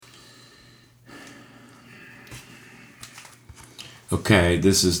Okay,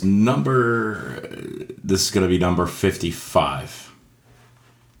 this is going to be number 55.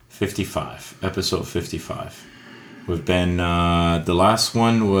 55, episode 55. We've been, the last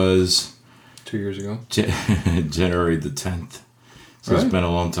one was 2 years ago. January the 10th. So Really? It's been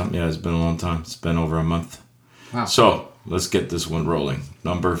a long time. Yeah, it's been a long time. It's been over a month. Wow. So let's get this one rolling.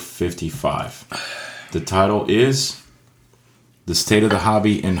 Number 55. The title is The State of the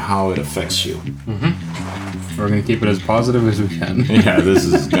Hobby and How It Affects You. We're going to keep it as positive as we can. Yeah, this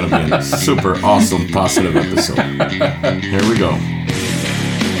is going to be a super awesome, positive episode. Here we go.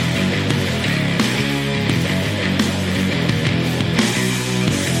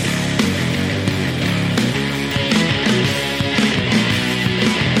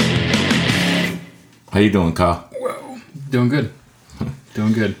 How you doing, Kyle? Doing good.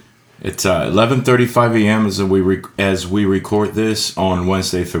 Doing good. It's 11:35 a.m. as we record this on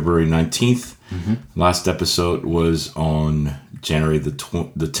Wednesday, February 19th. Last episode was on January the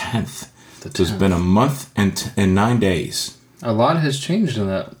 10th. So it's been a month and 9 days. A lot has changed in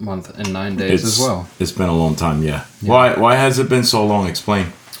that month and 9 days as well. It's been a long time, yeah. Why has it been so long?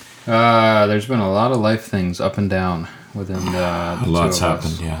 Explain. There's been a lot of life things up and down within the A lot's two of us.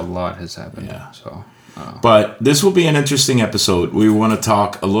 happened, yeah. A lot has happened. Yeah. So, But this will be an interesting episode. We want to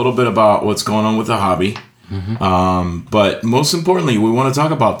talk a little bit about what's going on with the hobby. But most importantly, we want to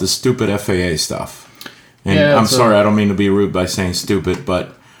talk about the stupid FAA stuff. And Yeah, I'm sorry, I don't mean to be rude by saying stupid,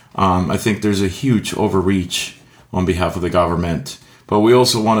 but I think there's a huge overreach on behalf of the government. But we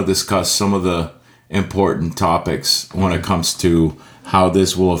also want to discuss some of the important topics when it comes to how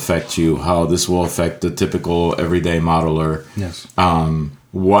this will affect you, how this will affect the typical everyday modeler. yes.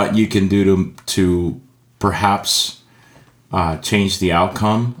 What you can do to perhaps change the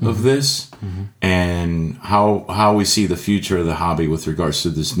outcome of this, and how we see the future of the hobby with regards to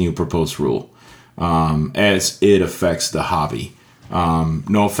this new proposed rule as it affects the hobby.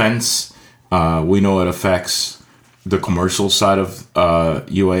 No offense, we know it affects the commercial side of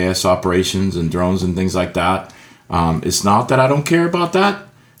UAS operations and drones and things like that. It's not that I don't care about that,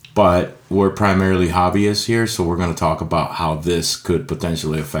 but we're primarily hobbyists here, so we're going to talk about how this could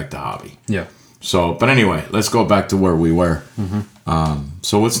potentially affect the hobby. Yeah. So, but anyway, let's go back to where we were.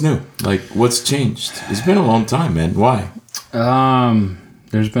 So what's new? Like, what's changed? It's been a long time, man. Why?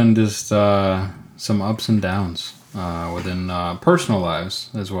 There's been just some ups and downs within personal lives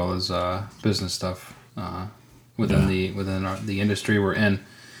as well as business stuff within the industry we're in.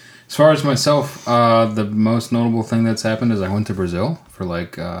 As far as myself, the most notable thing that's happened is I went to Brazil for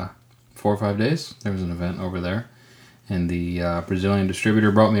like 4 or 5 days. There was an event over there, and the Brazilian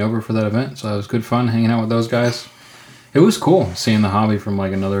distributor brought me over for that event, so it was good fun hanging out with those guys. It was cool seeing the hobby from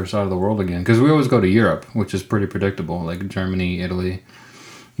like another side of the world again, because we always go to Europe, which is pretty predictable, like Germany, Italy.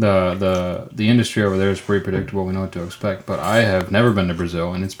 The industry over there is pretty predictable. We know what to expect, but I have never been to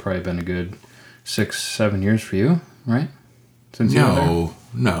Brazil, and it's probably been a good 6-7 years for you, right? Since you were there?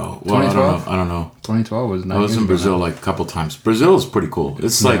 No. Well, I don't know. 2012 was 9 I was years in ago Brazil now. like a couple times. Brazil is pretty cool.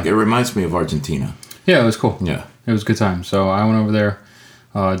 It's like, it reminds me of Argentina. Yeah, it was cool. Yeah. It was a good time. So I went over there.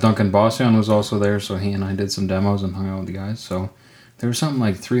 Duncan Bossian was also there, so he and I did some demos and hung out with the guys. So there was something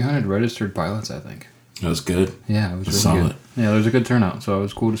like 300 registered pilots, I think. That was good. Yeah, it was That's really solid. good. Yeah, there was a good turnout, so it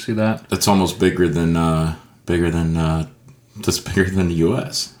was cool to see that. That's almost bigger than the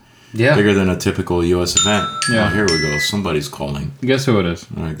U.S. Yeah. Bigger than a typical U.S. event. Yeah. Oh, here we go. Somebody's calling. Guess who it is?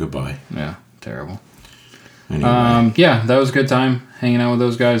 All right, goodbye. Yeah, terrible. Anyway. Yeah, that was a good time hanging out with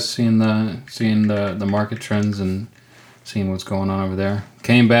those guys, seeing the market trends and seeing what's going on over there.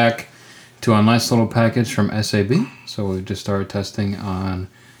 Came back to a nice little package from SAB, so we just started testing on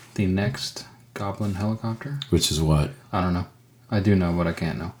the next Goblin helicopter. Which is what? I don't know. I do know, but I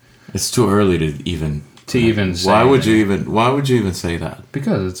can't know. It's too early to even Say Why would anything. you even say that?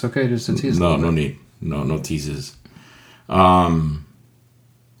 Because it's okay just to tease. No, a little no bit. need. No teases. What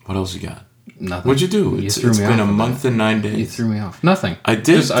else you got? Nothing. What'd you do? You It's threw me been off a with month and 9 that. You days. threw me off. Nothing. I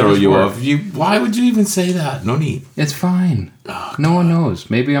did I throw just you worked. off. Why would you even say that? No need. It's fine. Oh, No one knows.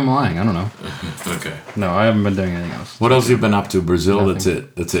 Maybe I'm lying. I don't know. Okay. No, I haven't been doing anything else. What else you been up to? Brazil. Nothing.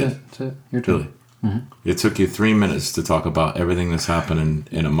 That's it. That's it. Your turn. Really. It took you 3 minutes to talk about everything that's happened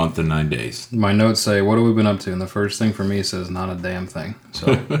in a month and 9 days. My notes say, "What have we been up to?" And the first thing for me says, "Not a damn thing."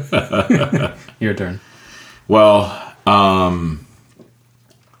 So, your turn. Well, not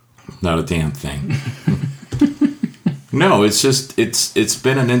a damn thing. No, it's just it's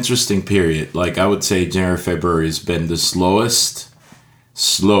been an interesting period. Like I would say, January, February has been the slowest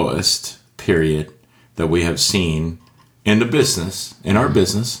period that we have seen in the business, in our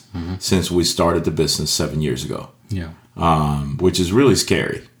business, since we started the business 7 years ago. Yeah. Which is really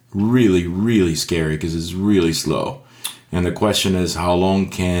scary. Really, really scary because it's really slow. And the question is, how long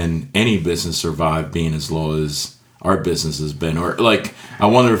can any business survive being as low as our business has been? Or like, I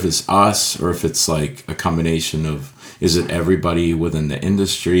wonder if it's us or if it's like a combination of, is it everybody within the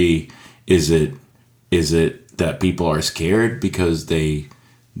industry? Is it that people are scared because they're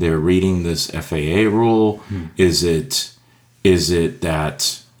reading this FAA rule? Is it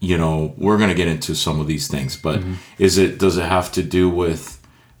that, you know, we're going to get into some of these things, but does it have to do with,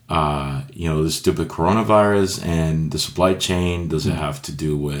 you know, the stupid coronavirus and the supply chain? Does it have to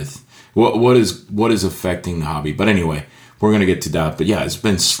do with what is affecting the hobby? But anyway, we're going to get to that. But yeah, it's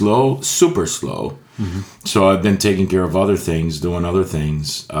been slow, super slow. So I've been taking care of other things, doing other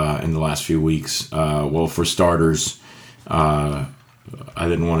things in the last few weeks. Well, for starters, I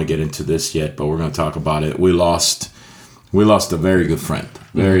didn't want to get into this yet, but we're going to talk about it. We lost a very good friend,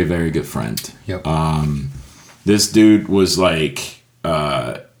 very, very good friend. Yep. This dude was like,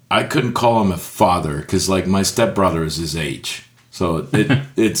 I couldn't call him a father because like my stepbrother is his age. So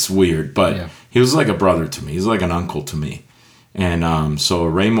it's weird, but he was like a brother to me. He's like an uncle to me. And so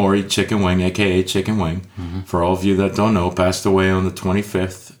Ray Morey, Chicken Wing, a.k.a. Chicken Wing, for all of you that don't know, passed away on the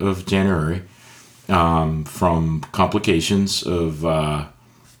 25th of January from complications of, I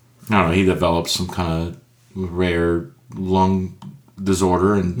don't know, he developed some kind of rare lung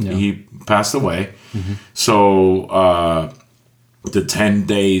disorder and he passed away. So the 10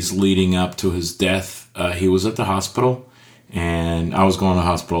 days leading up to his death, he was at the hospital, and I was going to the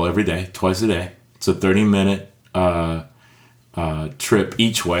hospital every day, twice a day. It's a 30-minute trip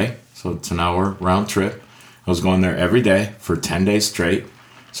each way, so it's an hour round trip. I was going there every day for 10 days straight.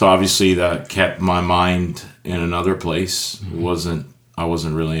 So obviously that kept my mind in another place. I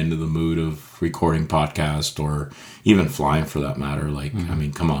wasn't really into the mood of recording podcast or even flying for that matter. Like, I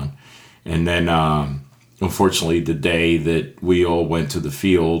mean, come on. And then, unfortunately, the day that we all went to the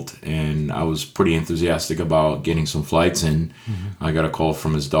field and I was pretty enthusiastic about getting some flights in, I got a call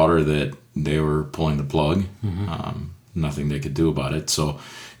from his daughter that they were pulling the plug. Nothing they could do about it. So,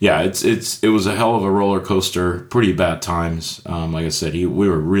 yeah, it was a hell of a roller coaster. Pretty bad times. Like I said, we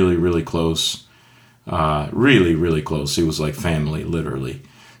were really, really close. Really, really close. He was like family, literally.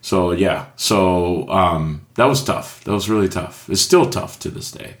 So, yeah. So, that was tough. That was really tough. It's still tough to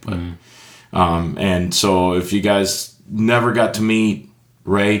this day. But, and so if you guys never got to meet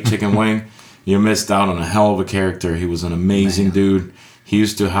Ray Chicken Wing, you missed out on a hell of a character. He was an amazing dude. He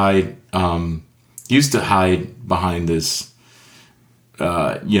used to hide behind this,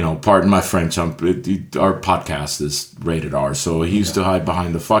 you know, pardon my French, our podcast is rated R, so he used to hide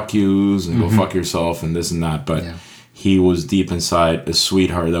behind the fuck yous and go fuck yourself and this and that, but he was deep inside a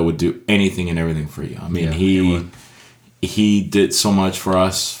sweetheart that would do anything and everything for you. I mean, he did so much for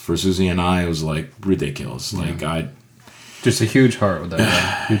us, for Susie and I. It was like ridiculous. Like just a huge heart with that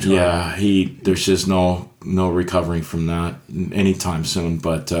guy. Huge heart. There's just no recovering from that anytime soon.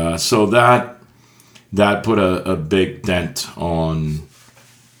 But so that put a big dent on,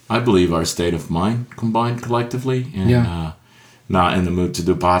 I believe, our state of mind combined collectively, and not in the mood to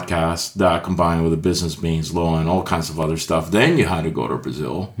do podcasts. That combined with the business being low and all kinds of other stuff. Then you had to go to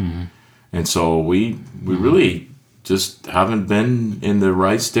Brazil, and so we really just haven't been in the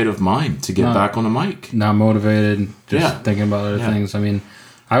right state of mind to get back on the mic. Not motivated, just thinking about other things. I mean,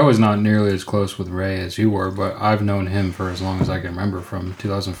 I was not nearly as close with Ray as you were, but I've known him for as long as I can remember, from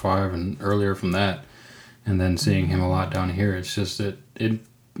 2005 and earlier from that. And then seeing him a lot down here, it's just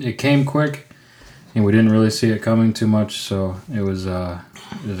it came quick, and we didn't really see it coming too much. So it was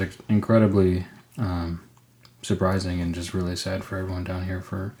incredibly surprising and just really sad for everyone down here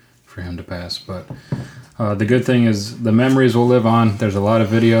for him to pass. But the good thing is the memories will live on. There's a lot of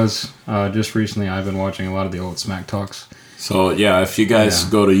videos. Just recently, I've been watching a lot of the old Smack Talks. So yeah, if you guys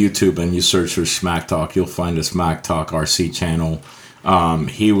go to YouTube and you search for Smack Talk, you'll find a Smack Talk RC channel.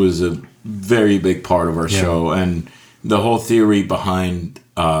 He was a very big part of our show, and the whole theory behind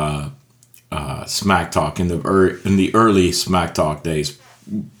Smack Talk in the early Smack Talk days,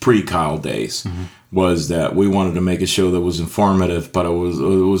 pre-Kyle days, was that we wanted to make a show that was informative, but it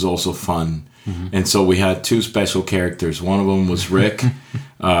was also fun. And so we had two special characters. One of them was Rick,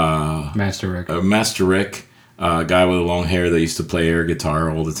 Master Rick, a guy with long hair that used to play air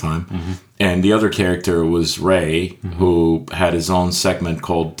guitar all the time. And the other character was Ray, who had his own segment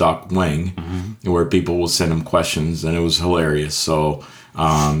called Doc Wing, where people will send him questions, and it was hilarious. So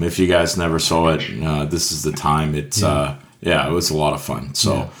if you guys never saw it, this is the time. It's it was a lot of fun.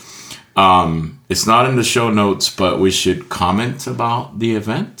 So it's not in the show notes, but we should comment about the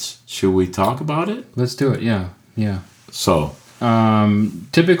event. Should we talk about it? Let's do it. Yeah. So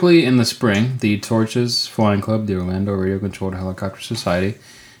typically in the spring, the Torches Flying Club, the Orlando Radio Controlled Helicopter Society,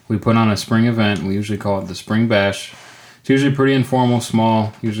 we put on a spring event. We usually call it the Spring Bash. It's usually pretty informal,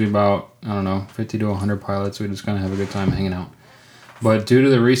 small, usually about, 50 to 100 pilots. We just kind of have a good time hanging out. But due to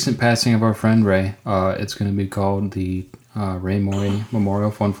the recent passing of our friend Ray, it's going to be called the Ray Morey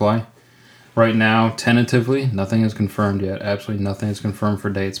Memorial Fun Fly. Right now, tentatively, nothing is confirmed yet. Absolutely nothing is confirmed for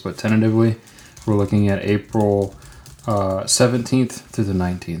dates, but tentatively, we're looking at April 17th through the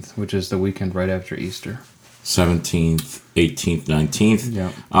 19th, which is the weekend right after Easter. 17th, 18th, 19th.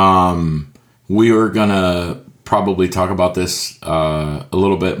 Yeah. We are going to probably talk about this a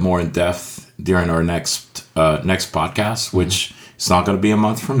little bit more in depth during our next podcast, which is not going to be a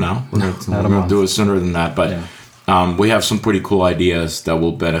month from now. We're going to do it sooner than that. But we have some pretty cool ideas that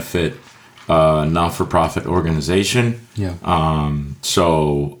will benefit not-for-profit organization. Yeah.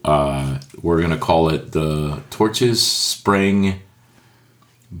 So we're going to call it the Torches Spring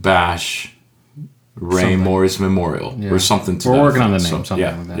Bash Ray Morris Memorial or something to that. We're working on the name, so,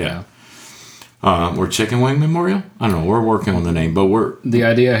 something like that. Yeah. Or Chicken Wing Memorial? I don't know. We're working on the name, but the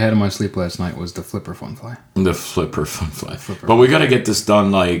idea I had in my sleep last night was the Flipper Fun Fly. The Flipper Fun Fly. But we got to get this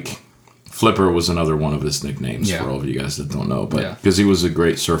done. Like Flipper was another one of his nicknames for all of you guys that don't know, but because he was a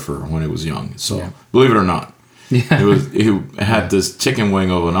great surfer when he was young. So believe it or not, he had this chicken wing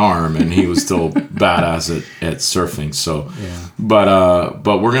of an arm, and he was still badass at surfing. So,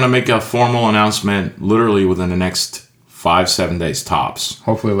 but we're gonna make a formal announcement literally within the next 5-7 days tops.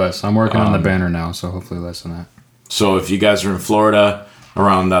 Hopefully less. I'm working on the banner now, so hopefully less than that. So if you guys are in Florida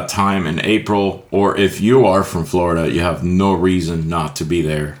around that time in April, or if you are from Florida, you have no reason not to be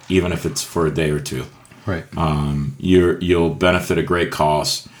there, even if it's for a day or two. Right. You'll benefit a great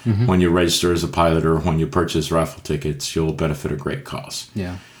cause when you register as a pilot, or when you purchase raffle tickets. You'll benefit a great cause.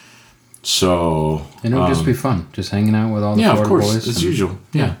 Yeah. So. And it'll just be fun, just hanging out with all the Florida of course, boys. As usual.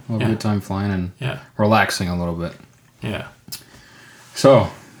 Yeah. We'll have a good time flying and relaxing a little bit. Yeah.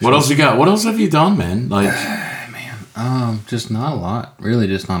 So. What else you got? What else have you done, man? Like. Just not a lot. Really,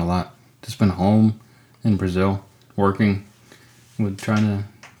 just not a lot. Just been home in Brazil, working, trying to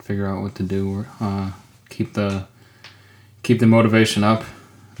figure out what to do. Keep the motivation up.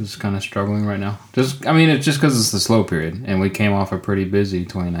 Just kind of struggling right now. It's just because it's the slow period, and we came off a pretty busy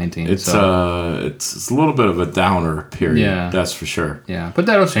 2019. It's a little bit of a downer period. Yeah, that's for sure. Yeah, but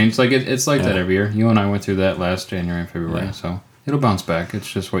that'll change. It's like that every year. You and I went through that last January and February, so it'll bounce back.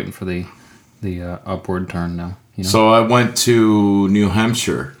 It's just waiting for the upward turn now. You know? So I went to New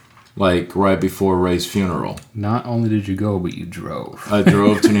Hampshire, like right before Ray's funeral. Not only did you go, but you drove. I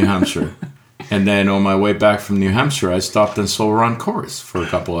drove to New Hampshire. And then on my way back from New Hampshire, I stopped and saw Ron Corris for a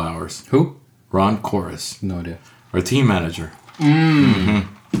couple hours. Who? Ron Corris. No idea. Our team manager.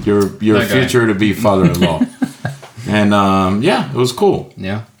 Your future to be father-in-law. And it was cool.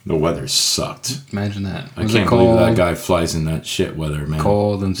 Yeah. The weather sucked. Imagine that. I can't believe that guy flies in that shit weather, man.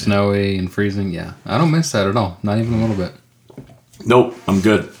 Cold and snowy and freezing. Yeah. I don't miss that at all. Not even a little bit. Nope. I'm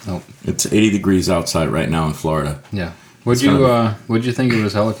good. Nope. It's 80 degrees outside right now in Florida. Yeah. What'd you think of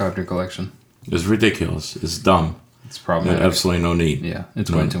his helicopter collection? It's ridiculous. It's dumb. It's probably absolutely no need. Yeah. It's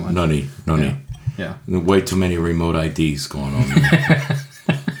way too much. No need. No need. Yeah. Way too many remote IDs going on there.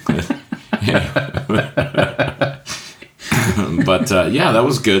 But that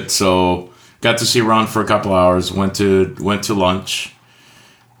was good. So got to see Ron for a couple hours. Went to lunch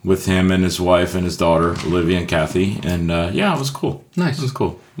with him and his wife and his daughter Olivia and Kathy, and it was cool. Nice. It was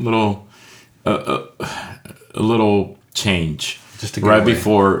cool. A little change. Just to get right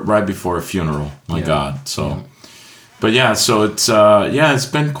before a funeral. My God. So, but so it's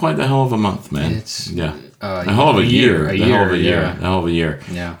been quite the hell of a month, man. A hell of a year. A hell of a year.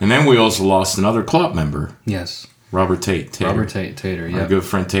 Yeah. And then we also lost another club member. Yes. Robert Tater. Yeah. Our good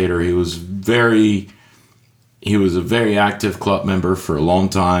friend Tater. He was a very active club member for a long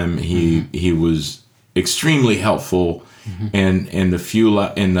time. He was extremely helpful and during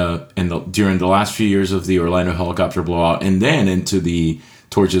the last few years of the Orlando helicopter blowout, and then into the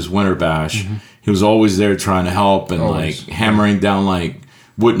Torches Winter Bash. He was always there trying to help and like hammering down like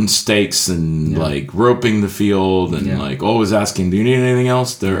wooden stakes and like roping the field and like always asking, do you need anything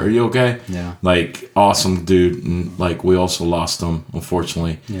else? Are you okay? Yeah. Like awesome dude. And like we also lost him,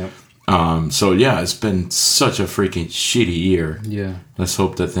 unfortunately. Yep. So it's been such a freaking shitty year. Yeah. Let's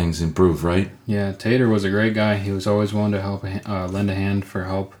hope that things improve, right? Yeah. Tater was a great guy. He was always willing to help, lend a hand for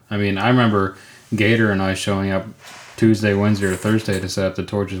help. I mean, I remember Gator and I showing up Tuesday, Wednesday, or Thursday to set up the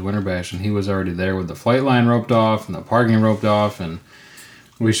Torches Winter Bash, and he was already there with the flight line roped off and the parking roped off, and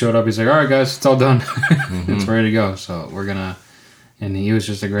we showed up. He's like, all right, guys, it's all done. It's ready to go. So we're going to... And he was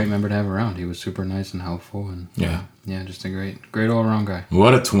just a great member to have around. He was super nice and helpful. And just a great all-around guy.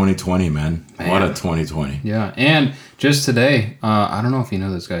 What a 2020, man. What a 2020. Yeah, and just today, I don't know if you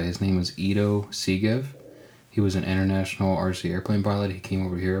know this guy. His name is Ido Segev. He was an international RC airplane pilot. He came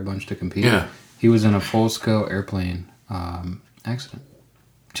over here a bunch to compete. Yeah. He was in a full-scale airplane accident.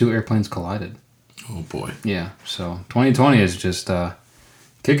 2 airplanes collided. Oh, boy. Yeah, so 2020 is just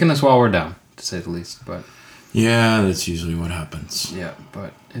kicking us while we're down, to say the least. But Yeah, that's usually what happens. yeah,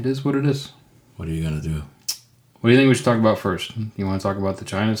 but it is what it is. What are you going to do? What do you think we should talk about first? You want to talk about the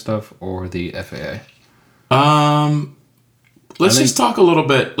China stuff or the FAA? Let's just talk a little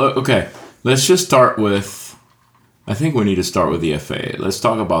bit. Okay, let's just start with. I think we need to start with the FAA. Let's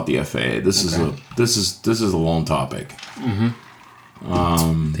talk about the FAA. This is a long topic. The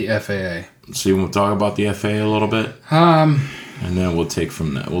FAA. So you want to talk about the FAA a little bit, and then we'll take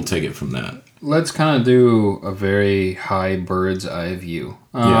from that. We'll take it from that. Let's kind of do a very high bird's eye view.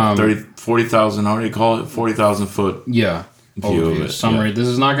 Yeah, 40,000. How do you call it? 40,000 foot. Yeah. View of Overview, it, summary. yeah. This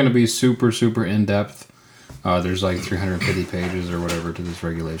is not going to be super, super in depth. There's like 350 pages or whatever to this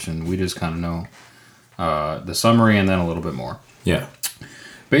regulation. We just kind of know the summary and then a little bit more. Yeah.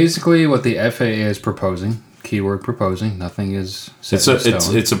 Basically, what the FAA is proposing, keyword proposing, nothing is set in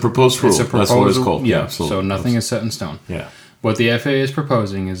stone. It's a proposed rule. It's a proposal, That's what it's called. Yeah, absolutely. so nothing is set in stone. Yeah. What the FAA is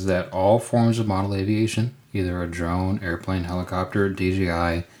proposing is that all forms of model aviation, either a drone, airplane, helicopter,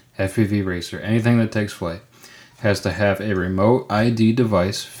 DJI, FPV racer, anything that takes flight, has to have a remote ID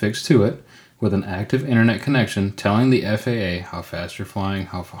device fixed to it with an active internet connection telling the FAA how fast you're flying,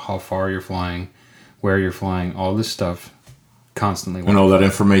 how far you're flying, where you're flying, all this stuff constantly. And all that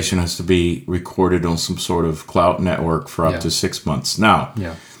information has to be recorded on some sort of cloud network for up to 6 months. Now,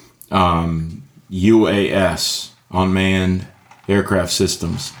 Yeah. UAS, unmanned aircraft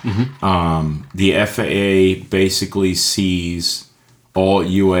systems. The FAA basically sees all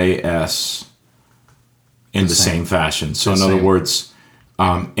UAS in the same fashion. So, in other words,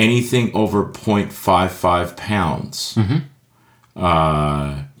 anything over 0.55 pounds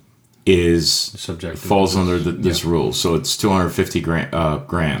is Subjective. falls under this rule. So it's 250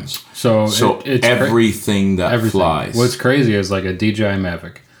 grams. So It's everything that flies. What's crazy is like a DJI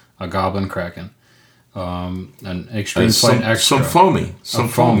Mavic, a Goblin Kraken, an Extreme Flight Extra, some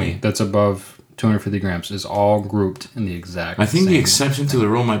foamy that's above 250 grams is all grouped in the exact. I think the same exception to the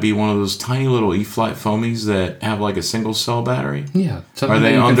rule might be one of those tiny little E-Flight foamies that have like a single cell battery. Yeah, something Are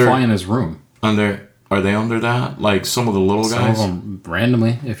they that you under- can fly in his room. Are they under that? Like some of the little Some guys? of them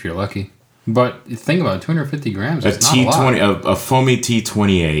randomly, if you're lucky. But think about it, 250 grams. A It's not a lot. T20, a foamy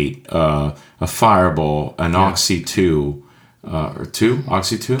T28, a Fireball, an Oxy 2, or 2?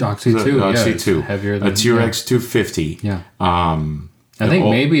 Oxy 2? Oxy 2, yeah, Oxy it's 2. heavier A than- T-Rex 250. Yeah. I think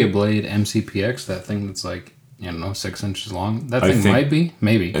maybe a Blade MCPX, that thing that's like, 6 inches long. That thing might be,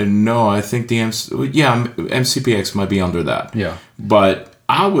 maybe. No, I think MCPX might be under that. Yeah. But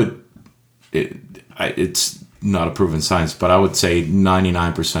I would, it's not a proven science, but I would say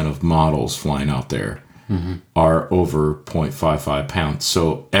 99% of models flying out there are over 0.55 pounds.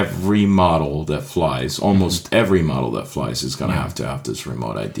 So every model that flies, almost every model that flies is going to have this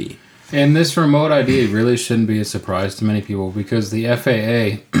remote ID. And this remote ID really shouldn't be a surprise to many people because the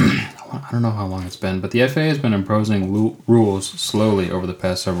FAA, I don't know how long it's been, but the FAA has been imposing rules slowly over the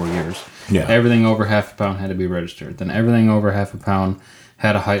past several years. Yeah. Everything over half a pound had to be registered. Then everything over half a pound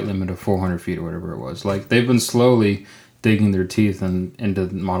had a height limit of 400 feet or whatever it was. Like, they've been slowly digging their teeth into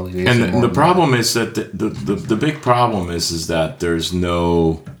model aviation. And the problem is that the big problem is that there's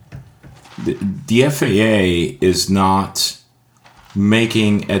no... The FAA is not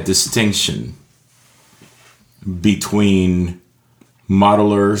making a distinction between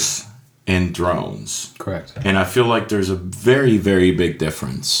modelers and drones. Correct. And I feel like there's a very, very big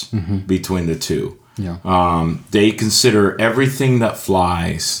difference between the two. Yeah. They consider everything that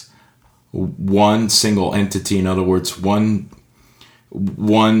flies one single entity. In other words, they're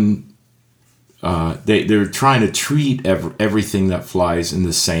trying to treat everything that flies in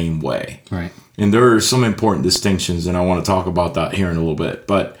the same way. Right. And there are some important distinctions, and I want to talk about that here in a little bit.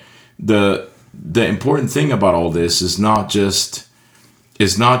 But the important thing about all this is not just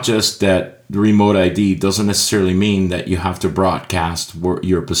that the remote ID doesn't necessarily mean that you have to broadcast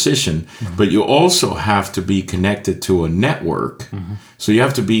your position, but you also have to be connected to a network. So you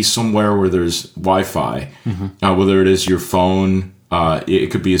have to be somewhere where there's Wi-Fi, whether it is your phone,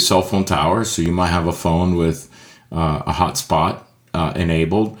 it could be a cell phone tower. So you might have a phone with a hotspot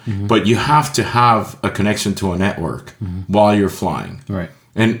enabled, but you have to have a connection to a network while you're flying. Right.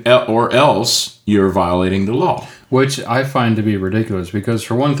 And or else you're violating the law. Which I find to be ridiculous because,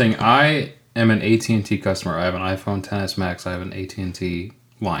 for one thing, I am an AT&T customer. I have an iPhone XS Max. I have an AT&T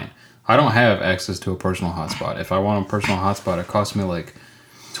line. I don't have access to a personal hotspot. If I want a personal hotspot, it costs me like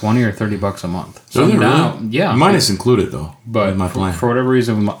 $20 or $30 a month. So now, really? yeah, Mine is included though. but in my plan. for whatever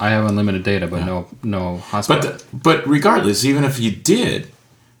reason, I have unlimited data, but no hotspot. But regardless, even if you did,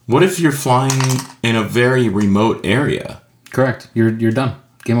 what if you're flying in a very remote area? Correct. You're done.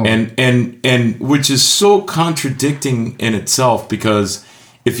 Game over. And which is so contradicting in itself, because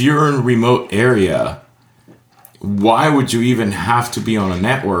if you're in a remote area, why would you even have to be on a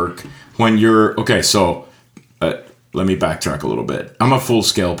network when you're okay? So let me backtrack a little bit. I'm a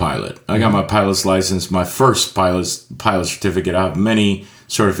full-scale pilot. I got my pilot's license, my first pilot certificate. I have many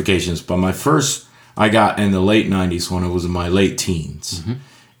certifications, but my first I got in the late 90s when I was in my late teens.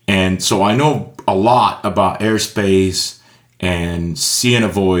 And so I know a lot about airspace and sea and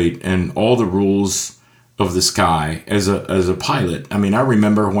avoid and all the rules of the sky as a pilot. I mean, I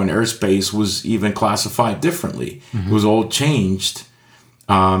remember when airspace was even classified differently. It was all changed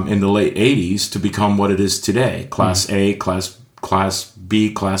in the late 80s to become what it is today. Class A, Class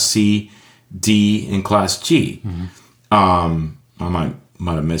B, Class C, D, and Class G. I might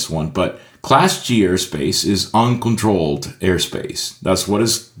have missed one, but Class G airspace is uncontrolled airspace. That's what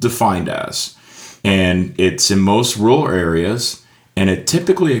it's defined as. And it's in most rural areas, and it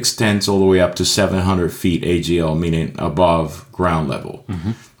typically extends all the way up to 700 feet AGL, meaning above ground level.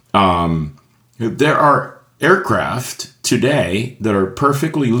 There are aircraft today that are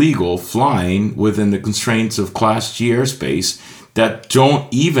perfectly legal flying within the constraints of Class G airspace that don't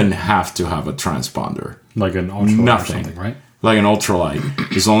even have to have a transponder. Like an ultralight Nothing. or something, right? Like an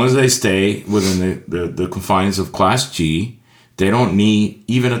ultralight. As long as they stay within the confines of Class G, they don't need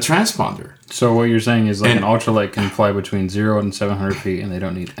even a transponder. So what you're saying is like an ultralight can fly between 0 and 700 feet and they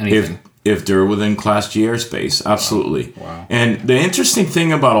don't need anything. If they're within Class G airspace, absolutely. Wow. And the interesting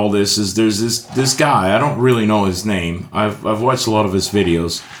thing about all this is there's this guy, I don't really know his name. I've watched a lot of his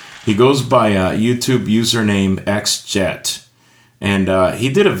videos. He goes by YouTube username XJet. And he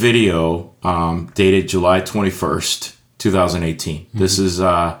did a video dated July 21st, 2018. This is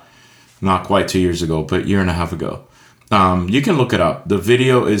not quite 2 years ago, but a year and a half ago. You can look it up. The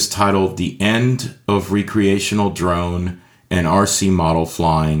video is titled "The End of Recreational Drone and RC Model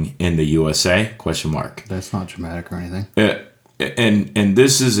Flying in the USA?" ? That's not dramatic or anything. And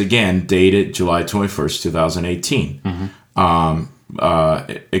this is again dated July 21st, 2018.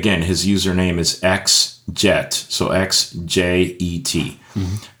 Again, his username is XJet, so XJET.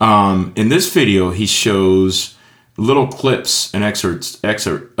 In this video, he shows little clips and excerpts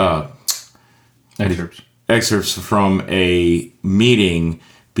from a meeting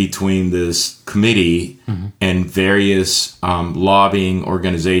between this committee and various lobbying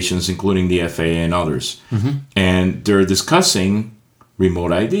organizations, including the FAA and others. And they're discussing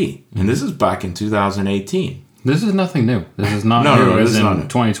remote ID. And this is back in 2018. This is nothing new. This is not new as in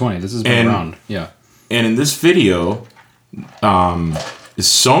 2020. This has been around. Yeah. And in this video,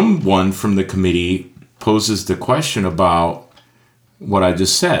 someone from the committee poses the question about what I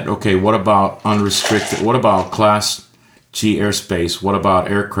just said. Okay, what about unrestricted? What about Class G airspace? What about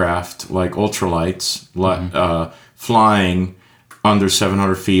aircraft like ultralights flying under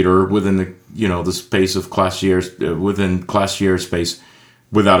 700 feet or within the space of Class G within Class G airspace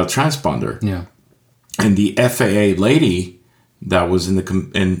without a transponder? Yeah. And the FAA lady that was in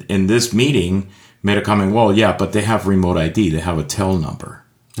this meeting made a comment. Well, yeah, but they have remote ID. They have a tail number.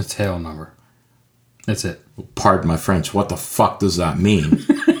 A tail number. That's it. Pardon my French. What the fuck does that mean?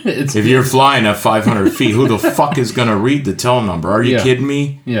 If you're flying at 500 feet, who the fuck is going to read the tail number? Are you kidding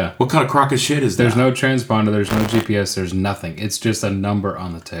me? Yeah. What kind of crock of shit is that? There's no transponder. There's no GPS. There's nothing. It's just a number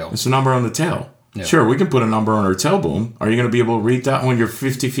on the tail. It's a number on the tail. Yeah. Sure, we can put a number on our tail boom. Are you going to be able to read that when you're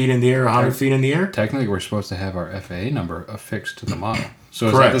 50 feet in the air, 100 feet in the air? Technically, we're supposed to have our FAA number affixed to the model. So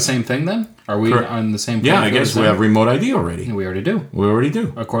is Correct. that the same thing then? Are we on the same page? Yeah, I guess we have remote ID already. We already do. We already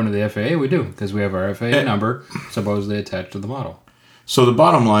do. According to the FAA, we do, because we have our FAA number supposedly attached to the model. So the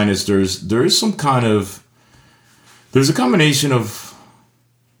bottom line is there's a combination of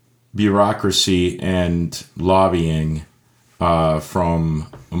bureaucracy and lobbying from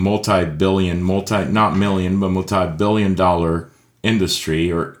a multi-billion dollar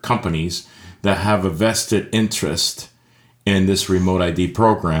industry or companies that have a vested interest in this remote ID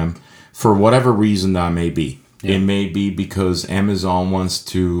program for whatever reason that may be. Yeah. It may be because Amazon wants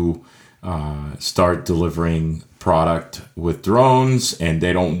to start delivering product with drones and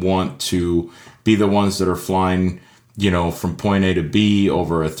they don't want to be the ones that are flying, from point A to B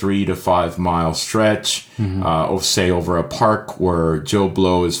over a 3 to 5 mile stretch, or say over a park where Joe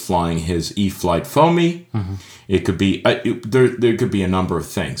Blow is flying his E-Flight Foamy. It could be, there could be a number of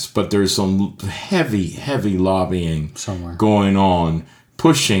things, but there's some heavy lobbying somewhere going on,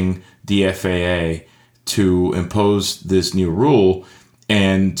 pushing the FAA to impose this new rule.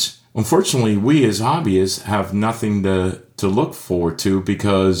 And unfortunately, we as hobbyists have nothing to look forward to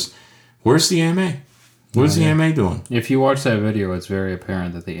because where's the AMA? What's the AMA doing? If you watch that video, it's very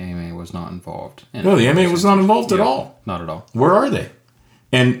apparent that the AMA was not involved. No, the AMA was not involved at all. Not at all. Where are they?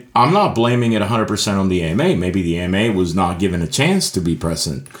 And I'm not blaming it 100% on the AMA. Maybe the AMA was not given a chance to be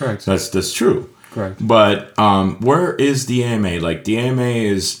present. Correct. That's true. Correct. But where is the AMA? Like the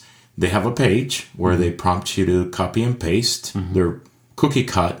AMA they have a page where they prompt you to copy and paste their cookie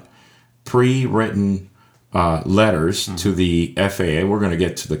cut, pre-written letters to the FAA. We're going to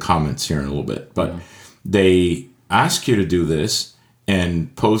get to the comments here in a little bit. But they ask you to do this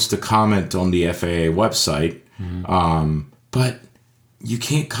and post a comment on the FAA website. But you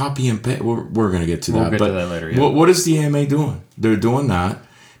can't copy and paste. We're going to get to that. We'll get but to that later, yeah. What is the AMA doing? They're doing that.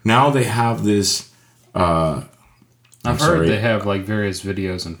 Now they have this... I've heard they have like various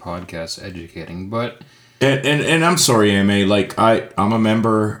videos and podcasts educating, but... And I'm sorry, AMA. Like, I'm a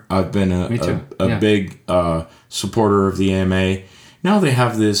member. I've been a big supporter of the AMA. Now they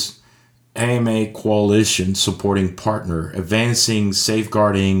have this AMA coalition supporting partner, advancing,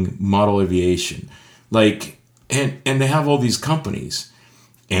 safeguarding model aviation. Like, and they have all these companies.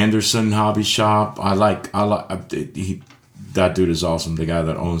 Anderson Hobby Shop. I like that dude is awesome. The guy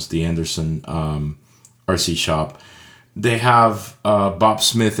that owns the Anderson RC shop. They have Bob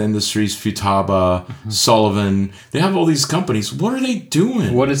Smith Industries, Futaba, Sullivan. They have all these companies. What are they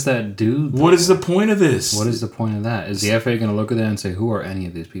doing? What does that do? What is the point of this? What is the point of that? Is the FAA going to look at that and say, who are any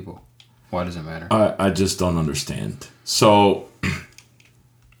of these people? Why does it matter? I just don't understand. So,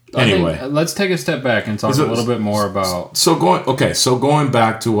 anyway. Let's take a step back and talk a little bit more about... So going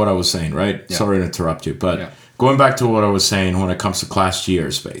back to what I was saying, right? Yeah. Sorry to interrupt you, but going back to what I was saying when it comes to Class G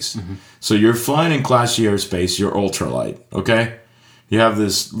airspace. So you're flying in Class G airspace, you're ultralight, okay? You have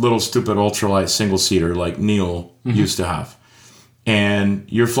this little stupid ultralight single-seater like Neil used to have. And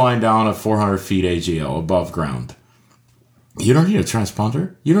you're flying down at 400 feet AGL above ground. You don't need a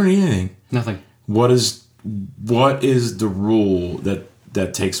transponder. You don't need anything. Nothing. What is the rule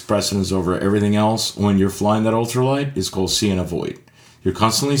that takes precedence over everything else when you're flying that ultralight? It's called see and avoid. You're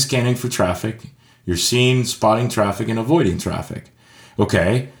constantly scanning for traffic. You're seeing, spotting traffic, and avoiding traffic.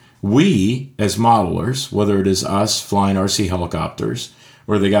 Okay, we as modelers, whether it is us flying RC helicopters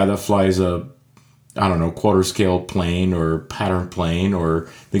or the guy that flies quarter scale plane or pattern plane, or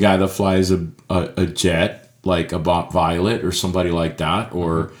the guy that flies a jet like a Bot Violet or somebody like that,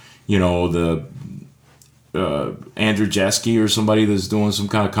 or the Andrew Jeske or somebody that's doing some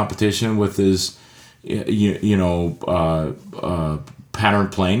kind of competition with his pattern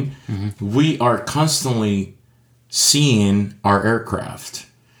plane. We are constantly seeing our aircraft.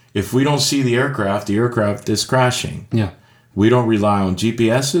 If we don't see the aircraft is crashing. Yeah. We don't rely on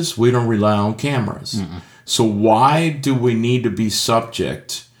GPSs. We don't rely on cameras. So why do we need to be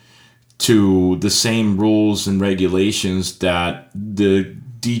subject to the same rules and regulations that the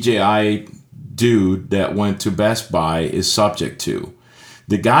DJI dude that went to Best Buy is subject to?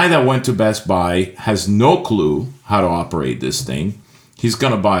 The guy that went to Best Buy has no clue how to operate this thing. He's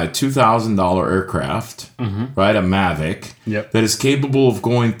going to buy a $2,000 aircraft, right? A Mavic that is capable of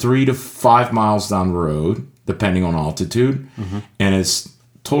going 3 to 5 miles down the road, depending on altitude, and it's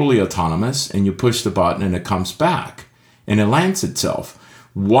totally autonomous. And you push the button, and it comes back, and it lands itself.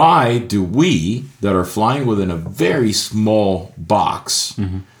 Why do we that are flying within a very small box,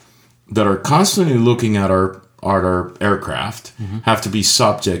 that are constantly looking at our aircraft, have to be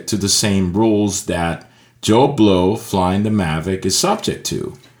subject to the same rules that Joe Blow flying the Mavic is subject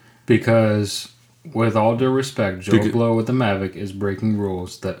to? Because, with all due respect, Joe Blow with the Mavic is breaking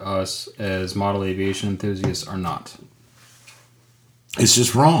rules that us as model aviation enthusiasts are not. It's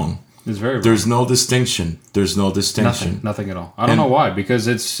just wrong. It's very wrong. There's no distinction. Nothing at all. I don't know why, because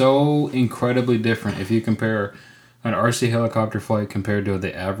it's so incredibly different if you compare an RC helicopter flight compared to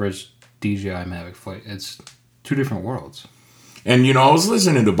the average DJI Mavic flight. It's two different worlds. And, I was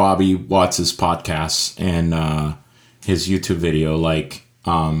listening to Bobby Watts' podcasts and his YouTube video. I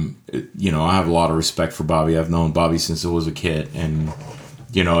have a lot of respect for Bobby. I've known Bobby since I was a kid. And,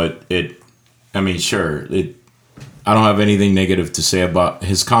 I don't have anything negative to say about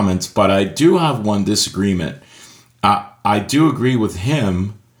his comments, but I do have one disagreement. I do agree with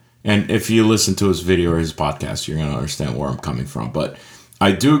him, and if you listen to his video or his podcast, you're going to understand where I'm coming from. But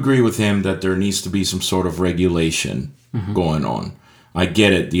I do agree with him that there needs to be some sort of regulation going on. I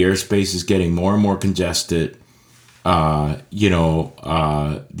get it. The airspace is getting more and more congested. The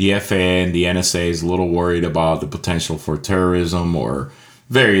FAA and the NSA is a little worried about the potential for terrorism or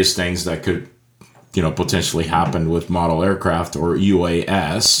various things that could, potentially happen with model aircraft, or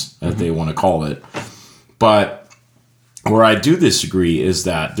UAS, as they want to call it. But where I do disagree is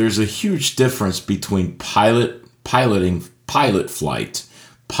that there's a huge difference between pilot flight,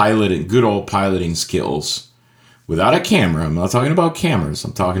 piloting, good old piloting skills without a camera. I'm not talking about cameras.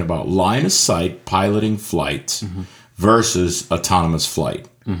 I'm talking about line of sight piloting flight versus autonomous flight.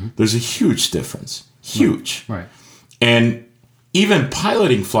 There's a huge difference. Huge. Right. And even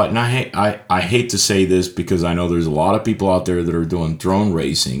piloting flight, and I hate to say this because I know there's a lot of people out there that are doing drone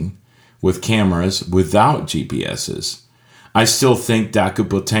racing with cameras without GPSs. I still think that could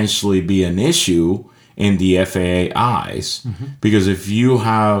potentially be an issue in the FAA eyes, because if you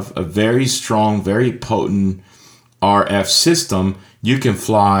have a very strong, very potent RF system, you can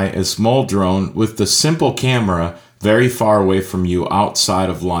fly a small drone with the simple camera very far away from you outside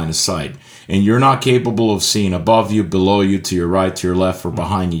of line of sight. And you're not capable of seeing above you, below you, to your right, to your left, or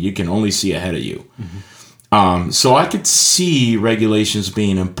behind you. You can only see ahead of you. So I could see regulations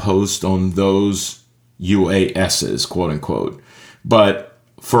being imposed on those UASs, quote unquote. But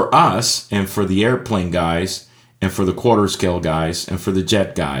for us and for the airplane guys and for the quarter scale guys and for the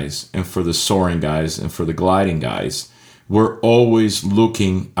jet guys and for the soaring guys and for the gliding guys, we're always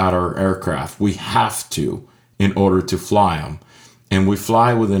looking at our aircraft. We have to in order to fly them. And we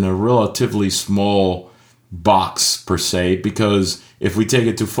fly within a relatively small box per se, because if we take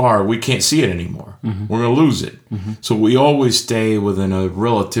it too far, we can't see it anymore. We're going to lose it. So we always stay within a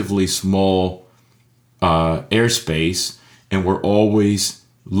relatively small airspace, and we're always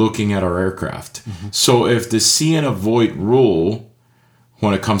looking at our aircraft. So if the see and avoid rule,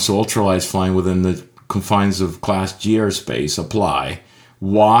 when it comes to ultralight flying within the confines of Class G airspace, apply,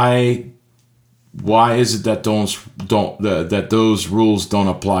 why is it that that those rules don't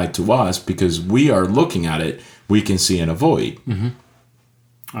apply to us? Because we are looking at it, we can see and avoid.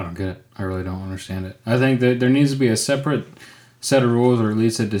 I don't get it. I really don't understand it. I think that there needs to be a separate set of rules, or at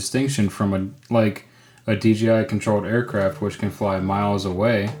least a distinction from a DJI controlled aircraft, which can fly miles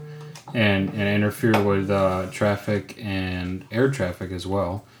away and interfere with traffic and air traffic as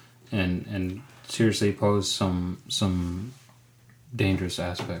well, and seriously pose some dangerous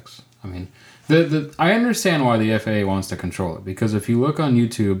aspects. I mean, I understand why the FAA wants to control it, because if you look on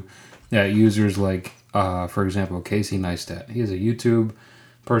YouTube at users like, for example, Casey Neistat, he is a YouTube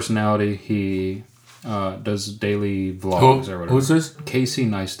personality. He does daily vlogs or whatever. Who's this? Casey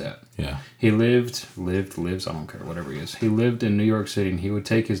Neistat. Yeah. He lives, I don't care, whatever he is. He lived in New York City, and he would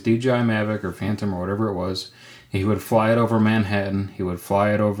take his DJI Mavic or Phantom or whatever it was. He would fly it over Manhattan. He would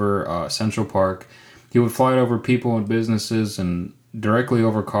fly it over Central Park. He would fly it over people and businesses and directly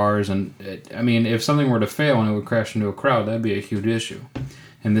over cars. And if something were to fail and it would crash into a crowd, that'd be a huge issue.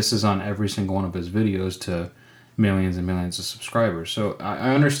 And this is on every single one of his videos to millions and millions of subscribers. So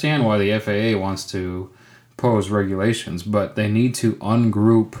I understand why the FAA wants to pose regulations, but they need to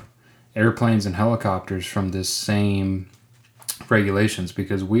ungroup airplanes and helicopters from this same regulations,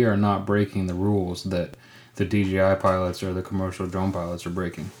 because we are not breaking the rules that the DJI pilots or the commercial drone pilots are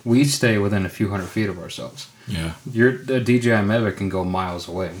breaking. We stay within a few hundred feet of ourselves. Yeah. The DJI Mavic can go miles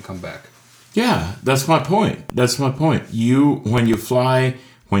away and come back. Yeah, that's my point.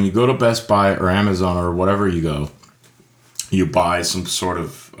 When you go to Best Buy or Amazon or whatever you go, you buy some sort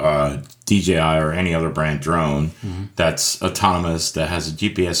of DJI or any other brand drone that's autonomous, that has a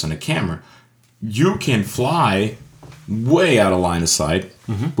GPS and a camera. You can fly way out of line of sight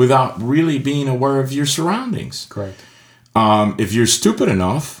without really being aware of your surroundings. Correct. If you're stupid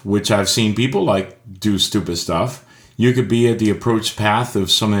enough, which I've seen people do stupid stuff, you could be at the approach path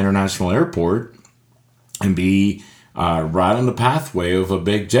of some international airport and be right on the pathway of a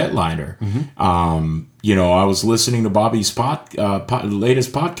big jetliner. I was listening to Bobby's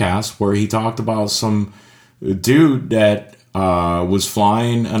latest podcast where he talked about some dude that was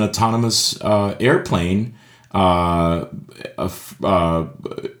flying an autonomous airplane from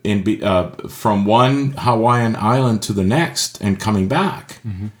one Hawaiian island to the next and coming back.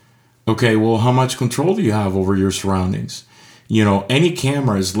 Okay, well, how much control do you have over your surroundings? Any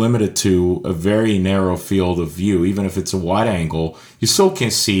camera is limited to a very narrow field of view. Even if it's a wide angle, you still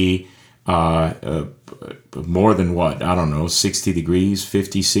can see more than 60 degrees,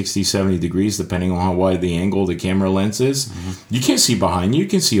 50, 60, 70 degrees, depending on how wide the angle the camera lens is. You can't see behind you. You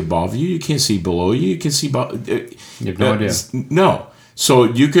can see above you. You can't see below you. You can see... You have no idea. No. So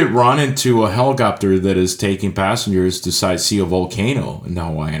you could run into a helicopter that is taking passengers to see a volcano in the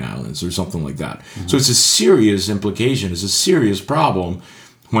Hawaiian Islands or something like that. So it's a serious implication. It's a serious problem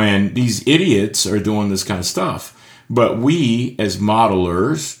when these idiots are doing this kind of stuff. But we, as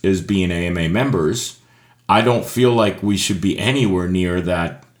modelers, as being AMA members, I don't feel like we should be anywhere near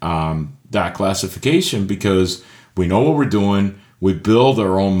that classification, because we know what we're doing. We build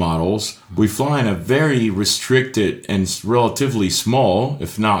our own models. We fly in a very restricted and relatively small,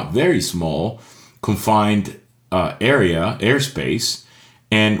 if not very small, confined airspace.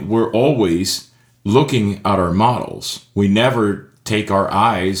 And we're always looking at our models. We never take our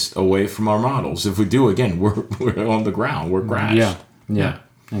eyes away from our models. If we do, again, we're on the ground. We're crashed. Yeah.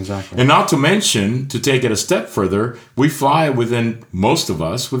 Exactly. And not to mention, to take it a step further, we fly within, most of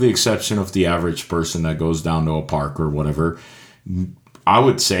us, with the exception of the average person that goes down to a park or whatever, I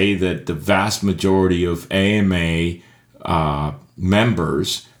would say that the vast majority of AMA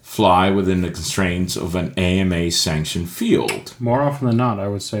members fly within the constraints of an AMA-sanctioned field. More often than not, I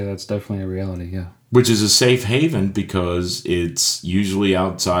would say that's definitely a reality, yeah. Which is a safe haven because it's usually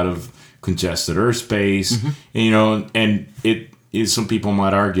outside of congested airspace, and it is, some people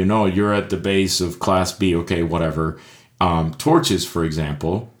might argue, no, you're at the base of Class B, okay, whatever. Torches, for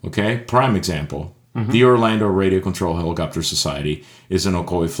example, okay, prime example, the Orlando Radio Control Helicopter Society is in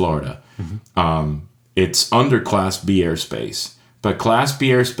Ocoee, Florida. It's under Class B airspace, but Class B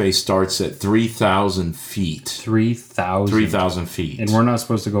airspace starts at 3,000 feet. 3,000? 3,000 feet. And we're not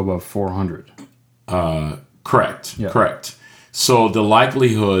supposed to go above 400. Correct. Yeah. Correct. So the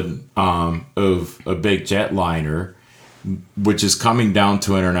likelihood of a big jetliner, which is coming down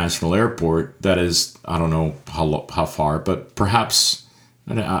to international airport, that is, I don't know how far, but perhaps,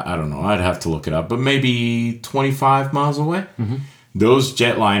 I don't know, I'd have to look it up, but maybe 25 miles away. Those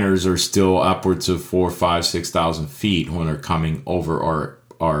jetliners are still upwards of 4,000, 5,000, 6,000 feet when they're coming over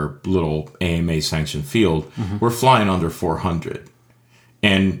our little AMA sanctioned field. We're flying under 400.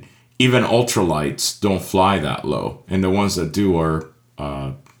 And even ultralights don't fly that low. And the ones that do are,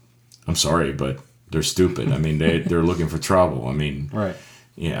 I'm sorry, but they're stupid. I mean, they're looking for trouble. I mean, right.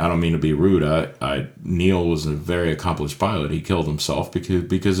 Yeah, I don't mean to be rude. Neil was a very accomplished pilot. He killed himself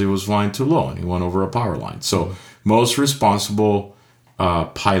because he was flying too low and he went over a power line. So most responsible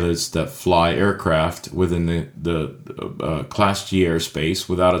pilots that fly aircraft within the Class G airspace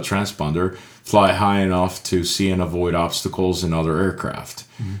without a transponder fly high enough to see and avoid obstacles in other aircraft.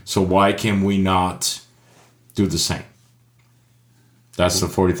 So why can we not do the same? That's the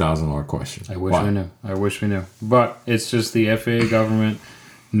 $40,000 question. I wish we knew. But it's just the FAA government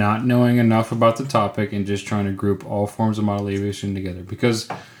not knowing enough about the topic and just trying to group all forms of model aviation together. Because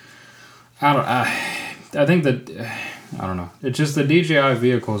I think that, I don't know. It's just the DJI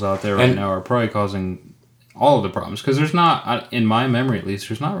vehicles out there right now are probably causing all of the problems. Because there's not, in my memory at least,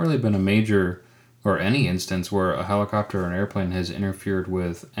 there's not really been a major or any instance where a helicopter or an airplane has interfered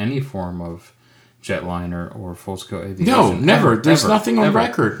with any form of jetliner or full-scale aviation. No, never. There's nothing on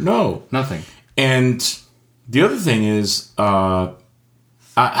record. No. Nothing. And the other thing is, I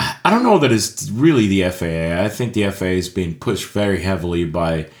don't know that it's really the FAA. I think the FAA is being pushed very heavily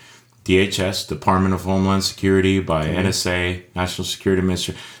by DHS, Department of Homeland Security, by NSA, National Security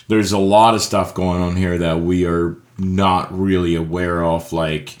Administration. There's a lot of stuff going on here that we are not really aware of,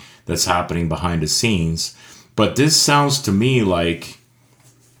 like that's happening behind the scenes. But this sounds to me like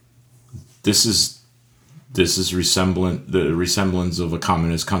this is the resemblance of a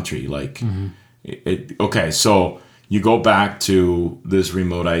communist country. Like, okay, so you go back to this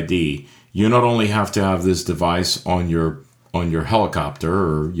remote ID. You not only have to have this device on your helicopter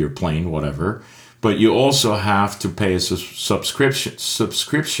or your plane, whatever, but you also have to pay a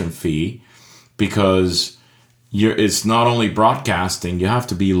subscription fee because it's not only broadcasting. You have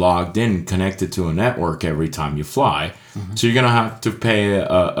to be logged in, connected to a network every time you fly. So you're gonna have to pay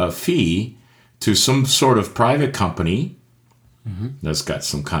a fee to some sort of private company that's got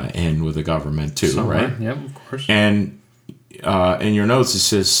some kind of end with the government too, right? Yep, of course. And in your notes it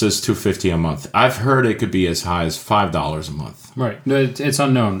says $250 a month. I've heard it could be as high as $5 a month. Right. It's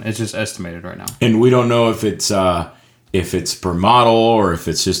unknown. It's just estimated right now. And we don't know if it's per model or if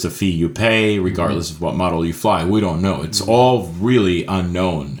it's just a fee you pay, regardless of what model you fly. We don't know. It's all really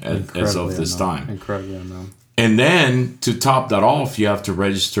unknown as of this time. Incredibly unknown. And then to top that off, you have to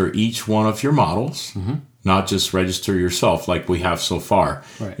register each one of your models, not just register yourself like we have so far.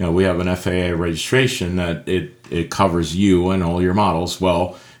 Right. You know, we have an FAA registration that it covers you and all your models.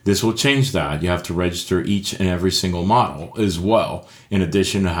 Well, this will change that. You have to register each and every single model as well, in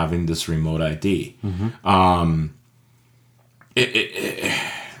addition to having this remote ID.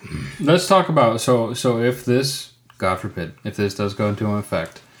 Let's talk about so if this, God forbid, if this does go into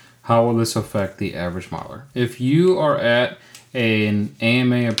effect, how will this affect the average modeler? If you are at an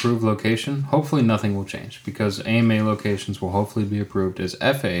AMA approved location, hopefully nothing will change because AMA locations will hopefully be approved as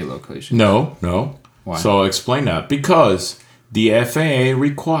FAA locations. No. Why? So explain that. Because the FAA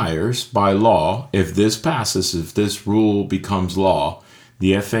requires by law, if this passes, if this rule becomes law,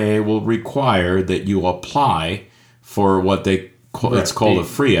 the FAA will require that you apply for what they it's called a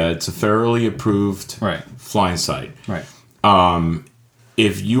FRIA. It's a federally approved Right. flying site. Right.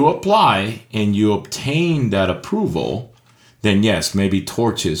 If you apply and you obtain that approval, then yes, maybe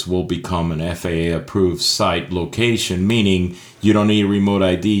Torches will become an FAA approved site location, meaning you don't need a remote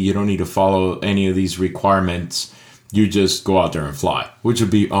ID, you don't need to follow any of these requirements. You just go out there and fly, which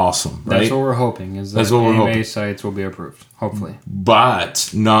would be awesome, right? That's what we're hoping, is that That's what we're AMA hoping. sites will be approved, hopefully. But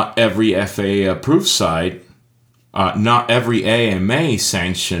not every FAA approved site, not every AMA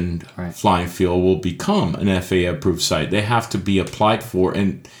sanctioned Right. flying field will become an FAA approved site. They have to be applied for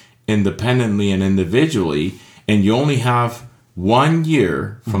independently and individually, and you only have 1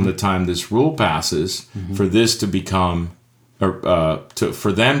 year from the time this rule passes for this to become,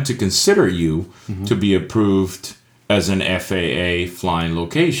 for them to consider you to be approved as an FAA flying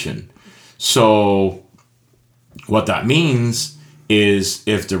location. So what that means is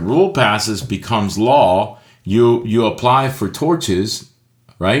if the rule passes, becomes law, you apply for Torches,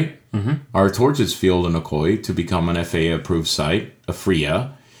 right? Our Torches field in Ocoee to become an FAA approved site, a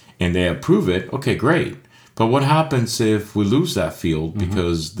FRIA, and they approve it. Okay, great. But what happens if we lose that field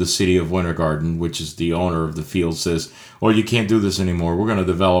because the city of Winter Garden, which is the owner of the field, says, "Oh, you can't do this anymore. We're going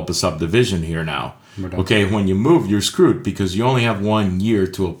to develop a subdivision here now." Okay, when you move, you're screwed because you only have 1 year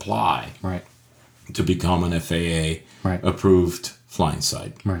to apply Right. to become an FAA Right. approved flying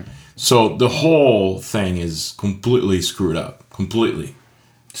site. Right. So the whole thing is completely screwed up. Completely.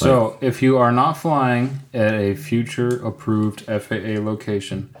 So if you are not flying at a future approved FAA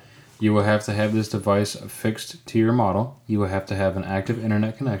location, you will have to have this device affixed to your model. You will have to have an active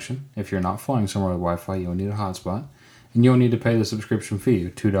internet connection. If you're not flying somewhere with Wi-Fi, you'll need a hotspot. And you'll need to pay the subscription fee,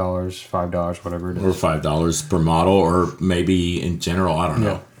 $2, $5, whatever it is. Or $5 per model, or maybe in general, I don't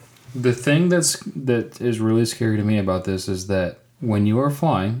know. The thing that is really scary to me about this is that when you are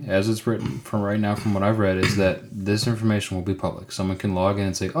flying, as it's written from right now from what I've read, is that this information will be public. Someone can log in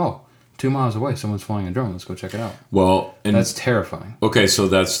and say, "Oh, 2 miles away, someone's flying a drone. Let's go check it out." Well, and That's terrifying. okay, so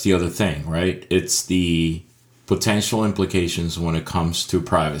that's the other thing, right? It's the potential implications when it comes to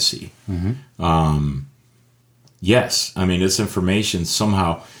privacy. Yes, I mean, this information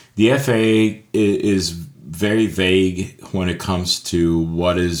somehow, the FAA is very vague when it comes to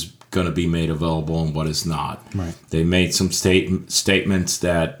what is going to be made available and what is not. Right. They made some statements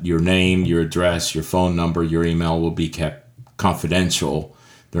that your name, your address, your phone number, your email will be kept confidential.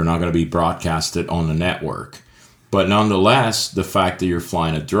 They're not going to be broadcasted on the network. But nonetheless, the fact that you're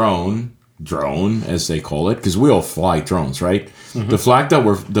flying a drone as they call it, because we all fly drones, right? The fact that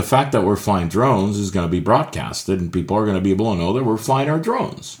we're flying drones is going to be broadcasted, and people are going to be able to know that we're flying our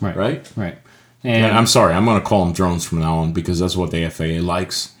drones, right? Right. And And I'm sorry, I'm going to call them drones from now on because that's what the FAA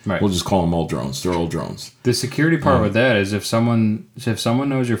likes. Right. We'll just call them all drones. They're all drones. the security part with that is if someone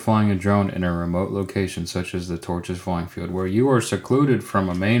knows you're flying a drone in a remote location, such as the Torches flying field, where you are secluded from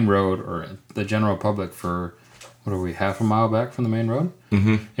a main road or the general public for, what are we, half a mile back from the main road?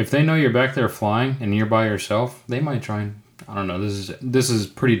 If they know you're back there flying and you're by yourself, they might try and, I don't know, this is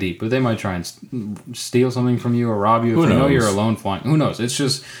pretty deep, but they might try and steal something from you or rob you if Who they know knows? you're alone flying. Who knows? It's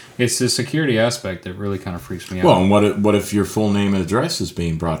the security aspect that really kind of freaks me out. Well, and what if your full name and address is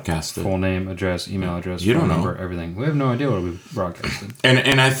being broadcasted? Full name, address, email address, You phone don't know. number, everything. We have no idea what will be broadcasted.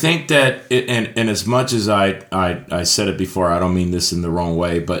 And I think that and as much as I said it before, I don't mean this in the wrong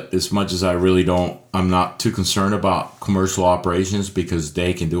way, but as much as I'm not too concerned about commercial operations because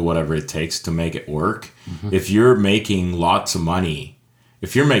they can do whatever it takes to make it work. If you're making lots of money,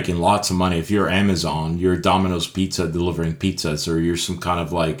 if you're Amazon, you're Domino's Pizza delivering pizzas, or you're some kind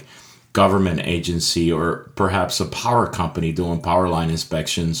of like government agency, or perhaps a power company doing power line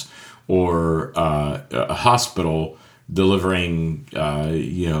inspections, or a hospital delivering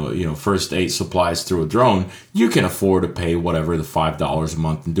first aid supplies through a drone, you can afford to pay whatever the $5 a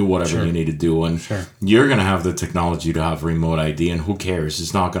month and do whatever you need to do, and you're going to have the technology to have remote ID, and who cares?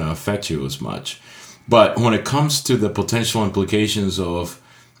 It's not going to affect you as much. But when it comes to the potential implications of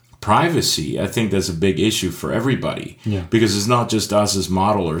privacy, I think that's a big issue for everybody. Yeah. Because it's not just us as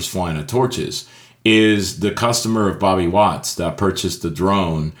modelers flying at Torches. Is the customer of Bobby Watts that purchased the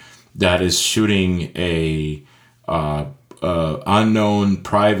drone that is shooting a unknown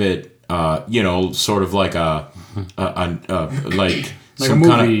private, sort of like like some movie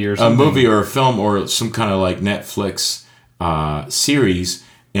kind of or something. a movie or a film or some kind of like Netflix series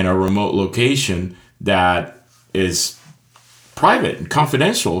in a remote location that is private and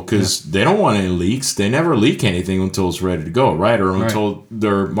confidential because they don't want any leaks. They never leak anything until it's ready to go, right? Or until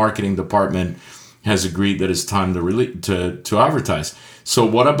their marketing department has agreed that it's time to advertise. So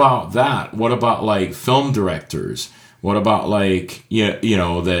what about that? What about like film directors? What about like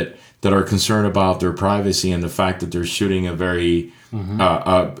that that are concerned about their privacy and the fact that they're shooting a very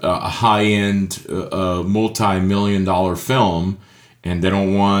a high-end, multi-million-dollar film, and they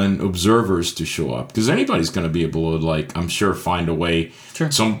don't want observers to show up, because anybody's going to be able to, like, I'm sure, find a way.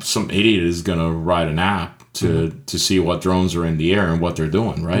 Sure. Some idiot is going to write an app to see what drones are in the air and what they're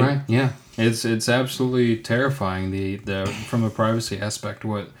doing, right? Right. Yeah. It's absolutely terrifying the from a privacy aspect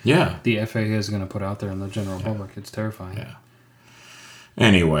what the FAA is going to put out there in the general public. It's terrifying. Yeah.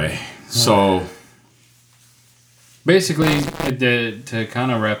 Anyway, so basically, to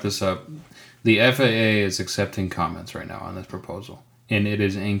kind of wrap this up, the FAA is accepting comments right now on this proposal, and it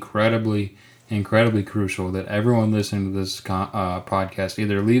is incredibly crucial that everyone listening to this podcast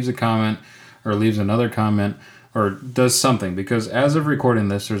either leaves a comment or leaves another comment or does something, because as of recording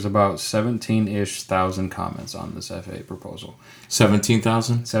this, there's about 17-ish thousand comments on this FAA proposal.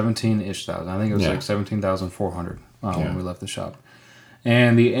 17,000? 17-ish thousand. I think it was like 17,400 when we left the shop.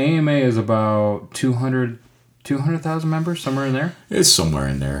 And the AMA is about 200,000 members, somewhere in there? It's somewhere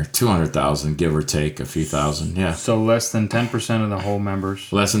in there. 200,000, give or take a few thousand, yeah. So less than 10% of the whole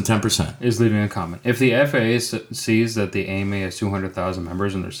members... Less than 10%. ...is leaving a comment. If the FAA sees that the AMA has 200,000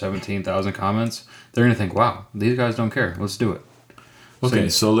 members and there's 17,000 comments, they're going to think, wow, these guys don't care. Let's do it. Okay,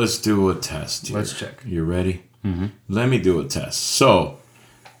 so let's do a test here. Let's check. You ready? Mm-hmm. Let me do a test. So,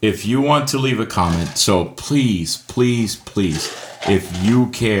 if you want to leave a comment, so please, if you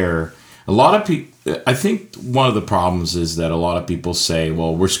care... A lot of people... I think one of the problems is that a lot of people say,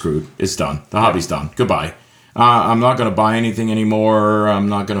 well, we're screwed. It's done. The hobby's done. Goodbye. I'm not going to buy anything anymore. I'm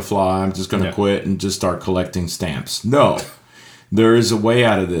not going to fly. I'm just going to quit and just start collecting stamps. No. There is a way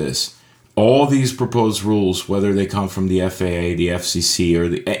out of this. All these proposed rules, whether they come from the FAA, the FCC,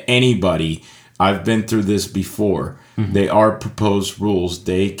 or anybody, I've been through this before. Mm-hmm. They are proposed rules.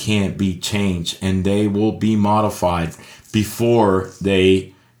 They can't be changed, and they will be modified before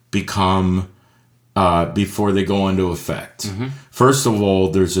they become... before they go into effect. Mm-hmm. First of all,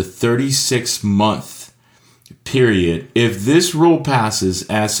 there's a 36-month period. If this rule passes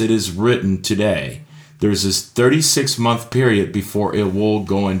as it is written today, there's this 36-month period before it will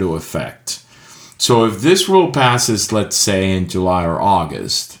go into effect. So if this rule passes, let's say in July or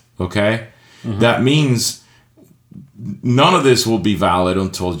August, okay, that means none of this will be valid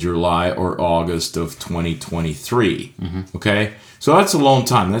until July or August of 2023, okay? So that's a long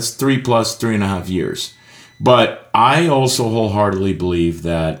time. That's 3 plus 3.5 years. But I also wholeheartedly believe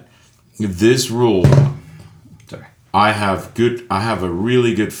that this rule, I have a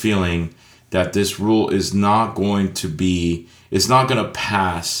really good feeling that this rule is not going to be, it's not going to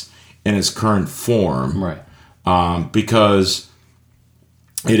pass in its current form. Right. Because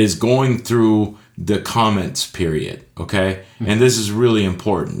it is going through the comments period, okay? And this is really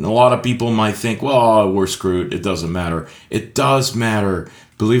important. A lot of people might think, well, we're screwed. It doesn't matter. It does matter.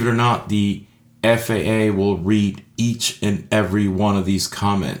 Believe it or not, the FAA will read each and every one of these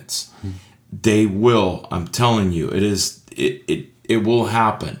comments. They will. I'm telling you, it will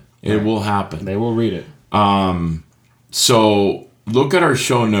happen. It will happen. They will read it. So look at our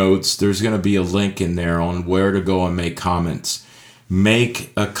show notes. There's going to be a link in there on where to go and make comments.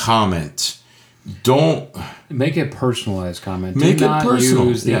 Make a comment. Don't make a personalized comment. Make Do not it personal.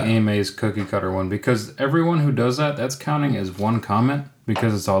 Use the AMA's cookie cutter one, because everyone who does that, that's counting as one comment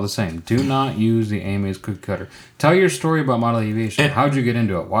because it's all the same. Do not use the AMA's cookie cutter. Tell your story about model aviation. How'd you get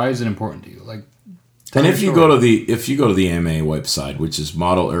into it? Why is it important to you? And if you go to the AMA website, which is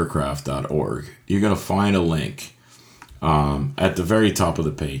modelaircraft.org, you're going to find a link at the very top of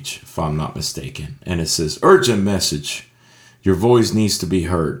the page, if I'm not mistaken, and it says urgent message. Your voice needs to be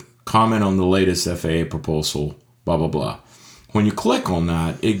heard. Comment on the latest FAA proposal, blah, blah, blah. When you click on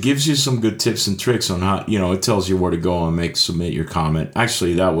that, it gives you some good tips and tricks on how, it tells you where to go and submit your comment.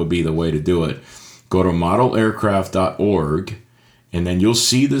 Actually, that would be the way to do it. Go to modelaircraft.org, and then you'll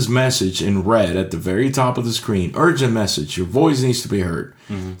see this message in red at the very top of the screen. Urgent message. Your voice needs to be heard.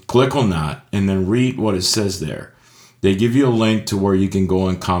 Mm-hmm. Click on that, and then read what it says there. They give you a link to where you can go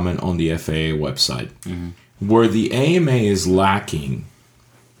and comment on the FAA website. Mm-hmm. Where the AMA is lacking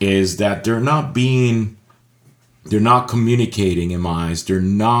is that they're not communicating, in my eyes. They're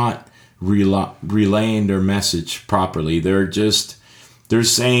not relaying their message properly. They're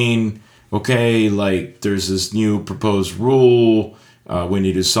saying, okay, like, there's this new proposed rule. We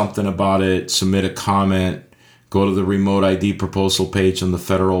need to do something about it. Submit a comment. Go to the remote ID proposal page on the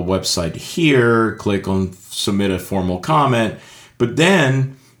federal website here. Click on submit a formal comment. But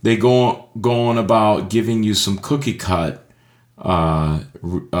then they go on about giving you some cookie cut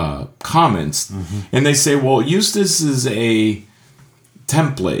comments, and they say, well, use this as a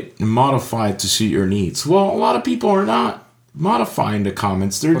template and modify it to suit your needs. Well, a lot of people are not modifying the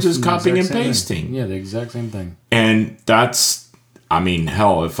comments. They're just copying and pasting. Yeah, the exact same thing. And that's, I mean,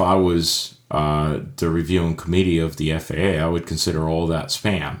 hell, if I was the reviewing committee of the FAA, I would consider all that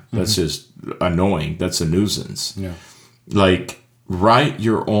spam. That's just annoying. That's a nuisance. Yeah. Like, write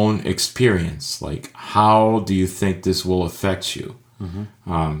your own experience. Like, how do you think this will affect you?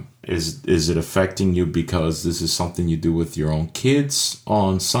 Is it affecting you because this is something you do with your own kids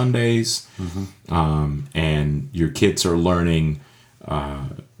on Sundays, and your kids are learning, I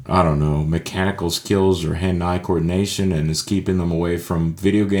don't know, mechanical skills or hand-eye coordination, and is keeping them away from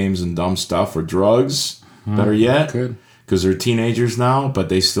video games and dumb stuff or drugs? Better yet, because they're teenagers now, but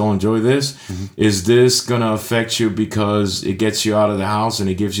they still enjoy this. Is this gonna affect you because it gets you out of the house and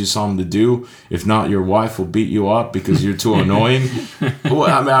it gives you something to do? If not, your wife will beat you up because you're too annoying. Well,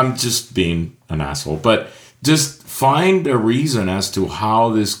 I mean, I'm just being an asshole, but just find a reason as to how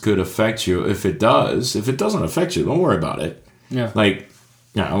this could affect you. If it doesn't affect you, don't worry about it. Yeah. Like,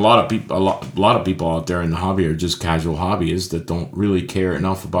 yeah, a lot of people out there in the hobby are just casual hobbyists that don't really care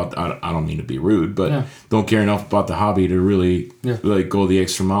enough about. I don't mean to be rude, but don't care enough about the hobby to really like go the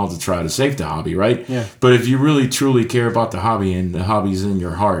extra mile to try to save the hobby, right? Yeah. But if you really truly care about the hobby and the hobby's in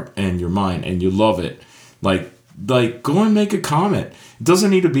your heart and your mind and you love it, like go and make a comment. It doesn't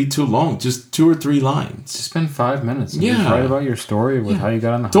need to be too long, just 2 or 3 lines. Just spend 5 minutes. And just write about your story with how you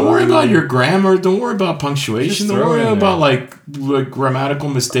got on the Don't hobby. worry about your grammar. Don't worry about punctuation. Don't worry about like grammatical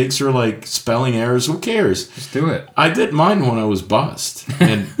mistakes or like spelling errors. Who cares? Just do it. I did mine when I was buzzed,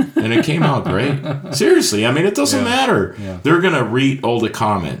 and it came out great. Seriously, I mean, it doesn't matter. Yeah. They're gonna read all the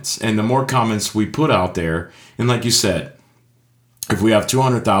comments, and the more comments we put out there, and like you said, if we have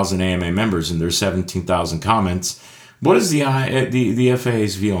 200,000 AMA members and there's 17,000 comments, what is the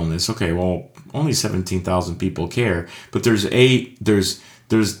FAA's view on this? Okay, well, only 17,000 people care, but there's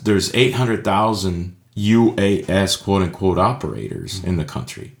 800,000 UAS quote unquote operators in the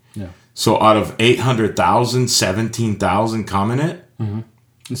country. Yeah. So out of 800,000, 17,000 commented.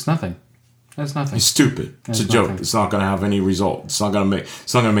 It's nothing. That's nothing. It's stupid. It's a joke. Nothing. It's not going to have any result. It's not going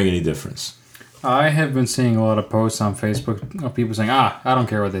to make any difference. I have been seeing a lot of posts on Facebook of people saying, I don't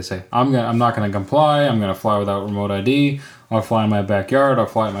care what they say. I'm not going to comply. I'm going to fly without remote ID. I'll fly in my backyard. I'll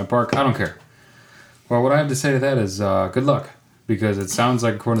fly at my park. I don't care. Well, what I have to say to that is good luck. Because it sounds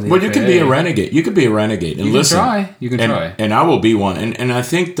like according to the FAA... Well, you can be a renegade. You could be a renegade and listen. You can try. And I will be one. And I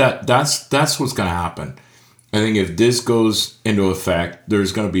think that's what's going to happen. I think if this goes into effect,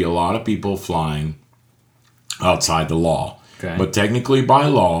 there's going to be a lot of people flying outside the law. Okay. But technically by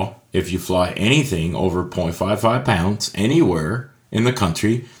law, if you fly anything over 0.55 pounds anywhere in the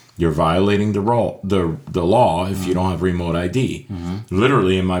country, you're violating the law if you don't have remote ID.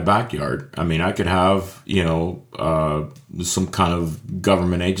 Literally in my backyard. I mean, I could have, some kind of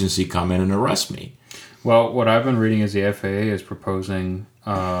government agency come in and arrest me. Well, what I've been reading is the FAA is proposing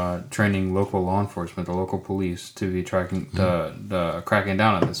training local law enforcement, the local police, to be tracking the cracking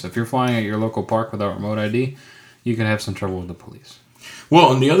down on this. So if you're flying at your local park without remote ID, you can have some trouble with the police.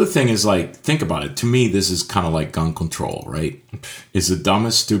 Well, and the other thing is, like, think about it. To me, this is kind of like gun control, right? It's the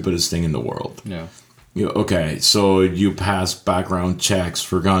dumbest, stupidest thing in the world. Yeah. Okay, so you pass background checks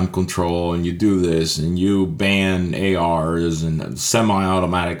for gun control, and you do this, and you ban ARs and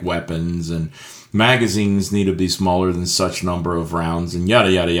semi-automatic weapons, and magazines need to be smaller than such number of rounds, and yada,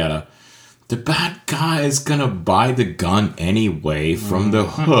 yada, yada. The bad guy is going to buy the gun anyway from the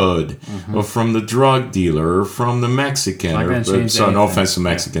hood or from the drug dealer or from the Mexican. No offense to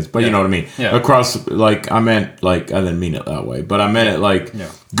Mexicans, but you know what I mean. Yeah. Across, like, I didn't mean it that way, but I meant it like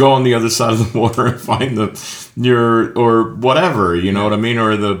go on the other side of the border and find or whatever, you know what I mean?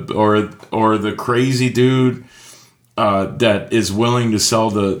 Or the crazy dude that is willing to sell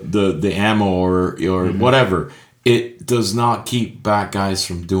the ammo or whatever. It does not keep bad guys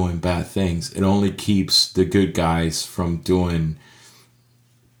from doing bad things. It only keeps the good guys from doing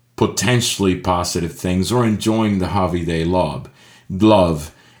potentially positive things or enjoying the hobby they love.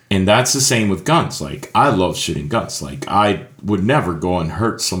 And that's the same with guns. Like, I love shooting guns. Like, I would never go and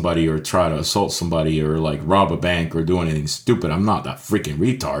hurt somebody or try to assault somebody or, like, rob a bank or do anything stupid. I'm not that freaking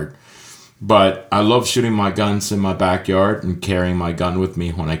retard. But I love shooting my guns in my backyard and carrying my gun with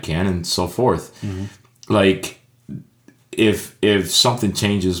me when I can and so forth. Like, if something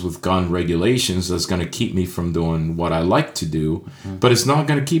changes with gun regulations, that's going to keep me from doing what I like to do, but it's not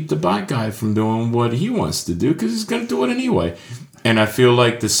going to keep the bad guy from doing what he wants to do because he's going to do it anyway. And I feel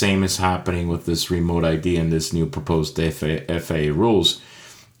like the same is happening with this remote ID and this new proposed FAA rules.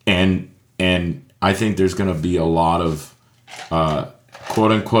 And I think there's going to be a lot of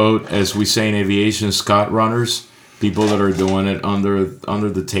quote unquote, as we say in aviation, Scott runners, people that are doing it under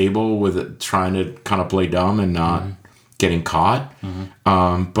the table with it, trying to kind of play dumb and not getting caught.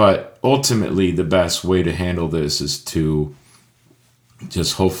 But ultimately, the best way to handle this is to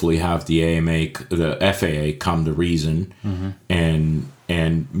just hopefully have the FAA come to reason and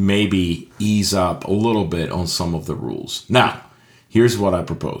maybe ease up a little bit on some of the rules. Now, here's what I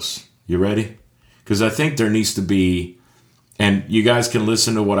propose. You ready? Because I think there needs to be, and you guys can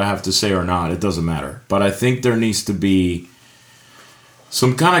listen to what I have to say or not, it doesn't matter. But I think there needs to be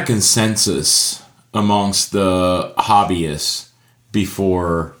some kind of consensus amongst the hobbyists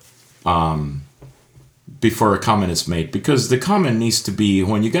before a comment is made. Because the comment needs to be,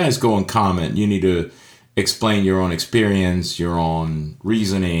 when you guys go and comment, you need to explain your own experience, your own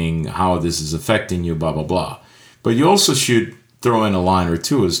reasoning, how this is affecting you, blah, blah, blah. But you also should throw in a line or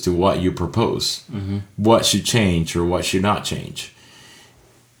two as to what you propose, what should change or what should not change.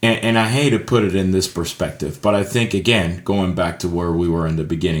 And I hate to put it in this perspective, but I think, again, going back to where we were in the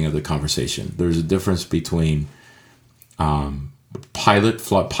beginning of the conversation, there's a difference between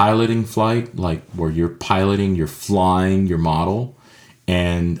piloting flight, like where you're flying your model,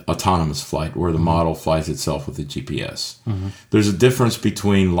 and autonomous flight, where the model flies itself with a GPS. There's a difference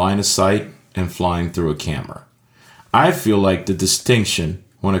between line of sight and flying through a camera. I feel like the distinction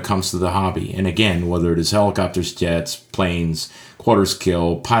when it comes to the hobby, and again, whether it is helicopters, jets, planes, quarter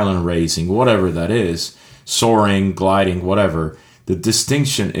scale, pylon raising, whatever that is, soaring, gliding, whatever, the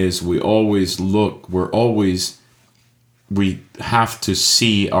distinction is we have to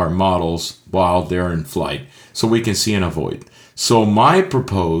see our models while they're in flight so we can see and avoid. So my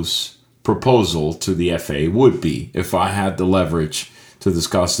proposal to the FAA would be, if I had the leverage to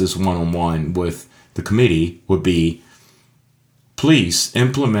discuss this one-on-one with the committee, would be, please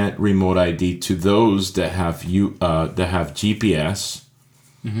implement remote ID to those that have GPS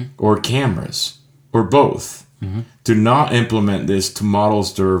or cameras or both. Do not implement this to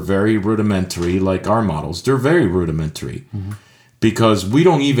models that are very rudimentary, like our models. They're very rudimentary because we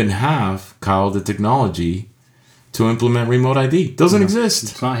don't even have, Kyle, the technology to implement remote ID. It doesn't exist.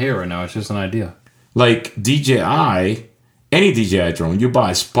 It's not here right now. It's just an idea. Like DJI, any DJI drone, you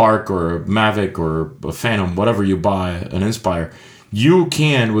buy Spark or a Mavic or a Phantom, whatever you buy, an Inspire, you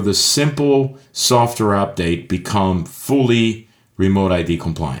can, with a simple software update, become fully remote ID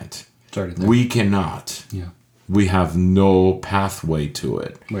compliant. It's already there. We cannot. Yeah. We have no pathway to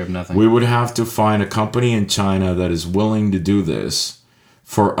it. We have nothing. We would have to find a company in China that is willing to do this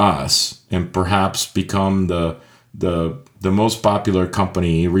for us and perhaps become the most popular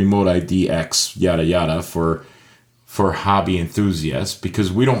company, Remote ID X, yada yada, for hobby enthusiasts,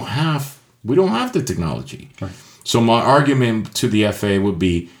 because we don't have the technology. Right. So my argument to the FAA would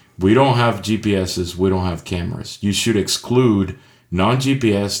be, we don't have GPSs, we don't have cameras. You should exclude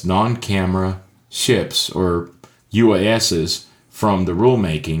non-GPS, non-camera ships or UASs from the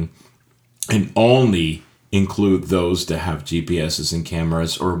rulemaking and only include those that have GPSs and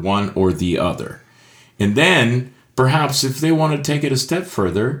cameras, or one or the other. And then perhaps if they want to take it a step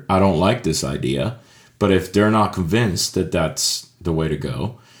further, I don't like this idea, but if they're not convinced that that's the way to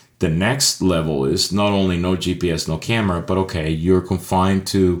go, the next level is not only no GPS, no camera, but okay, you're confined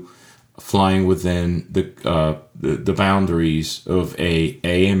to flying within the boundaries of a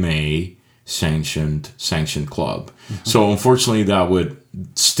AMA sanctioned club. So unfortunately, that would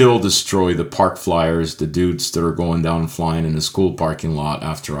still destroy the park flyers, the dudes that are going down and flying in the school parking lot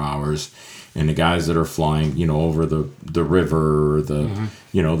after hours, and the guys that are flying, over the river or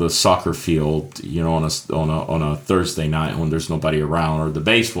the soccer field, on a Thursday night when there's nobody around, or the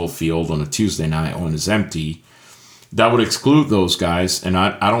baseball field on a Tuesday night when it's empty. That would exclude those guys, and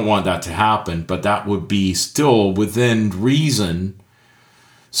I don't want that to happen, but that would be still within reason,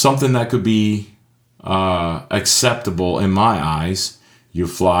 something that could be acceptable in my eyes. You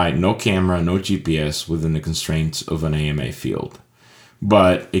fly no camera, no GPS within the constraints of an AMA field.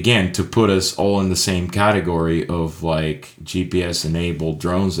 But again, to put us all in the same category of like GPS enabled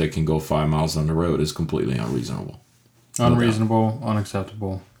drones that can go 5 miles on the road is completely unreasonable. Unreasonable,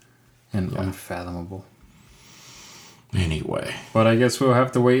 unacceptable, and unfathomable. Anyway. But I guess we'll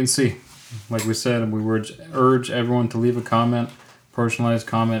have to wait and see. Like we said, we urge everyone to leave a comment. Personalized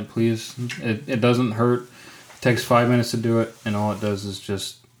comment, please. It doesn't hurt. It takes 5 minutes to do it, and all it does is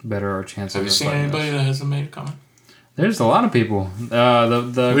just better our chances. Have you seen anybody that hasn't made a comment? There's a lot of people.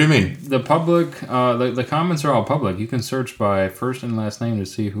 What do you mean? The public, the comments are all public. You can search by first and last name to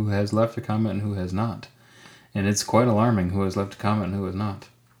see who has left a comment and who has not. And it's quite alarming who has left a comment and who has not.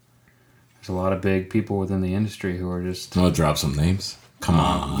 There's a lot of big people within the industry who are just... I'll drop some names. Come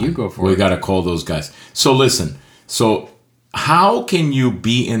on. You go for it. We got to call those guys. So listen. So how can you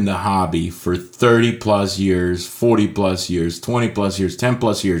be in the hobby for 30 plus years, 40 plus years, 20 plus years, 10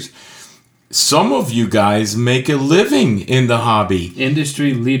 plus years, some of you guys make a living in the hobby.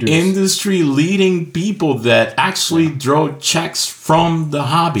 Industry leaders. Industry leading people that actually draw checks from the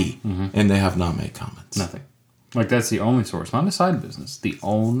hobby, and they have not made comments. Nothing. Like, that's the only source, not a side business. The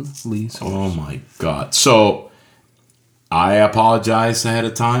only source. Oh my God. So I apologize ahead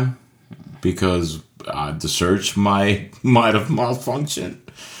of time because the search might have malfunctioned.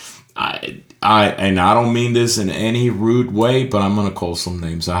 And I don't mean this in any rude way, but I'm gonna call some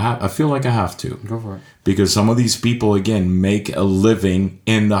names. I feel like I have to. Go for it. Because some of these people again make a living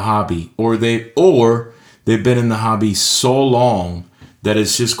in the hobby, or they've been in the hobby so long that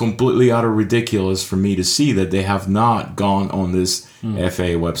it's just completely utter ridiculous for me to see that they have not gone on this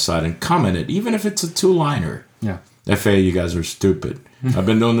FAA website and commented, even if it's a 2-liner. Yeah. FAA, you guys are stupid. I've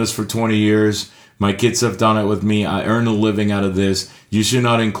been doing this for 20 years. My kids have done it with me. I earn a living out of this. You should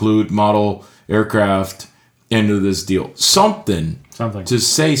not include model aircraft into this deal. Something. To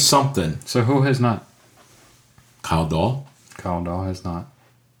say something. So who has not? Kyle Dahl. Kyle Dahl has not.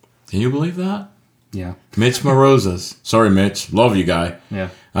 Can you believe that? Yeah. Mitch Morozas. Sorry, Mitch. Love you, guy. Yeah.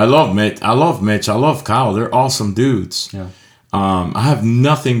 I love Mitch. I love Kyle. They're awesome dudes. Yeah. I have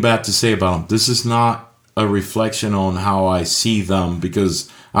nothing bad to say about them. This is not a reflection on how I see them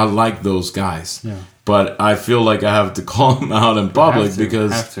because I like those guys. Yeah. But I feel like I have to call them out in public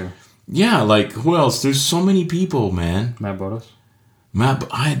because... Have to. Yeah, like, who else? There's so many people, man. Matt Bodos?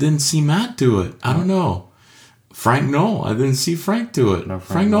 I didn't see Matt do it. I don't know. Frank Knoll. I didn't see Frank do it. No,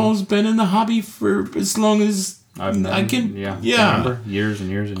 Frank Knoll's been in the hobby for as long as I can. Yeah. Remember? Years and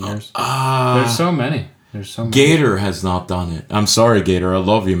years and years. There's so many. Gator has not done it. I'm sorry, Gator. I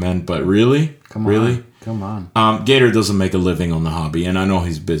love you, man. But really? Come on. Really? Come on. Gator doesn't make a living on the hobby, and I know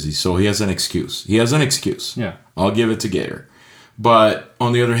he's busy, so he has an excuse. Yeah. I'll give it to Gator. But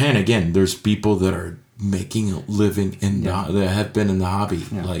on the other hand, again, there's people that are making a living that have been in the hobby.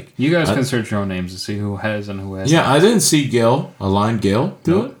 Yeah. Like you guys can search your own names to see who has and who hasn't. Yeah, I didn't see Align Gale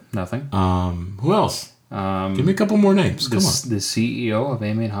do it. Nothing. Who else? Give me a couple more names. Come on. The CEO of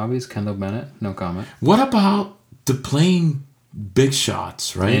A-Main Hobbies, Kendall Bennett, no comment. What about the plane big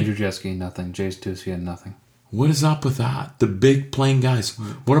shots, right? Andrew Jeske, nothing. Jace Ducey, nothing. What is up with that? The big plane guys.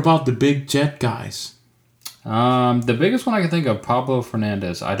 What about the big jet guys? The biggest one I can think of, Pablo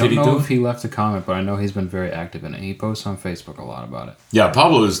Fernandez. I don't know if he left a comment, but I know he's been very active in it. He posts on Facebook a lot about it. Yeah,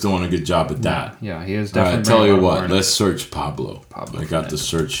 Pablo is doing a good job at that. Yeah, he is definitely. I tell you what, let's search Pablo. I got Fernandez. the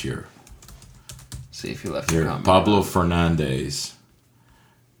search here. See if he left a comment. Pablo Fernandez.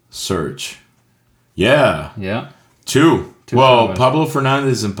 Search. Yeah. Yeah. Two. Well, comments. Pablo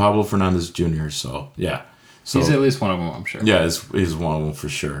Fernandez and Pablo Fernandez Jr. So, yeah. So, he's at least one of them, I'm sure. Yeah, he's one of them for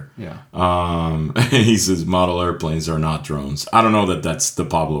sure. Yeah. He says model airplanes are not drones. I don't know that that's the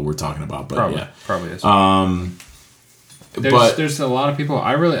Pablo we're talking about, but probably is. There's a lot of people.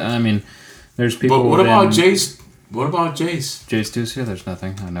 There's people. But what about Jace? What about Jace? Jace Ducey? There's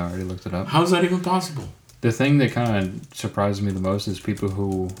nothing. I know. I already looked it up. How's that even possible? The thing that kind of surprised me the most is people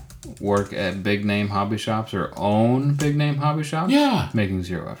who work at big name hobby shops or own big name hobby shops. Yeah. Making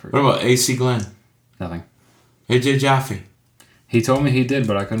zero effort. What about AC Glenn? Nothing. AJ Jaffe. He told me he did,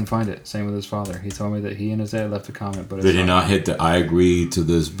 but I couldn't find it. Same with his father. He told me that he and his dad left a comment, but did he not hit the I agree to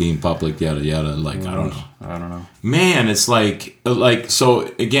this being public, yada yada? Like, I don't know. I don't know. Man, it's like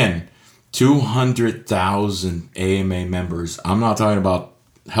so again, 200,000 AMA members. I'm not talking about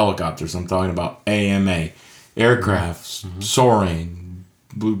helicopters. I'm talking about AMA aircrafts, soaring,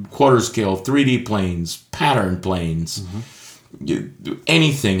 quarter scale, 3D planes, pattern planes.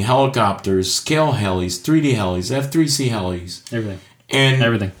 Anything, helicopters, scale helis, 3D helis, F3C helis. Everything. And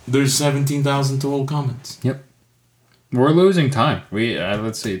everything. There's 17,000 total comments. Yep. We're losing time.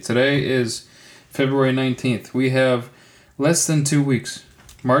 Let's see. Today is February 19th. We have less than 2 weeks.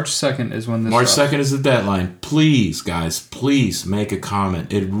 March 2nd is when this March drops. 2nd is the deadline. Please, guys, please make a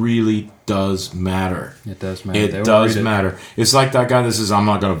comment. It really does matter. It does matter. It does matter. It's like that guy that says, I'm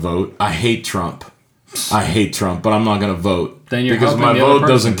not going to vote. I hate Trump. But I'm not going to vote. Then you're because my vote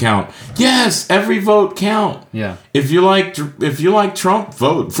doesn't count. Yes, every vote count. Yeah. If you like Trump,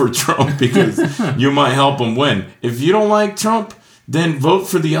 vote for Trump because you might help him win. If you don't like Trump, then vote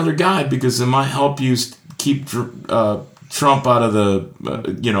for the other guy because it might help you keep Trump out of the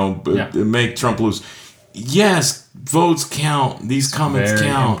make Trump lose. Yes, votes count. These comments very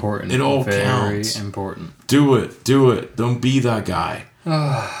count. Important. It all very counts. Very important. Do it. Don't be that guy.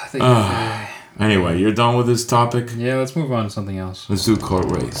 Anyway, you're done with this topic? Yeah, let's move on to something else. Let's do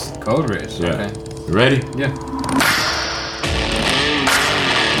code race. Code race, yeah. Okay. You ready? Yeah.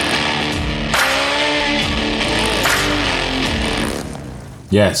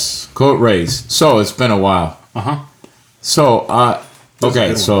 Yes, code race. So, it's been a while. Uh-huh. So,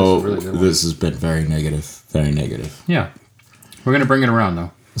 Okay, so This is a really good one. this has been very negative. Very negative. Yeah. We're going to bring it around,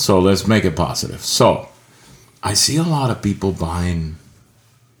 though. So let's make it positive. So I see a lot of people buying,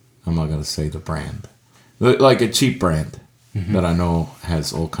 I'm not going to say the brand, like a cheap brand that I know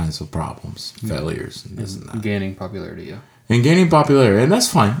has all kinds of problems, failures, and this and that. Gaining popularity, yeah. And gaining popularity, and that's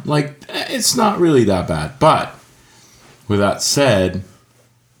fine. Like, it's not really that bad. But with that said,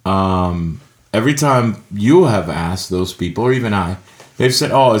 every time you have asked those people, or even I, they've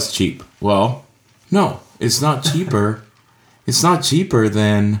said, "Oh, it's cheap." Well, no, it's not cheaper. It's not cheaper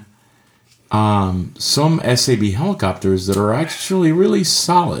than some SAB helicopters that are actually really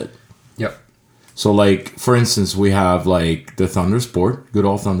solid. Yep. So, like, for instance, we have, like, the Thunder Sport, good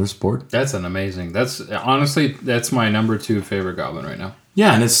old Thunder Sport. That's an amazing. Honestly, that's my number 2 favorite Goblin right now.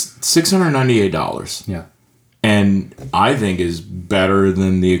 Yeah, and it's $698. Yeah. And I think is better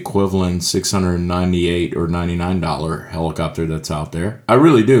than the equivalent $698 or $99 helicopter that's out there. I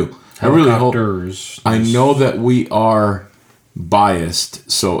really do. I really hope. Helicopters. I know that we are biased,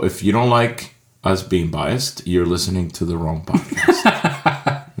 so if you don't like us being biased, you're listening to the wrong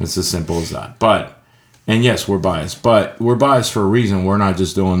podcast. It's as simple as that. But, and yes, we're biased, but we're biased for a reason. We're not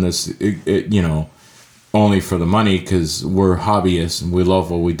just doing this, only for the money, because we're hobbyists and we love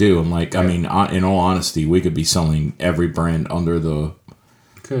what we do. And like, I mean, in all honesty, we could be selling every brand under the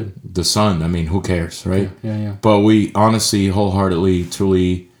sun. I mean, who cares, right? Yeah. But we honestly, wholeheartedly,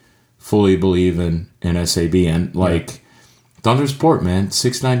 truly, fully believe in SAB, and like Thunder Sport, man,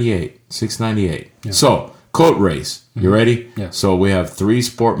 $698. Yeah. So quote race, you ready? Yeah. So we have 3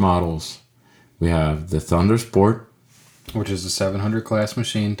 sport models. We have the Thunder Sport, which is a 700 class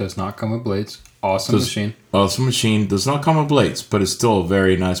machine. Does not come with blades. Awesome machine. Awesome machine. Does not come with blades, but it's still a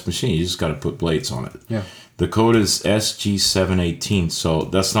very nice machine. You just got to put blades on it. Yeah. The code is SG718, so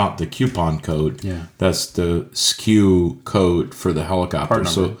that's not the coupon code. Yeah. That's the SKU code for the helicopter.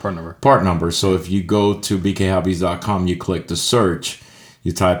 Part number. So if you go to bkhobbies.com, you click the search,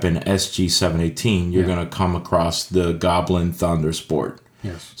 you type in SG718, you're going to come across the Goblin Thunder Sport.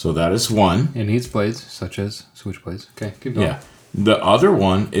 Yes. So that is one. It needs blades, such as switch blades. Okay, keep going. Yeah. The other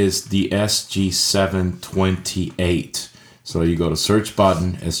one is the SG728. So you go to search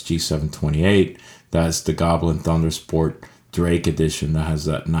button, SG728. That's the Goblin Thunder Sport Drake edition that has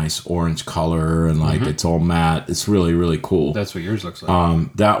that nice orange color and like it's all matte. It's really, really cool. That's what yours looks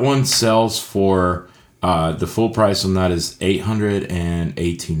like. That one sells for the full price on that is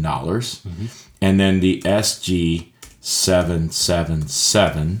 $818. And then the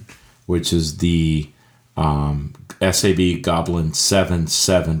SG777, which is the SAB Goblin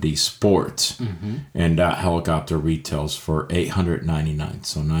 770 Sport, and that helicopter retails for $899,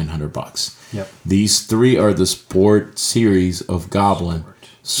 so $900. Yep. These 3 are the Sport series of Goblin.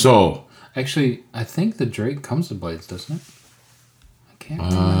 So actually, I think the Drake comes with blades, doesn't it? I can't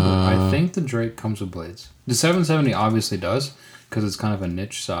remember. I think the Drake comes with blades. The 770 obviously does, because it's kind of a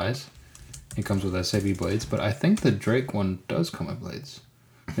niche size. It comes with SAB blades, but I think the Drake one does come with blades.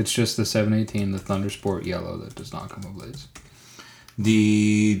 It's just the 718, the Thunder Sport yellow, that does not come with blades.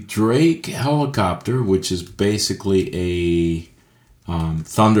 The Drake helicopter, which is basically a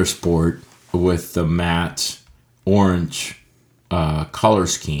Thunder Sport with the matte orange color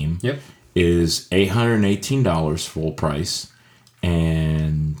scheme, is $818 full price.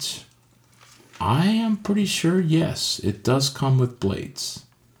 And I am pretty sure, yes, it does come with blades,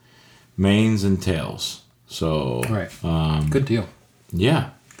 mains and tails. So, good deal.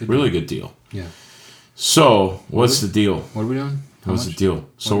 Yeah. Really good deal. Yeah. So, what's the deal? What are we doing? What's the deal?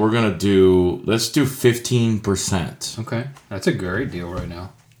 So, we're going to let's do 15%. Okay. That's a great deal right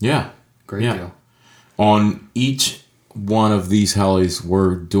now. Yeah. Great deal. On each one of these helis,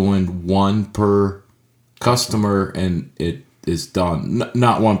 we're doing 1 per customer, and it is done.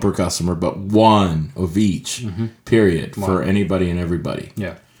 Not 1 per customer, but 1 of each, period, for anybody and everybody.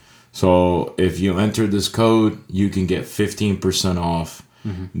 Yeah. So, if you enter this code, you can get 15% off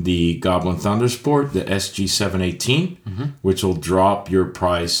the Goblin Thunder Sport, the SG718, which will drop your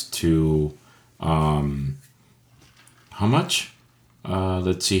price to how much?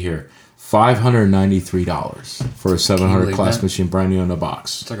 Let's see here. $593 for a 700 class machine, brand new in the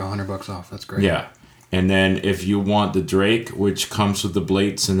box. It's like $100 off. That's great. Yeah. And then if you want the Drake, which comes with the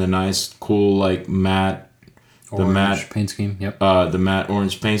blades and the nice, cool, like matte, orange paint scheme. Yep. The matte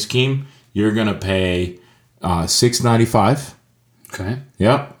orange paint scheme, you're gonna pay $695. Okay.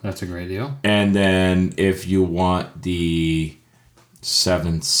 Yep. That's a great deal. And then if you want the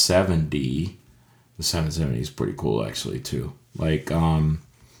 770, the 770 is pretty cool actually too. Like the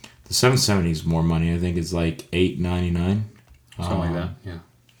 770 is more money. I think it's like $899. Something like that. Yeah.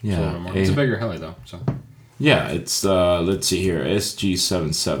 Yeah. It's a bigger heli though. So. Yeah, it's let's see here,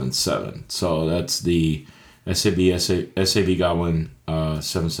 SG777. So that's the SAB Goblin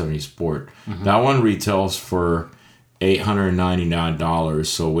 770 Sport. That one retails for $899.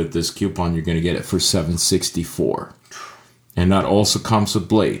 So with this coupon, you're going to get it for $764, and that also comes with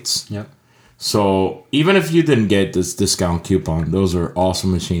blades. Yep. So even if you didn't get this discount coupon, those are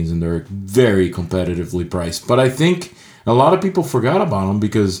awesome machines and they're very competitively priced. But I think a lot of people forgot about them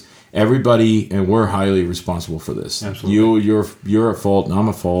because everybody, and we're highly responsible for this. Absolutely. You're at fault, and I'm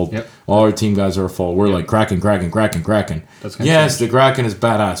at fault. Yep. All our team guys are at fault. We're like Kraken. That's gonna Yes, change. the Kraken is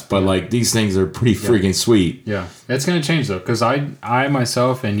badass, but like these things are pretty freaking sweet. Yeah, it's going to change though, because I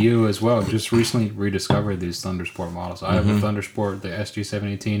myself and you as well just recently rediscovered these Thundersport models. I have a Thundersport, the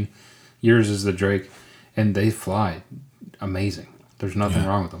SG718. Yours is the Drake, and they fly amazing. There's nothing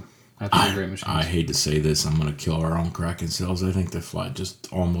wrong with them. I think they're great machines. I hate to say this, I'm gonna kill our own Kraken sales. I think they fly just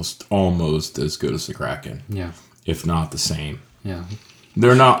almost as good as the Kraken, Yeah, if not the same. yeah,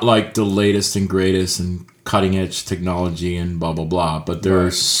 They're not like the latest and greatest and cutting edge technology and blah blah blah, but they're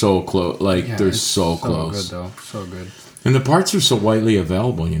Right. so close. Like yeah. they're it's so close. Good though, so good. And the parts are so widely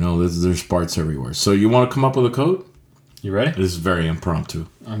available. You know, there's parts everywhere. So you want to come up with a code? You ready? This is very impromptu.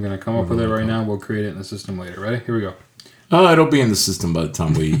 I'm gonna come up with it right now. We'll create it in the system later. Ready? Here we go. Oh, it'll be in the system by the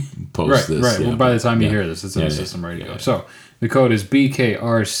time we post Right, this. right. Yeah, Well, by the time you yeah. hear this, it's in Yeah, the yeah, system ready to go. yeah. So the code is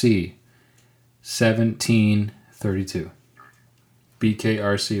BKRC 1732.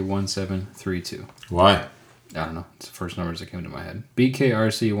 BKRC 1732. Why? I don't know. It's the first numbers that came to my head.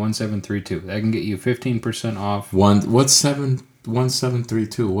 BKRC 1732. That can get you 15% off. What's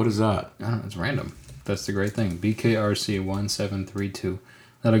 1732? What is that? I don't know. It's random. That's the great thing. BKRC 1732.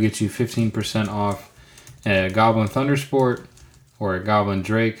 That'll get you 15% off a Goblin Thundersport or a Goblin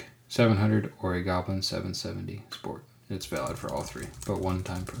Drake 700 or a Goblin 770 Sport. It's valid for all three, but one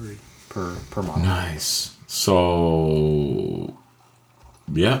time per model. Nice. So,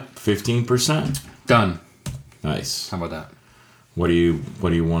 yeah, 15%. Done. Nice. How about that? What do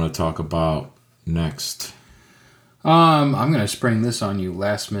you want to talk about next? I'm gonna spring this on you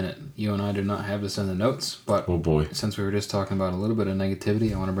last minute. You and I did not have this in the notes, but Oh boy. since we were just talking about a little bit of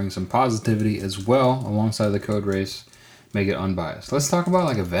negativity, I want to bring some positivity as well alongside the code race. Make it unbiased. Let's talk about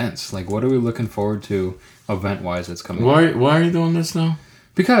like events. Like, what are we looking forward to event wise that's coming? Why are you doing this now?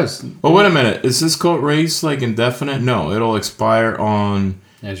 Because Oh, wait a minute. Is this code race like indefinite? No, it'll expire on.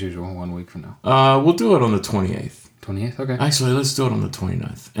 as usual, 1 week from now. We'll do it on the 28th. 28th. Okay. Actually, let's do it on the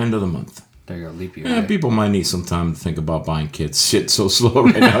 29th. End of the month. There you go. Leap year. Yeah, right? people might need some time to think about buying kits. Shit's so slow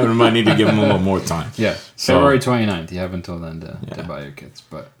right now. We might need to give them a little more time. Yeah. So- February 29th. You have until then to Yeah. buy your kits.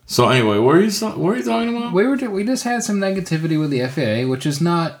 But So anyway, what are you talking about? we just had some negativity with the FAA, which is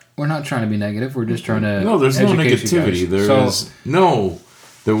not. We're not trying to be negative. We're just trying to. No, there's no educate you negativity. guys.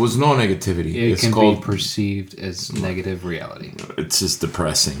 There was no negativity. It It's can called. be perceived as negative reality. It's just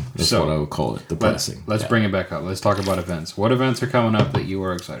depressing. That's So, what I would call it. Depressing. Let's Yeah. bring it back up. Let's talk about events. What events are coming up that you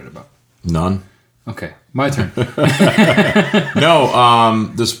are excited about? None. Okay, my turn.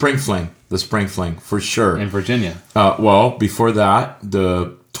 No. The spring fling for sure. In Virginia. Well, before that,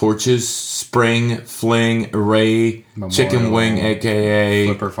 the Torches Spring Fling Array Memorial. Chicken Wing, aka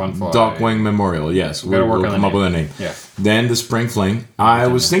Flipper Fun Fly. Duck Wing Memorial. Yes, gotta work on the come up name. with a name. Yeah. Then the Spring Fling. I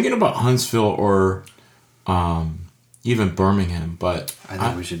was thinking about Huntsville or even Birmingham, but I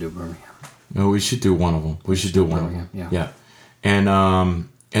think we should do Birmingham. no, we should do one of them. We should do one of them. Birmingham, Yeah.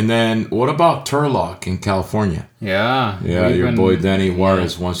 And then what about Turlock in California? Yeah. Yeah, we've your been- boy Danny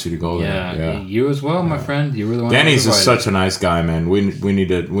Juarez wants you to go Yeah, there. Yeah. you as well, my friend. You were the one. Danny's that was just invited. such a nice guy, man. We need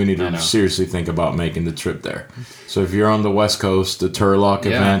I to know. seriously think about making the trip there. So if you're on the West Coast, the Turlock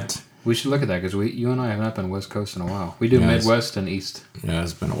Yeah. event, We should look at that because you and I have not been West Coast in a while. We do Yes. Midwest and East. yeah,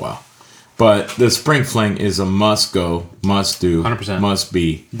 it's been a while. But the Spring Fling is a must go, must do, 100%. must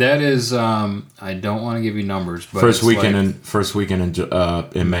be. That is, I don't want to give you numbers, but First it's weekend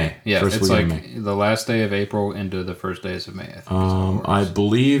like, in May. yeah, First it's weekend like in May. the last day of April into the first days of May. I think is how it I works.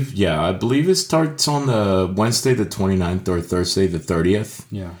 believe it starts on the Wednesday the 29th or Thursday the 30th,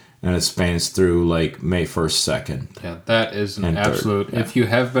 Yeah. and it spans through like May 1st, 2nd. Yeah, that is an And third, absolute. yeah. If you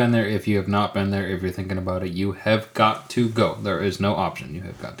have been there, if you have not been there, if you're thinking about it, you have got to go. There is no option. You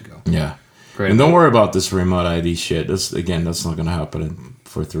have got to go. Yeah. Great. And don't worry about this remote ID shit. That's not going to happen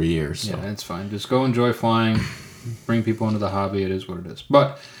for 3 years. So. Yeah, it's fine. Just go enjoy flying. Bring people into the hobby. It is what it is.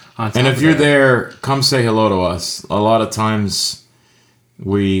 But on top And if of you're that- there, come say hello to us. A lot of times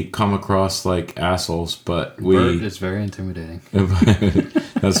we come across like assholes, but Bert is very intimidating.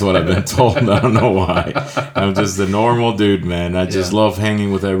 that's what I've been told. I don't know why. I'm just a normal dude, man. I just Yeah. love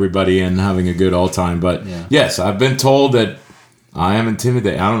hanging with everybody and having a good all time. But Yeah. yes, I've been told that I am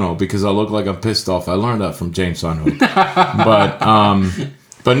intimidated. I don't know, because I look like I'm pissed off. I learned that from James Sunhook.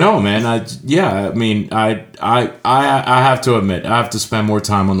 But no, man. I have to admit, I have to spend more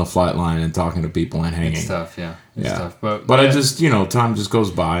time on the flight line and talking to people and hanging. It's tough, yeah. It's tough. But I just, time just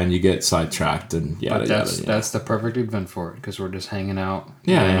goes by and you get sidetracked and yada, yada. That's the perfect event for it, because we're just hanging out.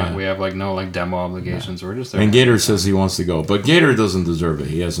 Yeah. We have no demo obligations. We're just there. And Gator says he wants to go, but Gator doesn't deserve it.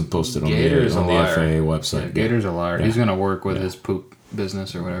 He hasn't posted on the FAA website. Yeah, Gator's a liar. Yeah. He's going to work with his poop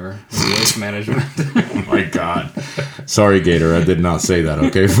business or whatever. Waste management. Oh my God. Sorry, Gator. I did not say that,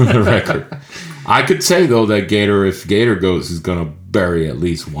 okay, for the record. I could say, though, that Gator, if Gator goes, he's going to bury at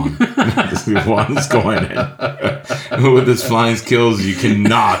least one. One's going in. With his flying skills, you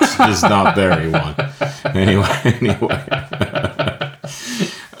cannot just not bury one. Anyway.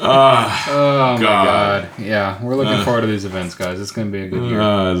 Oh my God. Yeah, we're looking forward to these events, guys. It's going to be a good year.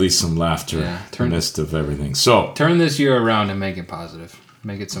 At least some laughter in the midst of everything. So turn this year around and make it positive.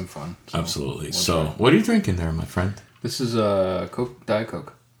 Make it some fun. So absolutely. What are you drinking there, my friend? This is Diet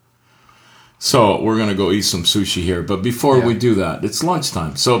Coke. So we're going to go eat some sushi here. But before we do that, it's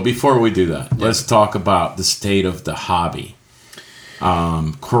lunchtime. So before we do that, let's talk about the state of the hobby.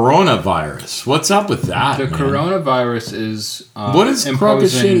 Coronavirus. What's up with that? The coronavirus is what is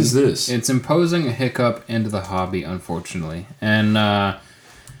crocus shit is this? It's imposing a hiccup into the hobby, unfortunately. And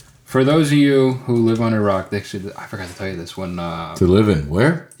for those of you who live under a rock, actually, I forgot to tell you this one. To live in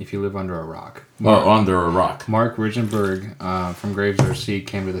where? If you live under a rock. Under a rock. Mark Ridgenberg from Graves RC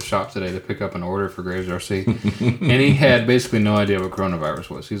came to the shop today to pick up an order for Graves RC. And he had basically no idea what coronavirus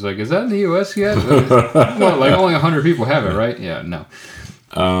was. He's like, is that in the U.S. yet? Well, only 100 people have it, right? Yeah, no.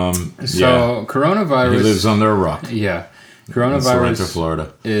 Coronavirus... He lives under a rock. Yeah. Coronavirus in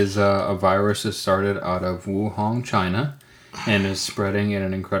Florida. Is a virus that started out of Wuhan, China, and is spreading at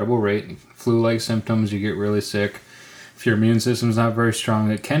an incredible rate. Flu-like symptoms, you get really sick. If your immune system's not very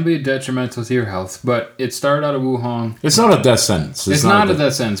strong, it can be detrimental to your health. But it started out of Wuhan. It's not a death sentence. It's not a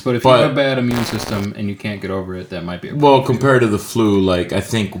death sentence, but if you have a bad immune system and you can't get over it, that might be a problem. Well, compared to the flu, I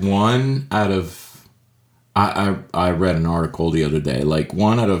think one out of... I read an article the other day,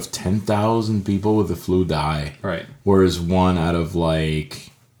 1 out of 10,000 people with the flu die. Right. Whereas 1 out of I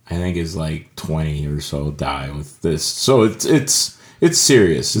think it's 20 or so die with this. So it's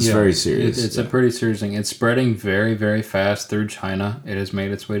serious. It's very serious. It's a pretty serious thing. It's spreading very, very fast through China. It has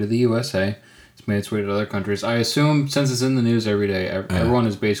made its way to the USA. It's made its way to other countries. I assume since it's in the news every day, everyone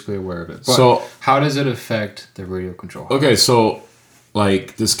is basically aware of it. But how does it affect the radio control? Okay, so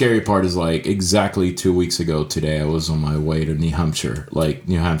the scary part is exactly 2 weeks ago today, I was on my way to New Hampshire.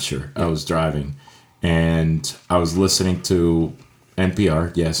 Yeah. I was driving and I was listening to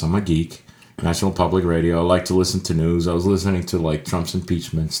NPR. Yes, I'm a geek. National Public Radio. I like to listen to news. I was listening to Trump's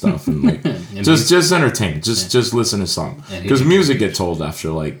impeachment stuff and just entertain. Just listen to something. Because music gets old after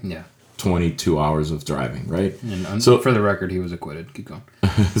 22 hours of driving, right? And so for the record, he was acquitted. Keep going.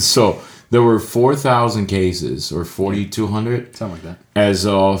 So there were 4,000 cases or 4,200, something like that. As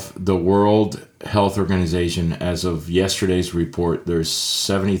of the World Health Organization, as of yesterday's report, there's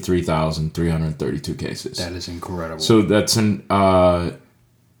 73,332 cases. That is incredible. So that's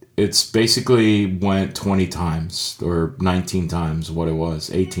it's basically went 20 times or 19 times what it was,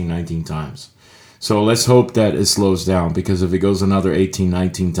 18, 19 times. So let's hope that it slows down, because if it goes another 18,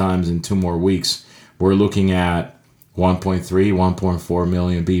 19 times in 2 more weeks, we're looking at 1.3, 1.4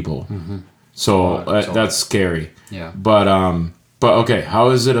 million people. Mm-hmm. So that's scary. Yeah. But okay, how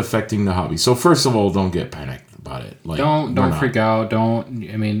is it affecting the hobby? So first of all, don't get panicked about it. Don't freak out.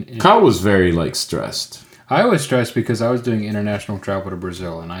 Kyle was very stressed. I was stressed because I was doing international travel to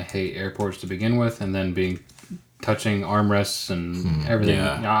Brazil, and I hate airports to begin with, and then touching armrests and everything.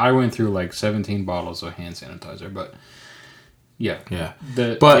 Yeah. I went through 17 bottles of hand sanitizer, but yeah.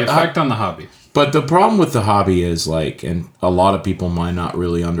 The effect on the hobby. But the problem with the hobby is and a lot of people might not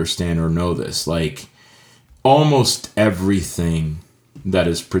really understand or know this, almost everything that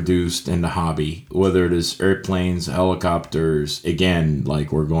is produced in the hobby, whether it is airplanes, helicopters, again,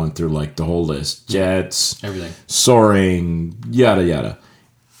 we're going through the whole list, jets, everything, soaring, yada yada,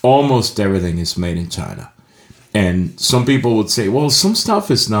 almost everything is made in China. And some people would say, well, some stuff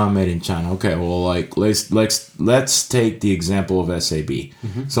is not made in China. Okay, well, let's take the example of SAB.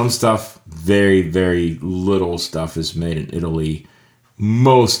 Mm-hmm. Some stuff, very, very little stuff is made in Italy.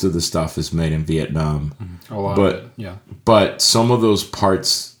 Most of the stuff is made in Vietnam. Mm-hmm. A lot of it, yeah. But some of those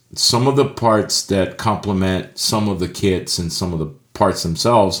parts, some of the parts that complement some of the kits and some of the parts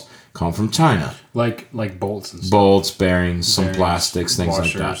themselves come from China. Like bolts and stuff. Bolts, bearings, some plastics, things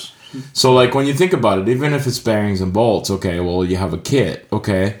washers. Like that. So when you think about it, even if it's bearings and bolts, okay, well, you have a kit,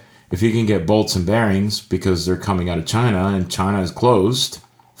 okay, if you can get bolts and bearings because they're coming out of China and China is closed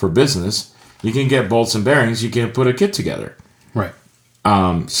for business, you can get bolts and bearings. You can put a kit together. Right.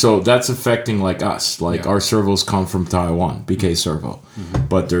 So that's affecting like us. Like our servos come from Taiwan, BK Servo.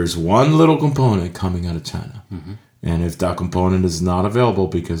 But there's one little component coming out of China. And if that component is not available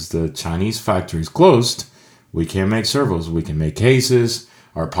because the Chinese factory is closed, we can't make servos. We can make cases.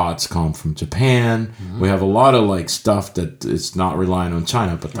 Our pots come from Japan. We have a lot of like stuff that is not relying on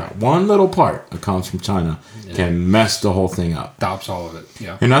China, but that one little part that comes from China can mess the whole thing up. Stops all of it.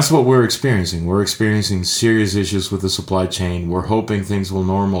 Yeah. And that's what we're experiencing. We're experiencing serious issues with the supply chain. We're hoping things will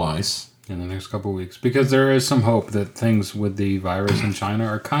normalize in the next couple of weeks, because there is some hope that things with the virus in China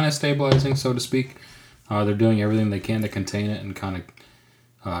are kind of stabilizing, so to speak. They're doing everything they can to contain it and kind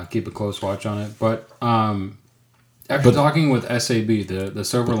of keep a close watch on it. But after talking with SAB, the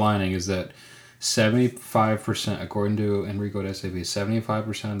silver lining is that 75%, according to Enrico at SAB,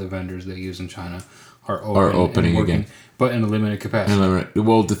 75% of the vendors they use in China are opening again, but in a limited capacity.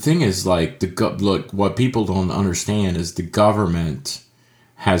 Well, the thing is, like, look, what people don't understand is the government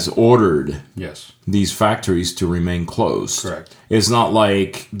has ordered these factories to remain closed. Correct. It's not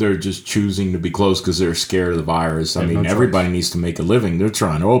like they're just choosing to be closed because they're scared of the virus. I mean, everybody needs to make a living. They're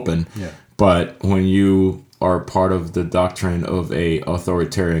trying to open. Yeah. But when you are part of the doctrine of a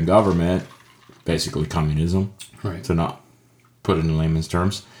authoritarian government, basically communism, to not put it in layman's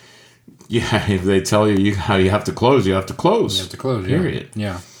terms, if they tell you how you have to close, you have to close. You have to close, period.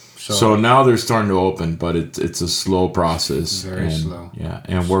 Yeah. So now they're starting to open, but it's a slow process. Very slow. Yeah,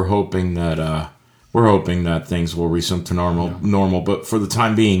 and we're hoping that things will resume to normal. But for the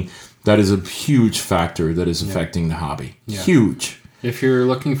time being, that is a huge factor that is affecting the hobby. Yeah. Huge. If you're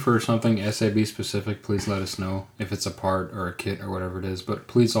looking for something SAB specific, please let us know if it's a part or a kit or whatever it is. But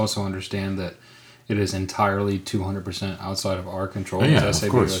please also understand that it is entirely 200% outside of our control. As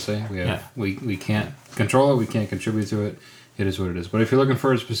SAB USA, we can't control it. We can't contribute to it. It is what it is. But if you're looking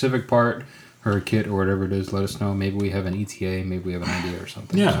for a specific part or a kit or whatever it is, let us know. Maybe we have an ETA. Maybe we have an idea or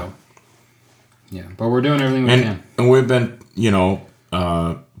something. Yeah. So, but we're doing everything we can. And we've been,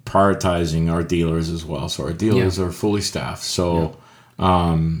 prioritizing our dealers as well. So our dealers are fully staffed. So.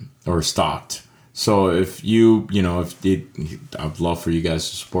 Or stocked. So if I'd love for you guys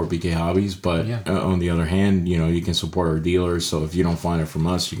to support BK Hobbies, but on the other hand, you can support our dealers. So if you don't find it from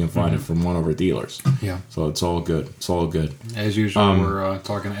us, you can find it from one of our dealers. Yeah. So it's all good. It's all good. As usual, we're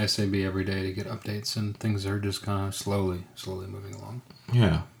talking to SAB every day to get updates, and things are just kind of slowly moving along.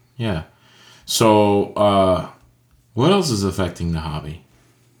 Yeah. Yeah. So what else is affecting the hobby?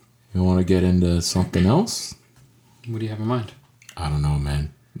 You want to get into something else? What do you have in mind? I don't know,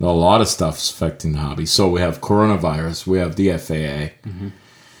 man. A lot of stuff's affecting the hobby. So we have coronavirus. We have the FAA.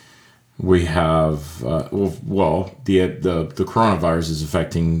 We have the coronavirus is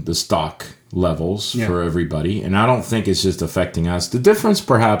affecting the stock levels for everybody, and I don't think it's just affecting us. The difference,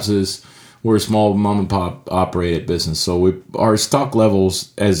 perhaps, is we're a small mom and pop operated business, so our stock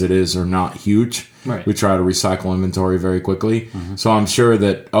levels as it is are not huge. Right. We try to recycle inventory very quickly. So I'm sure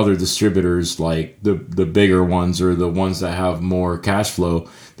that other distributors, like the bigger ones or the ones that have more cash flow,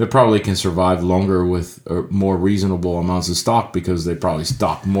 they probably can survive longer with more reasonable amounts of stock because they probably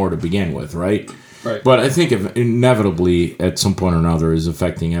stock more to begin with, right? Right. But I think inevitably at some point or another is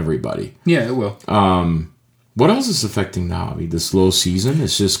affecting everybody. Yeah, it will. What else is affecting the hobby? The slow season?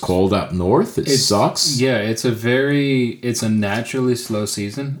 It's just cold up north? It sucks? Yeah, it's a naturally slow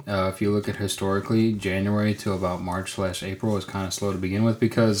season. If you look at historically, January to about March/April is kind of slow to begin with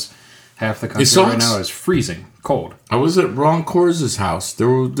because half the country right now is freezing cold. I was at Ron Coors' house. There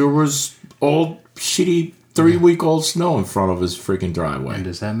was old, shitty 3-week-old snow in front of his freaking driveway. And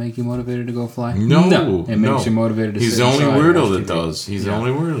does that make you motivated to go fly? No. It makes you motivated to He's sit the only inside weirdo that does. He's the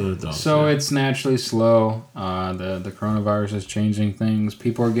only weirdo that does. So it's naturally slow. The coronavirus is changing things.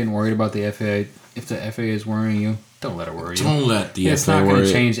 People are getting worried about the FAA. If the FAA is worrying you, don't let it worry you. Don't let the FAA worry you. It's not going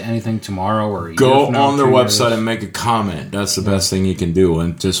to change anything tomorrow or a year Go from now, on their website and make a comment. That's the best thing you can do,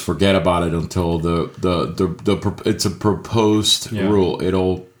 and just forget about it until it's a proposed rule.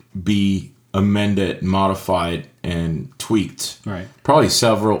 It'll be amended, modified, and tweaked. Right. Probably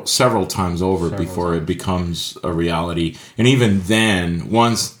several times over before it becomes a reality. And even then,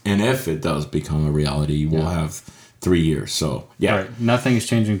 once and if it does become a reality, we'll have 3 years. So, Right. Nothing is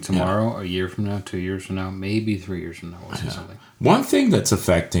changing tomorrow, a year from now, 2 years from now, maybe 3 years from now. We'll see something. One thing that's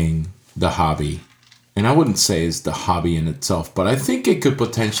affecting the hobby, and I wouldn't say is the hobby in itself, but I think it could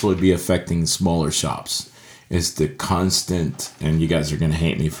potentially be affecting smaller shops, is the constant, and you guys are going to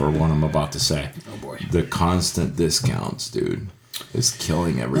hate me for what I'm about to say. Oh, boy. The constant discounts, dude. It's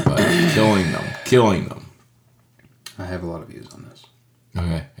killing everybody. killing them. I have a lot of views on this.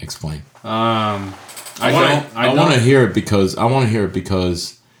 Okay. Explain. I want to hear it because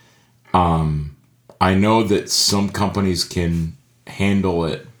I know that some companies can handle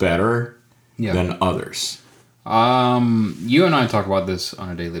it better than others. You and I talk about this on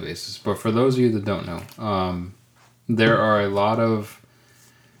a daily basis, but for those of you that don't know, there are a lot of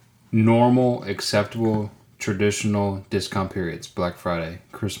normal, acceptable, traditional discount periods: Black Friday,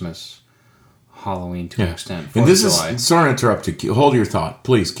 Christmas, Halloween to an extent. And this is, sorry to interrupt you. Hold your thought,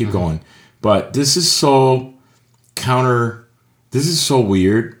 please. Keep going. But this is so this is so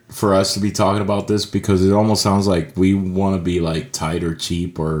weird for us to be talking about this because it almost sounds like we want to be like tight or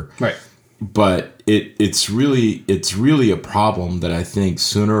cheap or right. But it's really a problem that I think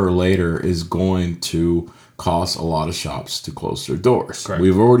sooner or later is going to cause a lot of shops to close their doors. Correct.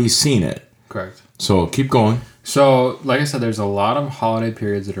 We've already seen it. Correct. So keep going. So, like I said, there's a lot of holiday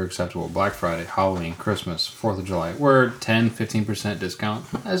periods that are acceptable. Black Friday, Halloween, Christmas, 4th of July, where 10, 15% discount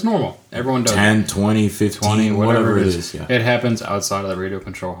is normal. Everyone does 10, 20, 15, 20, whatever it is. Yeah. It happens outside of the radio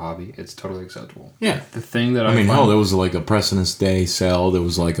control hobby. It's totally acceptable. Yeah. The thing that hell, there was like a President's Day sale. There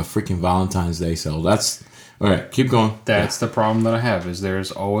was like a freaking Valentine's Day sale. That's... All right, keep going. That's the problem that I have, is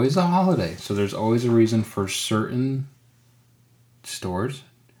there's always a holiday. So there's always a reason for certain stores...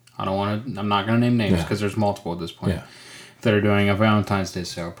 I'm not going to name names because there's multiple at this point that are doing a Valentine's Day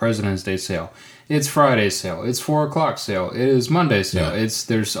sale, President's Day sale. It's Friday sale. It's 4 o'clock sale. It is Monday sale. Yeah.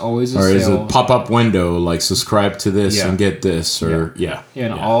 There's always a or sale. Or is a pop-up window, like subscribe to this and get this, or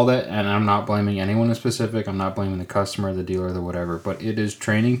all that. And I'm not blaming anyone in specific. I'm not blaming the customer, the dealer, the whatever. But it is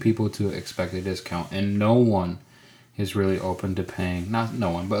training people to expect a discount, and no one is really open to paying. Not no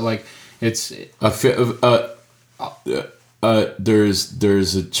one, but like it's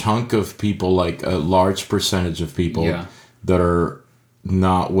there's a chunk of people, like a large percentage of people that are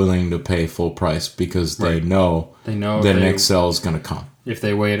not willing to pay full price because they know the next sale is going to come. If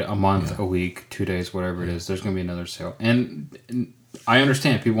they wait a month, a week, 2 days, whatever it is, there's going to be another sale. And I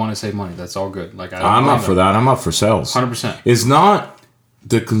understand people want to save money. That's all good. Like I'm up for that. I'm up for sales. 100%. It's not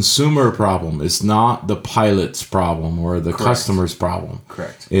the consumer problem. It's not the pilot's problem or the customer's problem.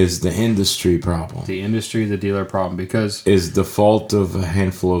 Correct. It's the industry problem. The industry, the dealer problem, because... Is the fault of a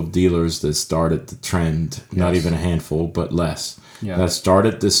handful of dealers that started the trend, not even a handful, but less, that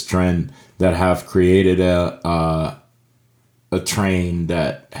started this trend that have created a train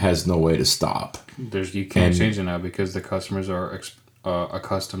that has no way to stop. You can't change it now because the customers are...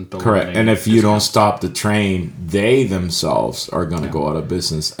 accustomed to correct, and if you don't stop the train, they themselves are going to go out of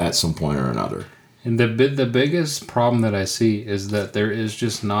business at some point or another. And the biggest problem that I see is that there is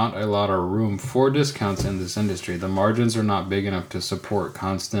just not a lot of room for discounts in this industry. The margins are not big enough to support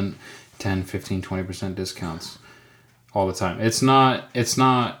constant 10, 15, 20% discounts all the time. It's not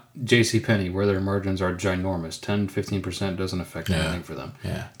JCPenney where their margins are ginormous. 10, 15% doesn't affect anything for them.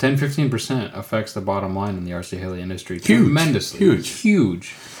 10, 15% affects the bottom line in the RC Heli industry tremendously.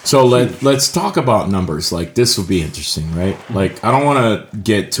 Huge. So let's talk about numbers. Like, this will be interesting, right? Like, I don't want to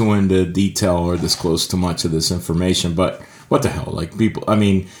get too into detail or disclose too much of this information, but what the hell? Like, people, I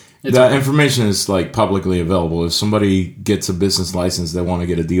mean, that information is like publicly available. If somebody gets a business license, they want to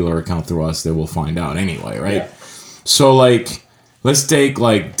get a dealer account through us, they will find out anyway, right? Yeah. So, like, let's take,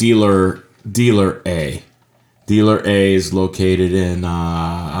 like, dealer A. Dealer A is located in,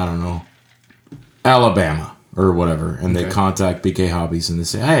 I don't know, Alabama or whatever. And they contact BK Hobbies and they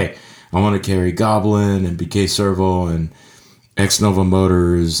say, hey, I want to carry Goblin and BK Servo and X-Nova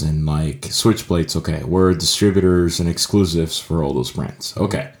Motors and, like, Switchblades. Okay, we're distributors and exclusives for all those brands.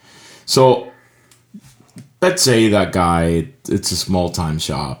 Okay. So... let's say that guy, it's a small-time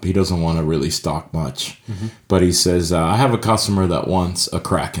shop. He doesn't want to really stock much. But he says, I have a customer that wants a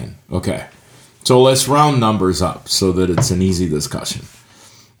Kraken. Okay. So let's round numbers up so that it's an easy discussion.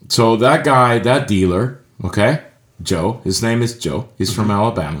 So that guy, that dealer, okay, Joe, his name is Joe. He's from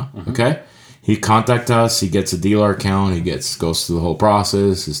Alabama, okay? He contacts us. He gets a dealer account. He goes through the whole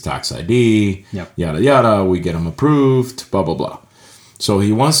process, his tax ID, yada, yada. We get him approved, blah, blah, blah. So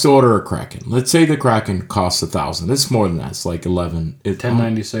he wants to order a Kraken. Let's say the Kraken costs $1,000. It's more than that. It's like $1096,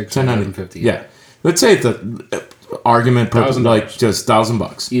 $1150. Yeah. Let's say the argument purpose, like just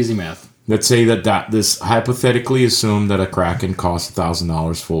 $1,000. Easy math. Let's say that this hypothetically assume that a Kraken costs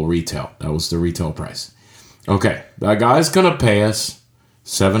 $1,000 full retail. That was the retail price. Okay, that guy's gonna pay us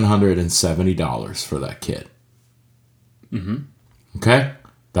 $770 for that kit. Okay,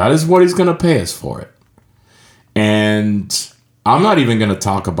 that is what he's gonna pay us for it, and I'm not even going to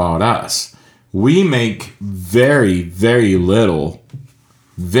talk about us. We make very, very little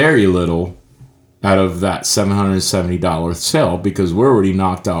out of that $770 sale because we're already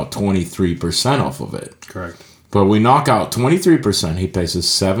knocked out 23% off of it. Correct. But we knock out 23%. He pays us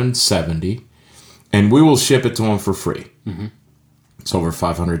 $770, and we will ship it to him for free. Mm-hmm. It's over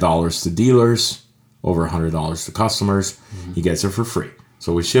 $500 to dealers, over $100 to customers. Mm-hmm. He gets it for free.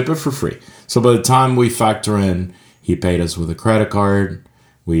 So we ship it for free. So by the time we factor in, he paid us with a credit card.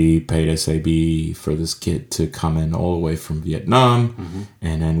 We paid SAB for this kit to come in all the way from Vietnam. Mm-hmm.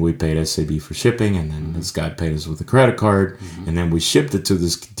 And then we paid SAB for shipping. And then this guy paid us with a credit card. Mm-hmm. And then we shipped it to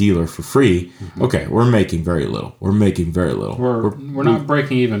this dealer for free. Mm-hmm. Okay, we're making very little. We're not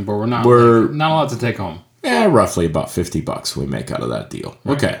breaking even, but we're not allowed to take home. Yeah, roughly about $50 we make out of that deal.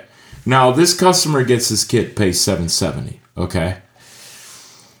 Right. Okay. Now, this customer gets this kit, pays $770. Okay.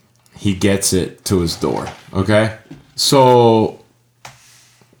 He gets it to his door. Okay. So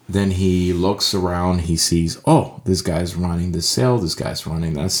then he looks around. He sees, oh, this guy's running this sale. This guy's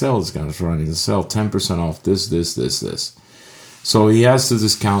running that sale. This guy's running the sale. 10% off this. So he has to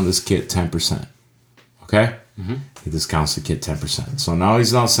discount this kit 10%. Okay. Mm-hmm. He discounts the kit 10%. So now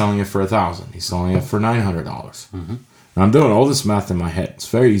he's not selling it for $1,000. He's selling it for $900. Mm-hmm. And I'm doing all this math in my head. It's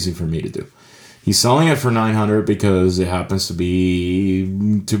very easy for me to do. He's selling it for $900 because it happens to be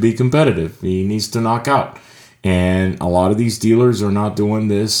competitive. He needs to knock out. And a lot of these dealers are not doing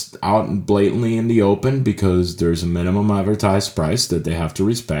this out blatantly in the open because there's a minimum advertised price that they have to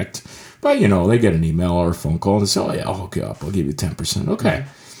respect. But, they get an email or a phone call and they say, oh, yeah, I'll hook you up. I'll give you 10%. Okay.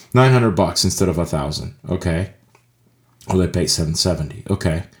 $900 instead of $1,000. Okay. Well, they pay $770.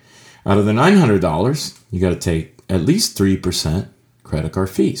 Okay. Out of the $900, you got to take at least 3% credit card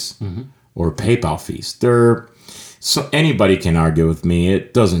fees or PayPal fees. So anybody can argue with me.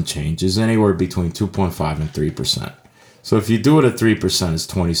 It doesn't change. It's anywhere between 2.5 and 3%. So if you do it at 3%, it's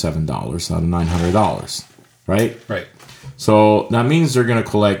 $27 out of $900, right? Right. So that means they're going to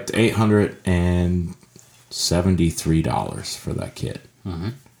collect $873 for that kit. Mm-hmm.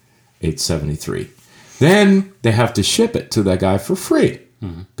 $873. Then they have to ship it to that guy for free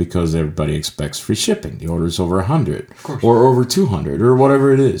because everybody expects free shipping. The order is over $100 or over $200 or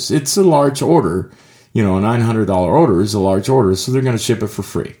whatever it is. It's a large order. A $900 order is a large order, so they're going to ship it for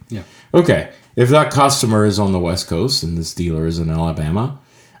free. Yeah. Okay. If that customer is on the West Coast and this dealer is in Alabama,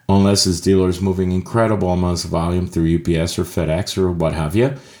 unless this dealer is moving incredible amounts of volume through UPS or FedEx or what have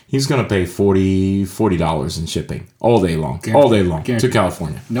you, he's going to pay $40 in shipping all day long. Guaranteed. All day long. Guaranteed. To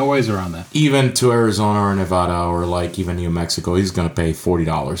California. No ways around that. Even to Arizona or Nevada or even New Mexico, he's going to pay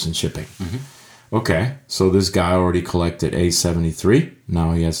 $40 in shipping. Mm-hmm. Okay, so this guy already collected $873.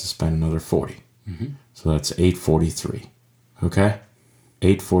 Now he has to spend another $40. Mm-hmm. So that's $843. Okay,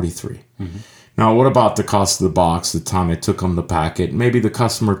 $843. Mm-hmm. Now, what about the cost of the box, the time it took him the packet? Maybe the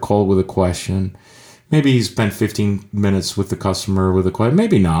customer called with a question. Maybe he spent 15 minutes with the customer with a question.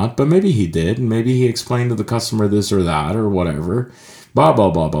 Maybe not, but maybe he did. Maybe he explained to the customer this or that or whatever. Blah,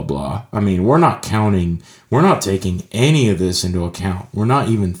 blah, blah, blah, blah. I mean, we're not taking any of this into account. We're not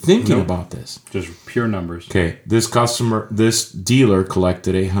even thinking about this. Just pure numbers. Okay, this dealer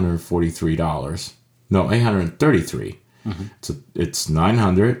collected $843. No, $833. Mm-hmm. So it's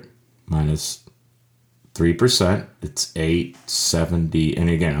 $900 minus 3%. It's $870. And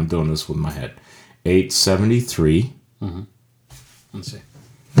again, I'm doing this with my head. $873. Mm-hmm. Let's see.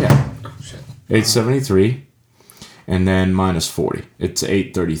 Yeah. Oh, shit. $873. And then minus 40. It's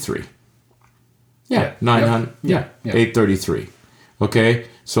 $833. Yeah. 900. Yeah. 833. Okay.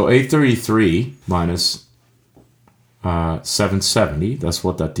 So $833 minus $770. That's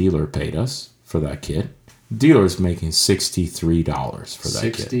what that dealer paid us for that kit. The dealer is making $63 for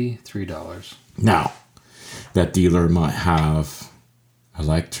that kit. $63. Now, that dealer might have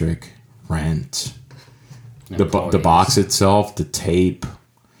electric, rent, the box itself, the tape,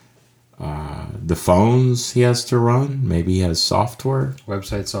 the phones he has to run. Maybe he has software.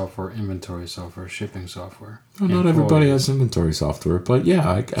 Website software, inventory software, shipping software. Well, not everybody has inventory software, but yeah,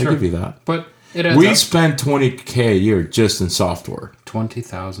 I give you that. But we spend $20,000 a year just in software.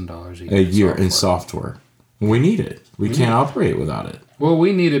 $20,000 a year in software. We need it. We can't operate without it. Well,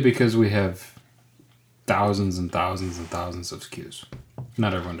 we need it because we have thousands and thousands and thousands of SKUs.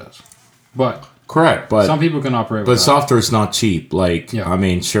 Not everyone does. But correct, but some people can operate without it. But software is not cheap. I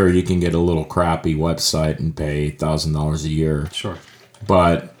mean, sure, you can get a little crappy website and pay $1,000 a year. Sure.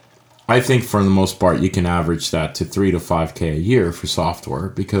 But I think for the most part, you can average that to $3,000 to $5,000 a year for software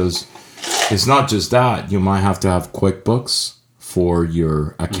because it's not just that. You might have to have QuickBooks for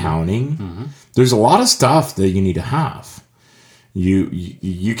your accounting. Mm-hmm. There's a lot of stuff that you need to have.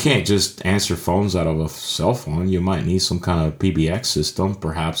 you can't just answer phones out of a cell phone. You might need some kind of PBX system,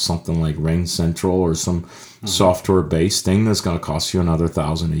 perhaps something like Ring Central or some software-based thing that's going to cost you another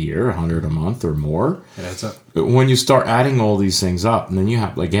 $1,000 a year, $100 a month or more. It adds up. When you start adding all these things up, and then you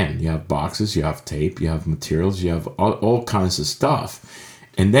have boxes, you have tape, you have materials, you have all kinds of stuff.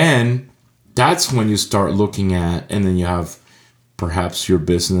 And then that's when you start looking at, and then you have perhaps your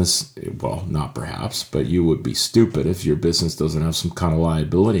business, well, not perhaps, but you would be stupid if your business doesn't have some kind of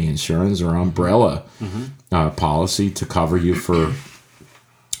liability insurance or umbrella policy to cover you for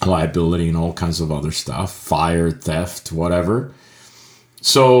liability and all kinds of other stuff, fire, theft, whatever.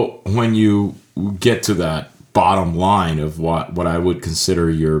 So when you get to that bottom line of what I would consider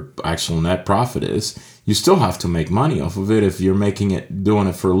your actual net profit is, you still have to make money off of it if you're doing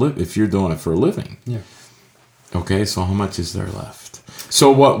it for a living. Yeah. Okay, so how much is there left?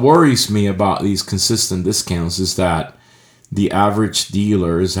 So what worries me about these consistent discounts is that the average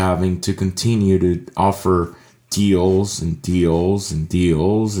dealer is having to continue to offer deals and deals and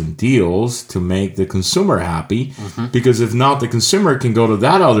deals and deals to make the consumer happy. Because if not, the consumer can go to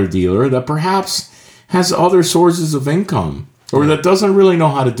that other dealer that perhaps has other sources of income, or that doesn't really know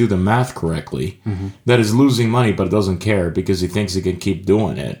how to do the math correctly, that is losing money but doesn't care because he thinks he can keep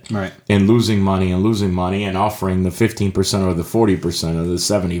doing it. Right. And losing money and offering the 15% or the 40% or the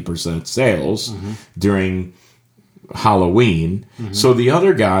 70% sales during Halloween. So the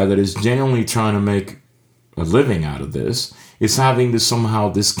other guy that is genuinely trying to make a living out of this is having to somehow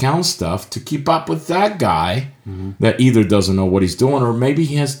discount stuff to keep up with that guy that either doesn't know what he's doing, or maybe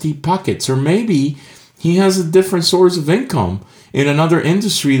he has deep pockets, or maybe he has a different source of income in another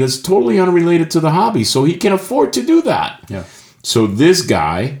industry that's totally unrelated to the hobby, so he can afford to do that. Yeah. So this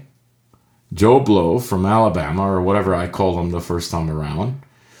guy, Joe Blow from Alabama, or whatever I called him the first time around,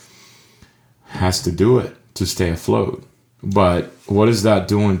 has to do it to stay afloat. But what is that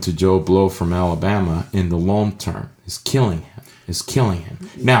doing to Joe Blow from Alabama in the long term? It's killing him.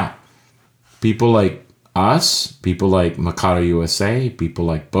 Now, people like us, people like Mikado USA, people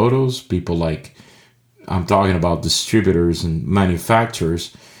like Bodos, people like, I'm talking about distributors and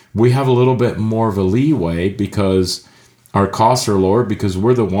manufacturers, we have a little bit more of a leeway because our costs are lower, because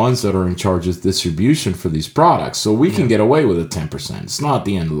we're the ones that are in charge of distribution for these products. So we can get away with a 10%. It's not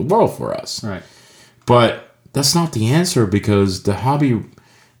the end of the world for us. Right. But that's not the answer, because the hobby,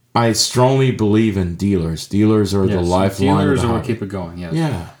 I strongly believe in dealers. Dealers are the lifeline. Dealers are what keep it going. Yes.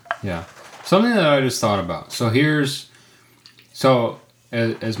 Yeah. Something that I just thought about. So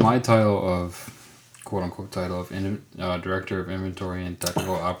as my title of, quote unquote title of Director of Inventory and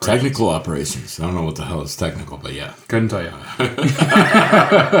Technical Operations. Technical Operations. I don't know what the hell is technical, but yeah. Couldn't tell you.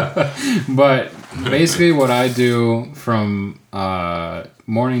 But basically what I do from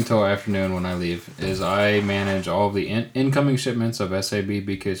morning till afternoon when I leave is I manage all of the incoming shipments of SAB,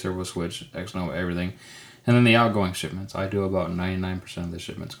 BK Servo Switch, XNO, everything. And then the outgoing shipments. I do about 99% of the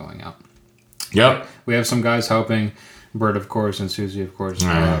shipments going out. Yep. We have some guys helping. Bert, of course, and Susie, of course,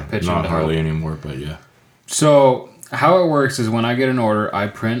 pitching not to hardly help. anymore, but yeah. So how it works is when I get an order, I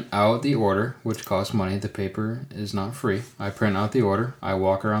print out the order, which costs money. The paper is not free. I print out the order. I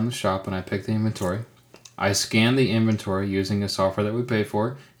walk around the shop and I pick the inventory. I scan the inventory using a software that we pay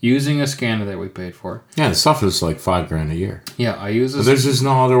for, using a scanner that we paid for. Yeah, the software is like $5,000 a year. Yeah, I use But there's just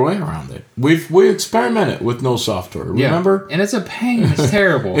no other way around it. We experimented with no software. Remember? And it's a pain. It's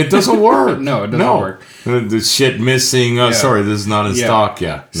terrible. It doesn't work. No, it doesn't work. The shit missing. Sorry, this is not in stock.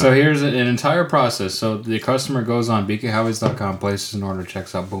 Yeah. No. So here's an entire process. So the customer goes on bkhobbies.com, places an order,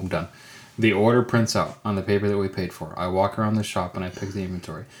 checks out, boom, done. The order prints out on the paper that we paid for. I walk around the shop and I pick the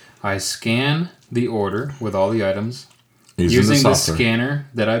inventory. I scan the order with all the items using the scanner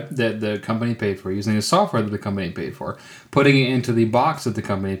that the company paid for, using the software that the company paid for, putting it into the box that the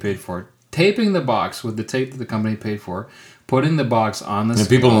company paid for, taping the box with the tape that the company paid for, putting the box on the scale.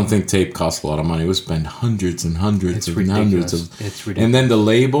 People don't think tape costs a lot of money. We spend hundreds and hundreds and hundreds of... It's ridiculous. And then the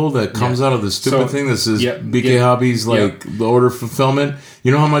label that comes out of the stupid thing that says BK Hobbies, the order fulfillment.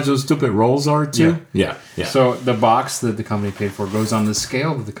 You know how much those stupid rolls are, too? Yeah. So the box that the company paid for goes on the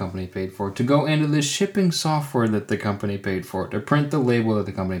scale that the company paid for to go into the shipping software that the company paid for, to print the label that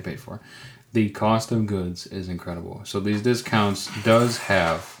the company paid for. The cost of goods is incredible. So these discounts does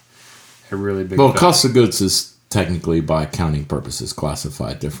have a really big... Well, cost of goods is technically, by accounting purposes,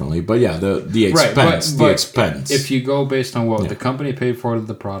 classified differently. But yeah, the expense. Right, but expense. If you go based on what the company paid for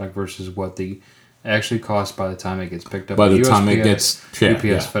the product versus what the actually costs by the time it gets picked up. By the time it gets...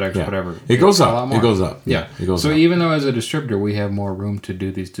 UPS, FedEx, whatever. It goes up. It goes up. Yeah. It goes up. So even though as a distributor, we have more room to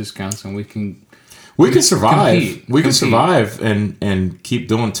do these discounts and we can survive. We can survive and keep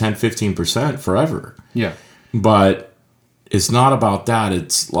doing 10-15% forever. Yeah. But it's not about that.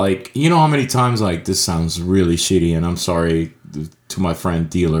 It's like, you know how many times, like, this sounds really shitty, and I'm sorry to my friend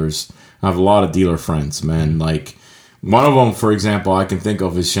dealers. I have a lot of dealer friends, man. Like, one of them, for example, I can think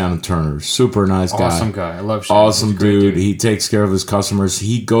of is Shannon Turner. Super nice guy. Awesome guy. I love Shannon. Awesome dude. He takes care of his customers.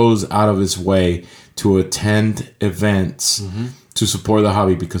 He goes out of his way to attend events to support the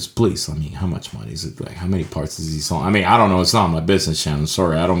hobby because, please, I mean, how much money is it? Like, how many parts is he selling? I mean, I don't know. It's not my business, Shannon.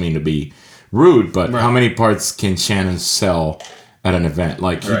 Sorry, I don't mean to be rude, but how many parts can Shannon sell at an event?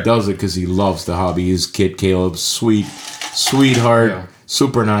 Like, he does it because he loves the hobby. His kid Caleb, sweetheart,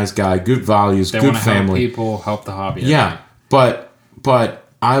 super nice guy, good values, good family. Help people, help the hobby. Yeah, but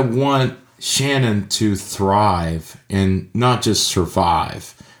I want Shannon to thrive and not just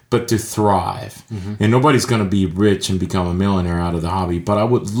survive, but to thrive. And nobody's going to be rich and become a millionaire out of the hobby, but I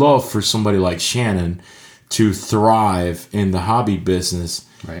would love for somebody like Shannon to thrive in the hobby business.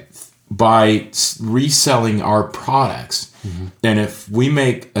 Right. By reselling our products. And if we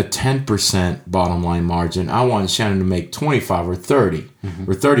make a 10% bottom line margin, I want Shannon to make 25 or 30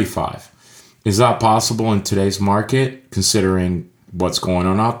 or 35. Is that possible in today's market, considering what's going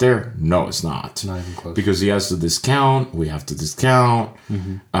on out there? No, it's not. Not even close. Because he has to discount. We have to discount.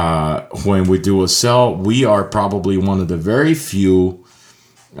 When we do a sell, we are probably one of the very few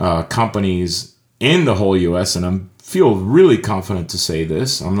companies in the whole U.S., and I'm feel really confident to say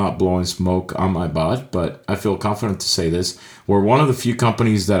this. I'm not blowing smoke on my butt, but I feel confident to say this. We're one of the few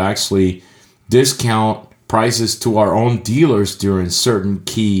companies that actually discount prices to our own dealers during certain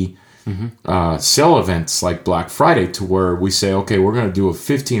key sale events like Black Friday, to where we say, okay, we're going to do a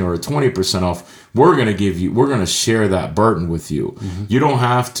 15 or a 20% off. We're going to share that burden with you. You don't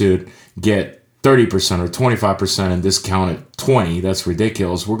have to get 30% or 25% and discount it 20. That's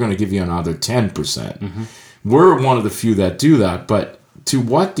ridiculous. We're going to give you another 10%. We're one of the few that do that, but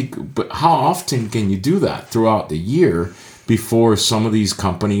but how often can you do that throughout the year before some of these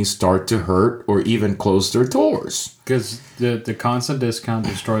companies start to hurt or even close their doors? Because the constant discount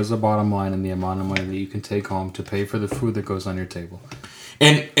destroys the bottom line and the amount of money that you can take home to pay for the food that goes on your table.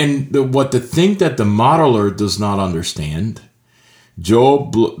 And the thing that the modeler does not understand, Joe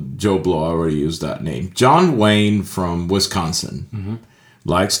Blow, I already used that name. John Wayne from Wisconsin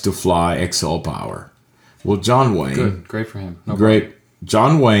likes to fly XL Power. Well, John Wayne... Good. Great for him. No great. problem.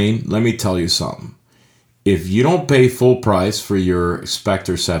 John Wayne, let me tell you something. If you don't pay full price for your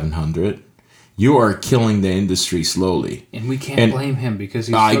Spectre 700, you are killing the industry slowly. And we can't blame him because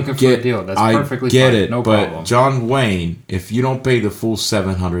he's looking for a deal. That's perfectly fine. I get it, no but problem. John Wayne, if you don't pay the full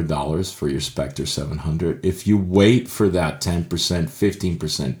 $700 for your Spectre 700, if you wait for that 10%,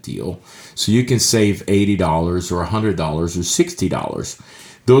 15% deal, so you can save $80 or $100 or $60,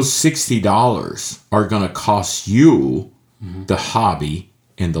 those $60 are going to cost you the hobby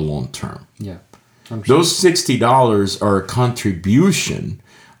in the long term. Yeah. Those $60 are a contribution,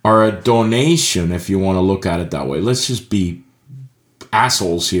 are a donation, if you want to look at it that way. Let's just be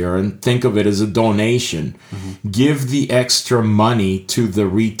assholes here and think of it as a donation. Give the extra money to the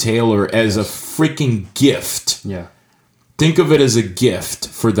retailer as a freaking gift. Yeah. Think of it as a gift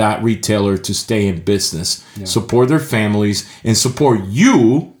for that retailer to stay in business, support their families, and support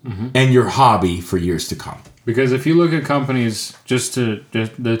you and your hobby for years to come. Because if you look at companies, just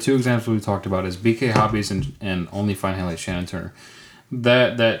the two examples we talked about is BK Hobbies and Only Fine Henley Shannon Turner.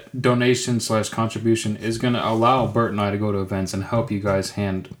 That donation / contribution is going to allow Bert and I to go to events and help you guys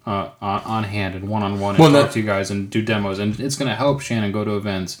on hand and one-on-one and talk to you guys and do demos. And it's going to help Shannon go to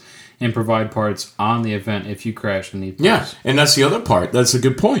events and provide parts on the event if you crash and need parts. Yeah, and that's the other part. That's a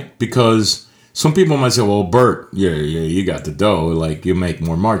good point, because some people might say, well, Bert, you got the dough, like you make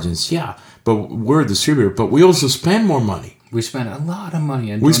more margins. Yeah, but we're a distributor, but we also spend more money. We spend a lot of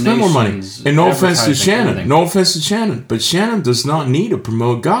money. We spend more money. And no offense to Shannon. But Shannon does not need to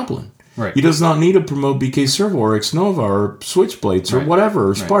promote Goblin. Right. He does not need to promote BK Servo or Xnova or Switchblades or whatever,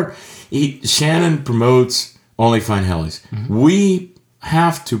 or Spark. Shannon promotes Only Fine Hellies. We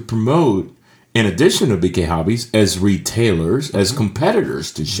have to promote, in addition to BK Hobbies, as retailers, as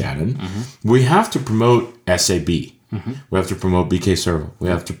competitors to Shannon, we have to promote SAB. We have to promote BK Servo. We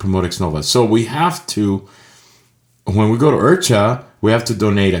have to promote Xnova. So we have to, when we go to IRCHA, we have to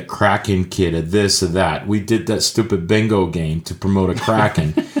donate a Kraken kit, a this, or that. We did that stupid bingo game to promote a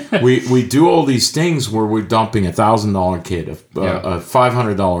Kraken. we do all these things where we're dumping $1,000 kit, a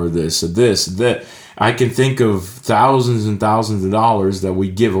 $500 this, a this, that. I can think of thousands and thousands of dollars that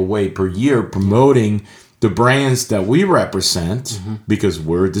we give away per year promoting the brands that we represent because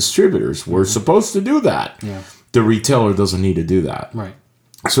we're distributors. We're supposed to do that. Yeah. The retailer doesn't need to do that. Right.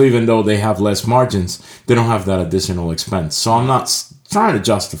 So even though they have less margins, they don't have that additional expense. So I'm not trying to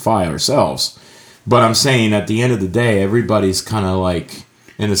justify ourselves, But I'm saying at the end of the day, everybody's kind of like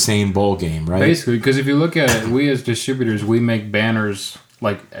in the same bowl game, right? Basically, because if you look at it, we as distributors, we make banners,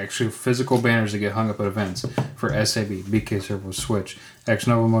 like actually physical banners that get hung up at events for SAB, BK Servo, Switch, X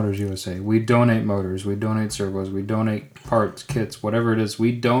Nova Motors USA. We donate motors, we donate servos, we donate parts, kits, whatever it is.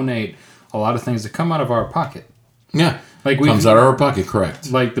 We donate a lot of things that come out of our pocket. Yeah. Like Comes out of our pocket,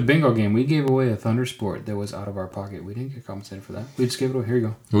 correct. Like the bingo game, we gave away a Thunder Sport that was out of our pocket. We didn't get compensated for that. We just gave it away. Here you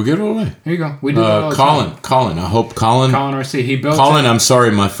go. We'll give it away. Here you go. We do that all the time. Colin. I hope Colin RC. He built Colin, I'm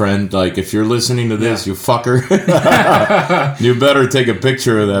sorry, my friend. Like, if you're listening to this, you fucker, you better take a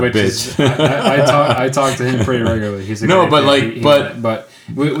picture of that bitch. I talk to him pretty regularly. He's a no, great but kid. But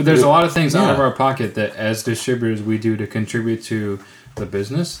there's a lot of things out of our pocket that as distributors we do to contribute to the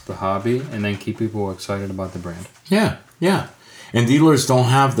business, the hobby, and then keep people excited about the brand. Yeah. And dealers don't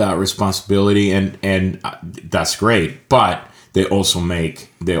have that responsibility, and that's great. But they also make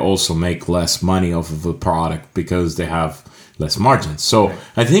less money off of the product because they have less margins. So right.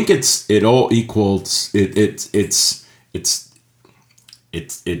 I think it all equals. It's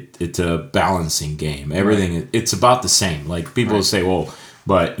a balancing game. Everything right. It's about the same. Like people right. say, well,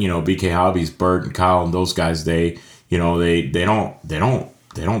 but BK Hobbies, Bert and Kyle and those guys, they don't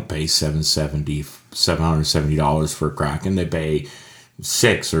pay $770 for a Kraken. They pay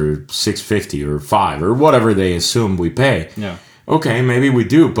 $600 or $650 or $500 or whatever they assume we pay. Yeah. Okay, maybe we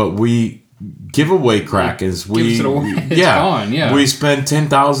do, but we give away Krakens. Gives it away. It's gone. Yeah. We spend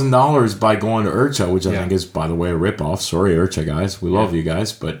 $10,000 by going to IRCHA, which I think is, by the way, a ripoff. Sorry, IRCHA guys. We love you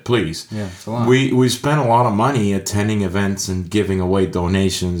guys, but please. Yeah, it's a lot. We spend a lot of money attending events and giving away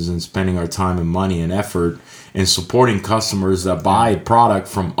donations and spending our time and money and effort and supporting customers that buy product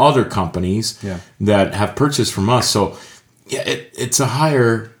from other companies that have purchased from us. So it's a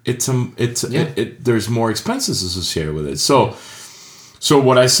higher, there's more expenses associated with it. So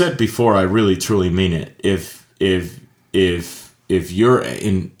what I said before, I really truly mean it. If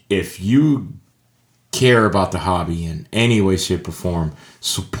you care about the hobby in any way, shape, or form,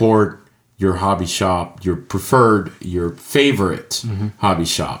 support your hobby shop, your favorite hobby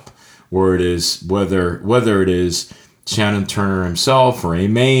shop. Where it is, whether it is Shannon Turner himself or A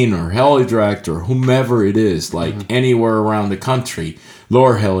Main or Heli Direct or whomever it is, like anywhere around the country,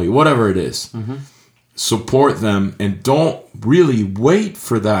 Lower Heli, whatever it is, support them and don't really wait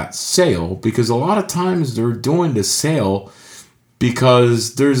for that sale, because a lot of times they're doing the sale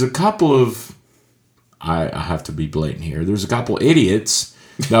because there's a couple of, I have to be blatant here, there's a couple idiots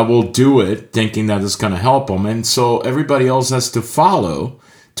that will do it thinking that it's going to help them, and so everybody else has to follow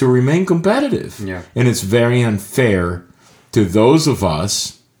to remain competitive. Yeah. And it's very unfair to those of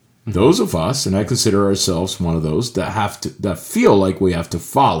us, and I consider ourselves one of those that feel like we have to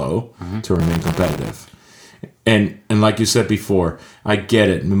follow to remain competitive. And like you said before, I get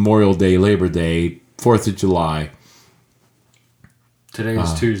it. Memorial Day, Labor Day, 4th of July. Today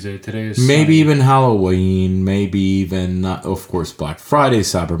is Tuesday. Today is maybe Sunday. even Halloween, maybe even, of course, Black Friday,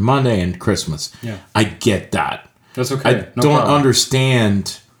 Cyber Monday, and Christmas. Yeah. I get that. That's okay. I don't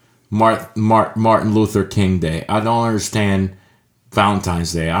understand Martin Luther King Day. I don't understand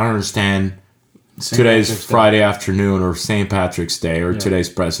Valentine's Day. I don't understand today's Friday afternoon or St. Patrick's Day or today's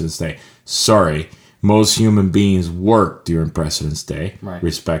President's Day. Sorry. Most human beings work during President's Day. Right.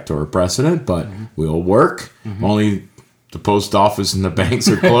 Respect to our president, but we all work. Only the post office and the banks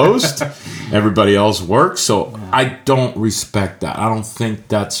are closed. Everybody else works. So I don't respect that. I don't think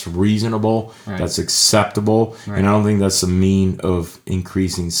that's reasonable. Right. That's acceptable. Right. And I don't think that's a mean of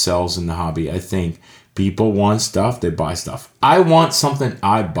increasing sales in the hobby. I think people want stuff, they buy stuff. I want something,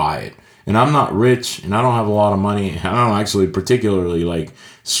 I buy it. And I'm not rich and I don't have a lot of money. I don't actually particularly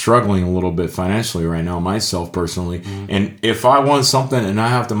struggling a little bit financially right now, myself personally. And if I want something and I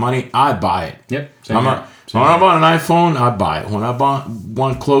have the money, I buy it. Yep. When I bought an iPhone, I buy it. When I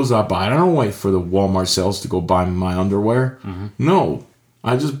want clothes, I buy it. I don't wait for the Walmart sales to go buy my underwear. No,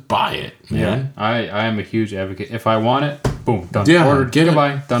 I just buy it, man. Yeah, I am a huge advocate. If I want it, boom, done. Yeah, ordered, get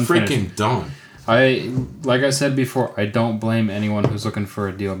goodbye, it done, freaking finished. done. Like I said before, I don't blame anyone who's looking for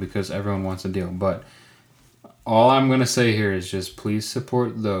a deal because everyone wants a deal. But all I'm going to say here is just please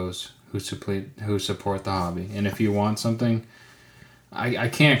support those who support the hobby. And if you want something, I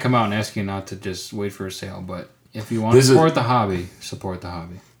can't come out and ask you not to just wait for a sale. But if you want to support the hobby, support the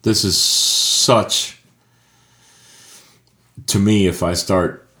hobby. This is such, to me, if I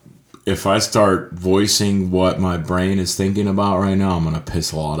start voicing what my brain is thinking about right now, I'm going to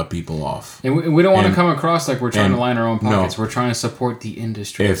piss a lot of people off. And we don't want to come across like we're trying to line our own pockets. No. We're trying to support the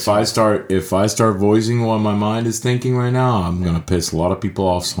industry. If I start voicing what my mind is thinking right now, I'm going to piss a lot of people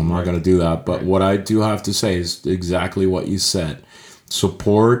off, so I'm not going to do that. But what I do have to say is exactly what you said.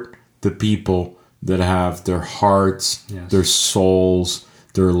 Support the people that have their hearts, Yes. their souls,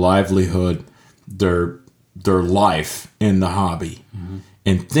 their livelihood, their life in the hobby.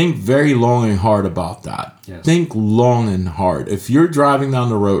 And think very long and hard about that. Yes. Think long and hard. If you're driving down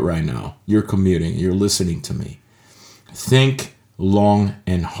the road right now, you're commuting, you're listening to me. Think long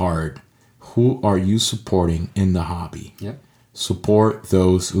and hard. Who are you supporting in the hobby? Yep. Support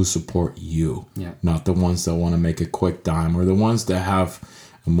those who support you, Yeah. not the ones that want to make a quick dime or the ones that have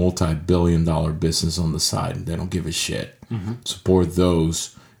a multi-billion-dollar business on the side and they don't give a shit. Support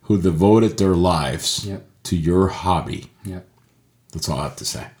those who devoted their lives Yep. to your hobby. Yep. That's all I have to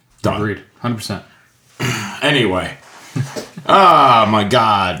say. Done. Agreed. 100%. Anyway. My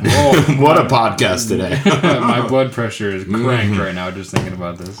God. What a podcast today. My blood pressure is cranked right now just thinking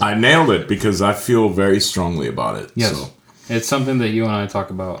about this. I nailed it because I feel very strongly about it. Yes. So. It's something that you and I talk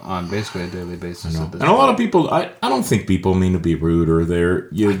about on basically a daily basis. And a lot of people, I don't think people mean to be rude or they're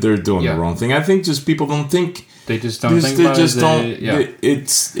doing Yeah. the wrong thing. I think just people don't think. They just don't think They about just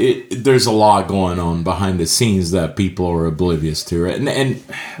it. don't. There's a lot going on behind the scenes that people are oblivious to, right? And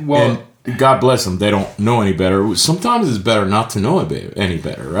God bless them, they don't know any better. Sometimes it's better not to know any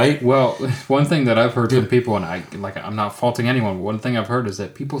better, right? Well, one thing that I've heard from people, and I'm not faulting anyone, but one thing I've heard is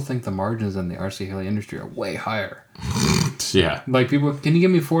that people think the margins in the RC Heli industry are way higher. Yeah. Like people, can you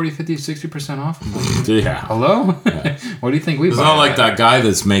give me 40, 50, 60% off? I'm like, Yeah. hello? What do you think we It's buy not like at? that guy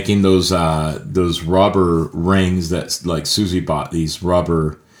that's making those rubber rings that's like Susie bought these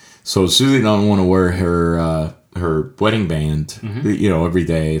rubber. So Susie don't want to wear her wedding band, every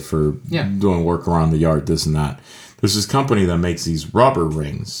day for doing work around the yard, this and that. There's this company that makes these rubber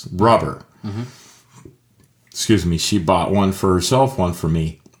rings. Excuse me. She bought one for herself, one for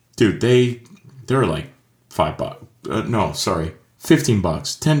me. Dude, they're like $5. No, sorry. $15,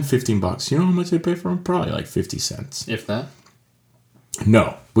 $10-15. You know how much they pay for them? Probably like 50 cents. If that?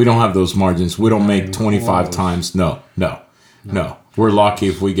 No, we don't have those margins. We don't make 25 close. times. No. We're lucky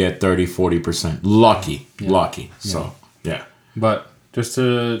if we get 30-40%. Lucky. So, yeah. But just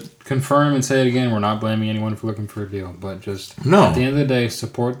to confirm and say it again, we're not blaming anyone for looking for a deal, but just No. at the end of the day,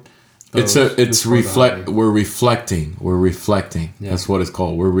 support. We're reflecting. Yeah. That's what it's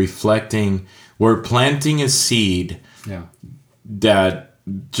called. We're reflecting. We're planting a seed Yeah. that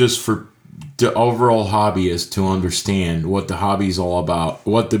just for the overall hobbyist to understand what the hobby is all about,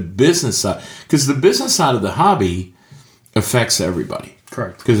 what the business side, because the business side of the hobby affects everybody.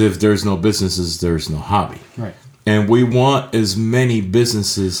 Correct. Because if there's no businesses, there's no hobby. Right. And we want as many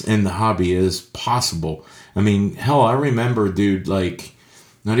businesses in the hobby as possible. I mean, hell, I remember, dude, like,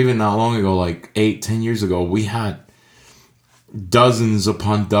 not even that long ago, like 8-10 years ago, we had dozens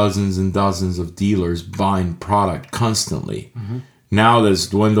upon dozens and dozens of dealers buying product constantly. Now that's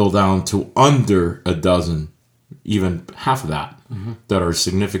dwindled down to under a dozen, even half of that, that are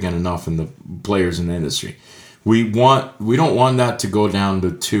significant enough in the players in the industry. We don't want that to go down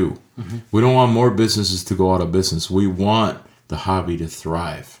to 2. We don't want more businesses to go out of business. We want the hobby to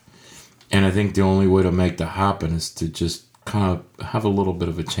thrive. And I think the only way to make that happen is to just kind of have a little bit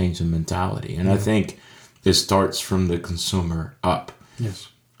of a change in mentality. And I think it starts from the consumer up. Yes.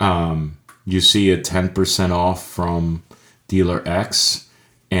 You see a 10% off from dealer X,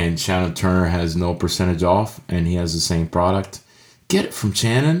 and Shannon Turner has no percentage off, and he has the same product. Get it from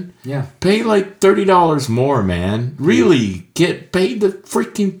Shannon. Yeah. Pay like $30 more, man. Really, get paid the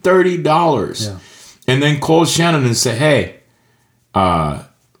freaking $30. Yeah. And then call Shannon and say, hey, I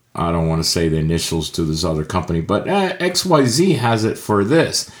don't want to say the initials to this other company, but XYZ has it for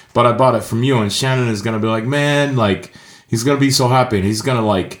this, but I bought it from you. And Shannon is going to be like, man, like, he's going to be so happy. And he's going to,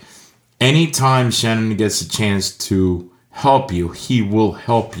 like, anytime Shannon gets a chance to help you, he will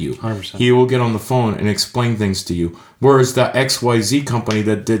help you. 100%. He will get on the phone and explain things to you. Whereas that XYZ company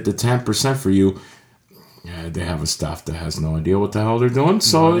that did the 10% for you, they have a staff that has no idea what the hell they're doing.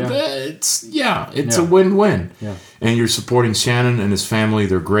 So it's a win-win. Yeah. And you're supporting Shannon and his family.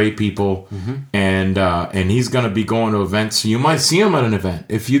 They're great people. And he's going to be going to events. So you might see him at an event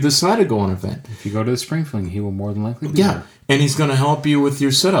if you decide to go on an event. If you go to the Spring Fling, he will more than likely be Yeah. there. And he's going to help you with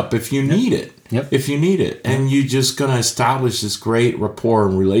your setup if you need it. Yep. If you need it. And you're just going to establish this great rapport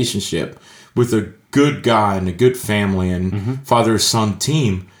and relationship with a good guy and a good family and father-son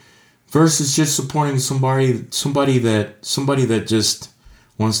team versus just supporting somebody that just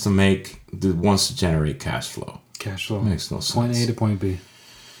wants to generate cash flow. Cash flow. Makes no sense. Point A to point B.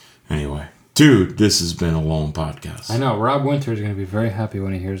 Anyway, Dude, this has been a long podcast. I know. Rob Winter is going to be very happy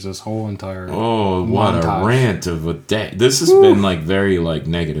when he hears this whole entire what montage. a rant of a day. This has been like very like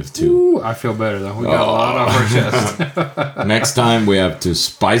negative too. Ooh, I feel better though. We got a lot off our chest. Next time we have to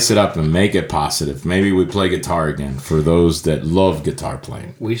spice it up and make it positive. Maybe we play guitar again for those that love guitar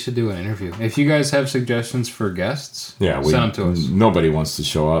playing. We should do an interview. If you guys have suggestions for guests, Yeah, send them to us. Nobody wants to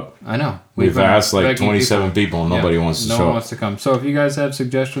show up. I know. We've asked like 27 people and nobody wants to no show one up. wants to come. So if you guys have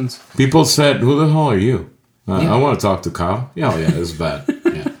suggestions, People said, "Who the hell are you?" Yeah. I want to talk to Kyle. Yeah, it's bad.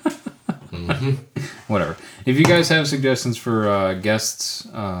 Yeah. whatever. If you guys have suggestions for guests,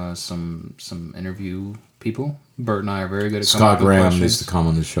 some interview people, Bert and I are very good at coming Scott up with Graham questions. needs to come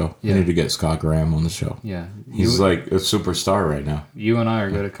on the show. Yeah. We need to get Scott Graham on the show. Yeah, He's like a superstar right now. you and I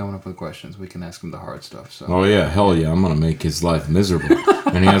are good at coming up with questions. We can ask him the hard stuff. So Oh yeah, hell yeah! I'm gonna make his life miserable,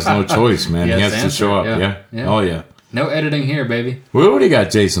 and he has no choice, man. He He has has to to show up. answer, Yeah. yeah. Oh yeah. no editing here, baby. We already got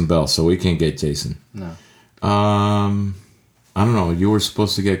Jason Bell, so we can't get Jason. No. I don't know. You were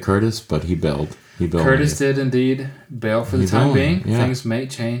supposed to get Curtis, but he bailed. Curtis did indeed bail for the He time bailed, being. yeah. Things may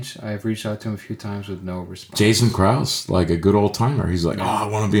change. I've reached out to him a few times with no response. Jason Krause, like a good old timer. He's like, "Oh, I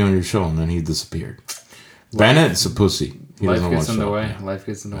want to be on your show," and then he disappeared. Bennett's a pussy. He Life doesn't want gets to in the show way. up. Life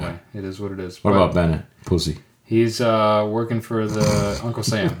gets in the way. It is what it is. What But about Bennett? Pussy. he's working for the Uncle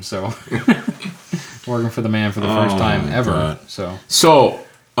Sam, so working for the man for the first time my ever. God. So So,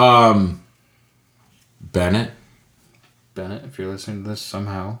 Bennett, Bennett, if you're listening to this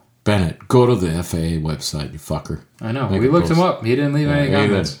somehow, go to the FAA website, you fucker. I know Make we a looked him post. up. He didn't leave any Hey,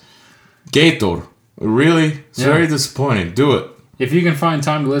 comments. Gator. Really? It's Yeah. very disappointing. Do it. If you can find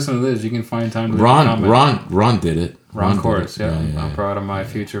time to listen to this, you can find time to leave a comment. Ron did it. Ron did Chorus, it. yeah. I'm proud of my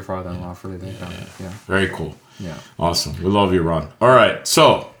future father-in-law for leaving a comment. Yeah, Very cool. yeah. Awesome. We love you, Ron. All right.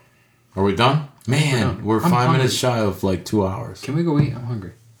 So, are we done? Man, done. we're I'm 5 minutes hungry. shy of like 2 hours. Can we go eat? I'm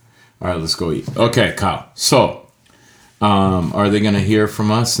hungry. All right, let's go eat. Okay, Kyle. So, are they going to hear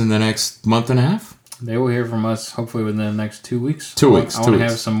from us in the next month and a half? They will hear from us hopefully within the next 2 weeks. 2 weeks, I 2 want to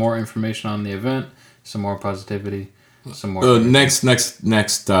weeks. have some more information on the event, some more positivity, some more. Next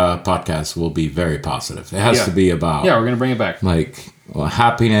podcast will be very positive. It has Yeah. to be about Yeah, we're gonna bring it back. like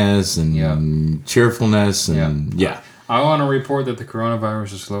happiness and Yeah. cheerfulness and yeah. I want to report that the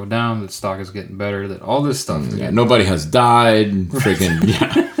coronavirus has slowed down, that stock is getting better, that all this stuff. Is getting Nobody has died. Freaking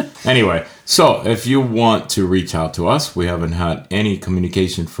yeah. Anyway, so if you want to reach out to us, we haven't had any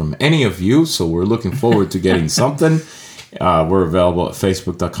communication from any of you, so we're looking forward to getting something. We're available at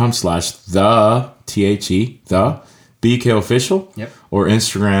facebook.com/the BK Official. Yep. Or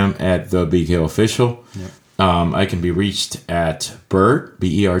Instagram at the BK Official. Yep. I can be reached at Bert,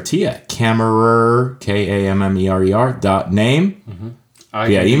 BERT, at Kammerer, KAMMERER.name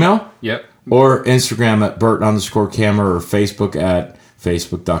via email. Yep. Or Instagram at Bert_Kammerer or Facebook at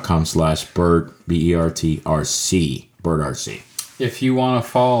Facebook.com/Bert, BERTRC, BertRC. If you want to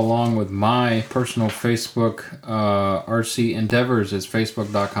follow along with my personal Facebook RC endeavors, it's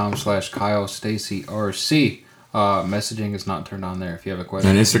facebook.com/Kyle Stacy RC. Messaging is not turned on there. If you have a question.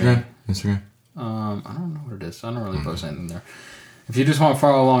 And Instagram? Instagram? I don't know what it is. I don't really post anything there. If you just want to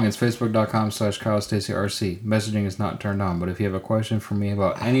follow along, it's facebook.com/Kyle Stacy RC. Messaging is not turned on, but if you have a question for me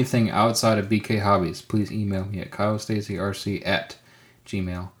about anything outside of BK Hobbies, please email me at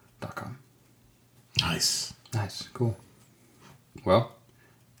kylestacyRC@gmail.com. Nice. Nice. Cool. Well,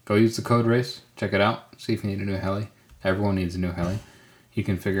 go use the code race. Check it out. See if you need a new heli. Everyone needs a new heli. You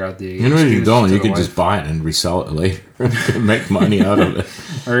can figure out the. You know, if you excuse don't, to you the can wife. just buy it and resell it later and make money out of it.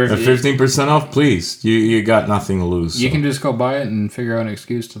 Or if At you- 15% off, please. You got nothing to lose. You so. can just go buy it and figure out an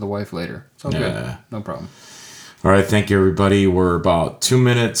excuse to the wife later. It's all Yeah. good. No problem. All right, thank you, everybody. We're about 2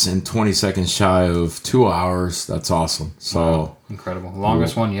 minutes and 20 seconds shy of 2 hours. That's awesome. So, Incredible.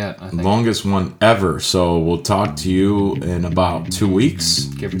 Longest one yet, I think. longest one ever. So, we'll talk to you in about 2 weeks.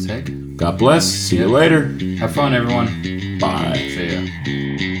 Give or take. God bless. See you later. Have fun, everyone. Bye. See ya.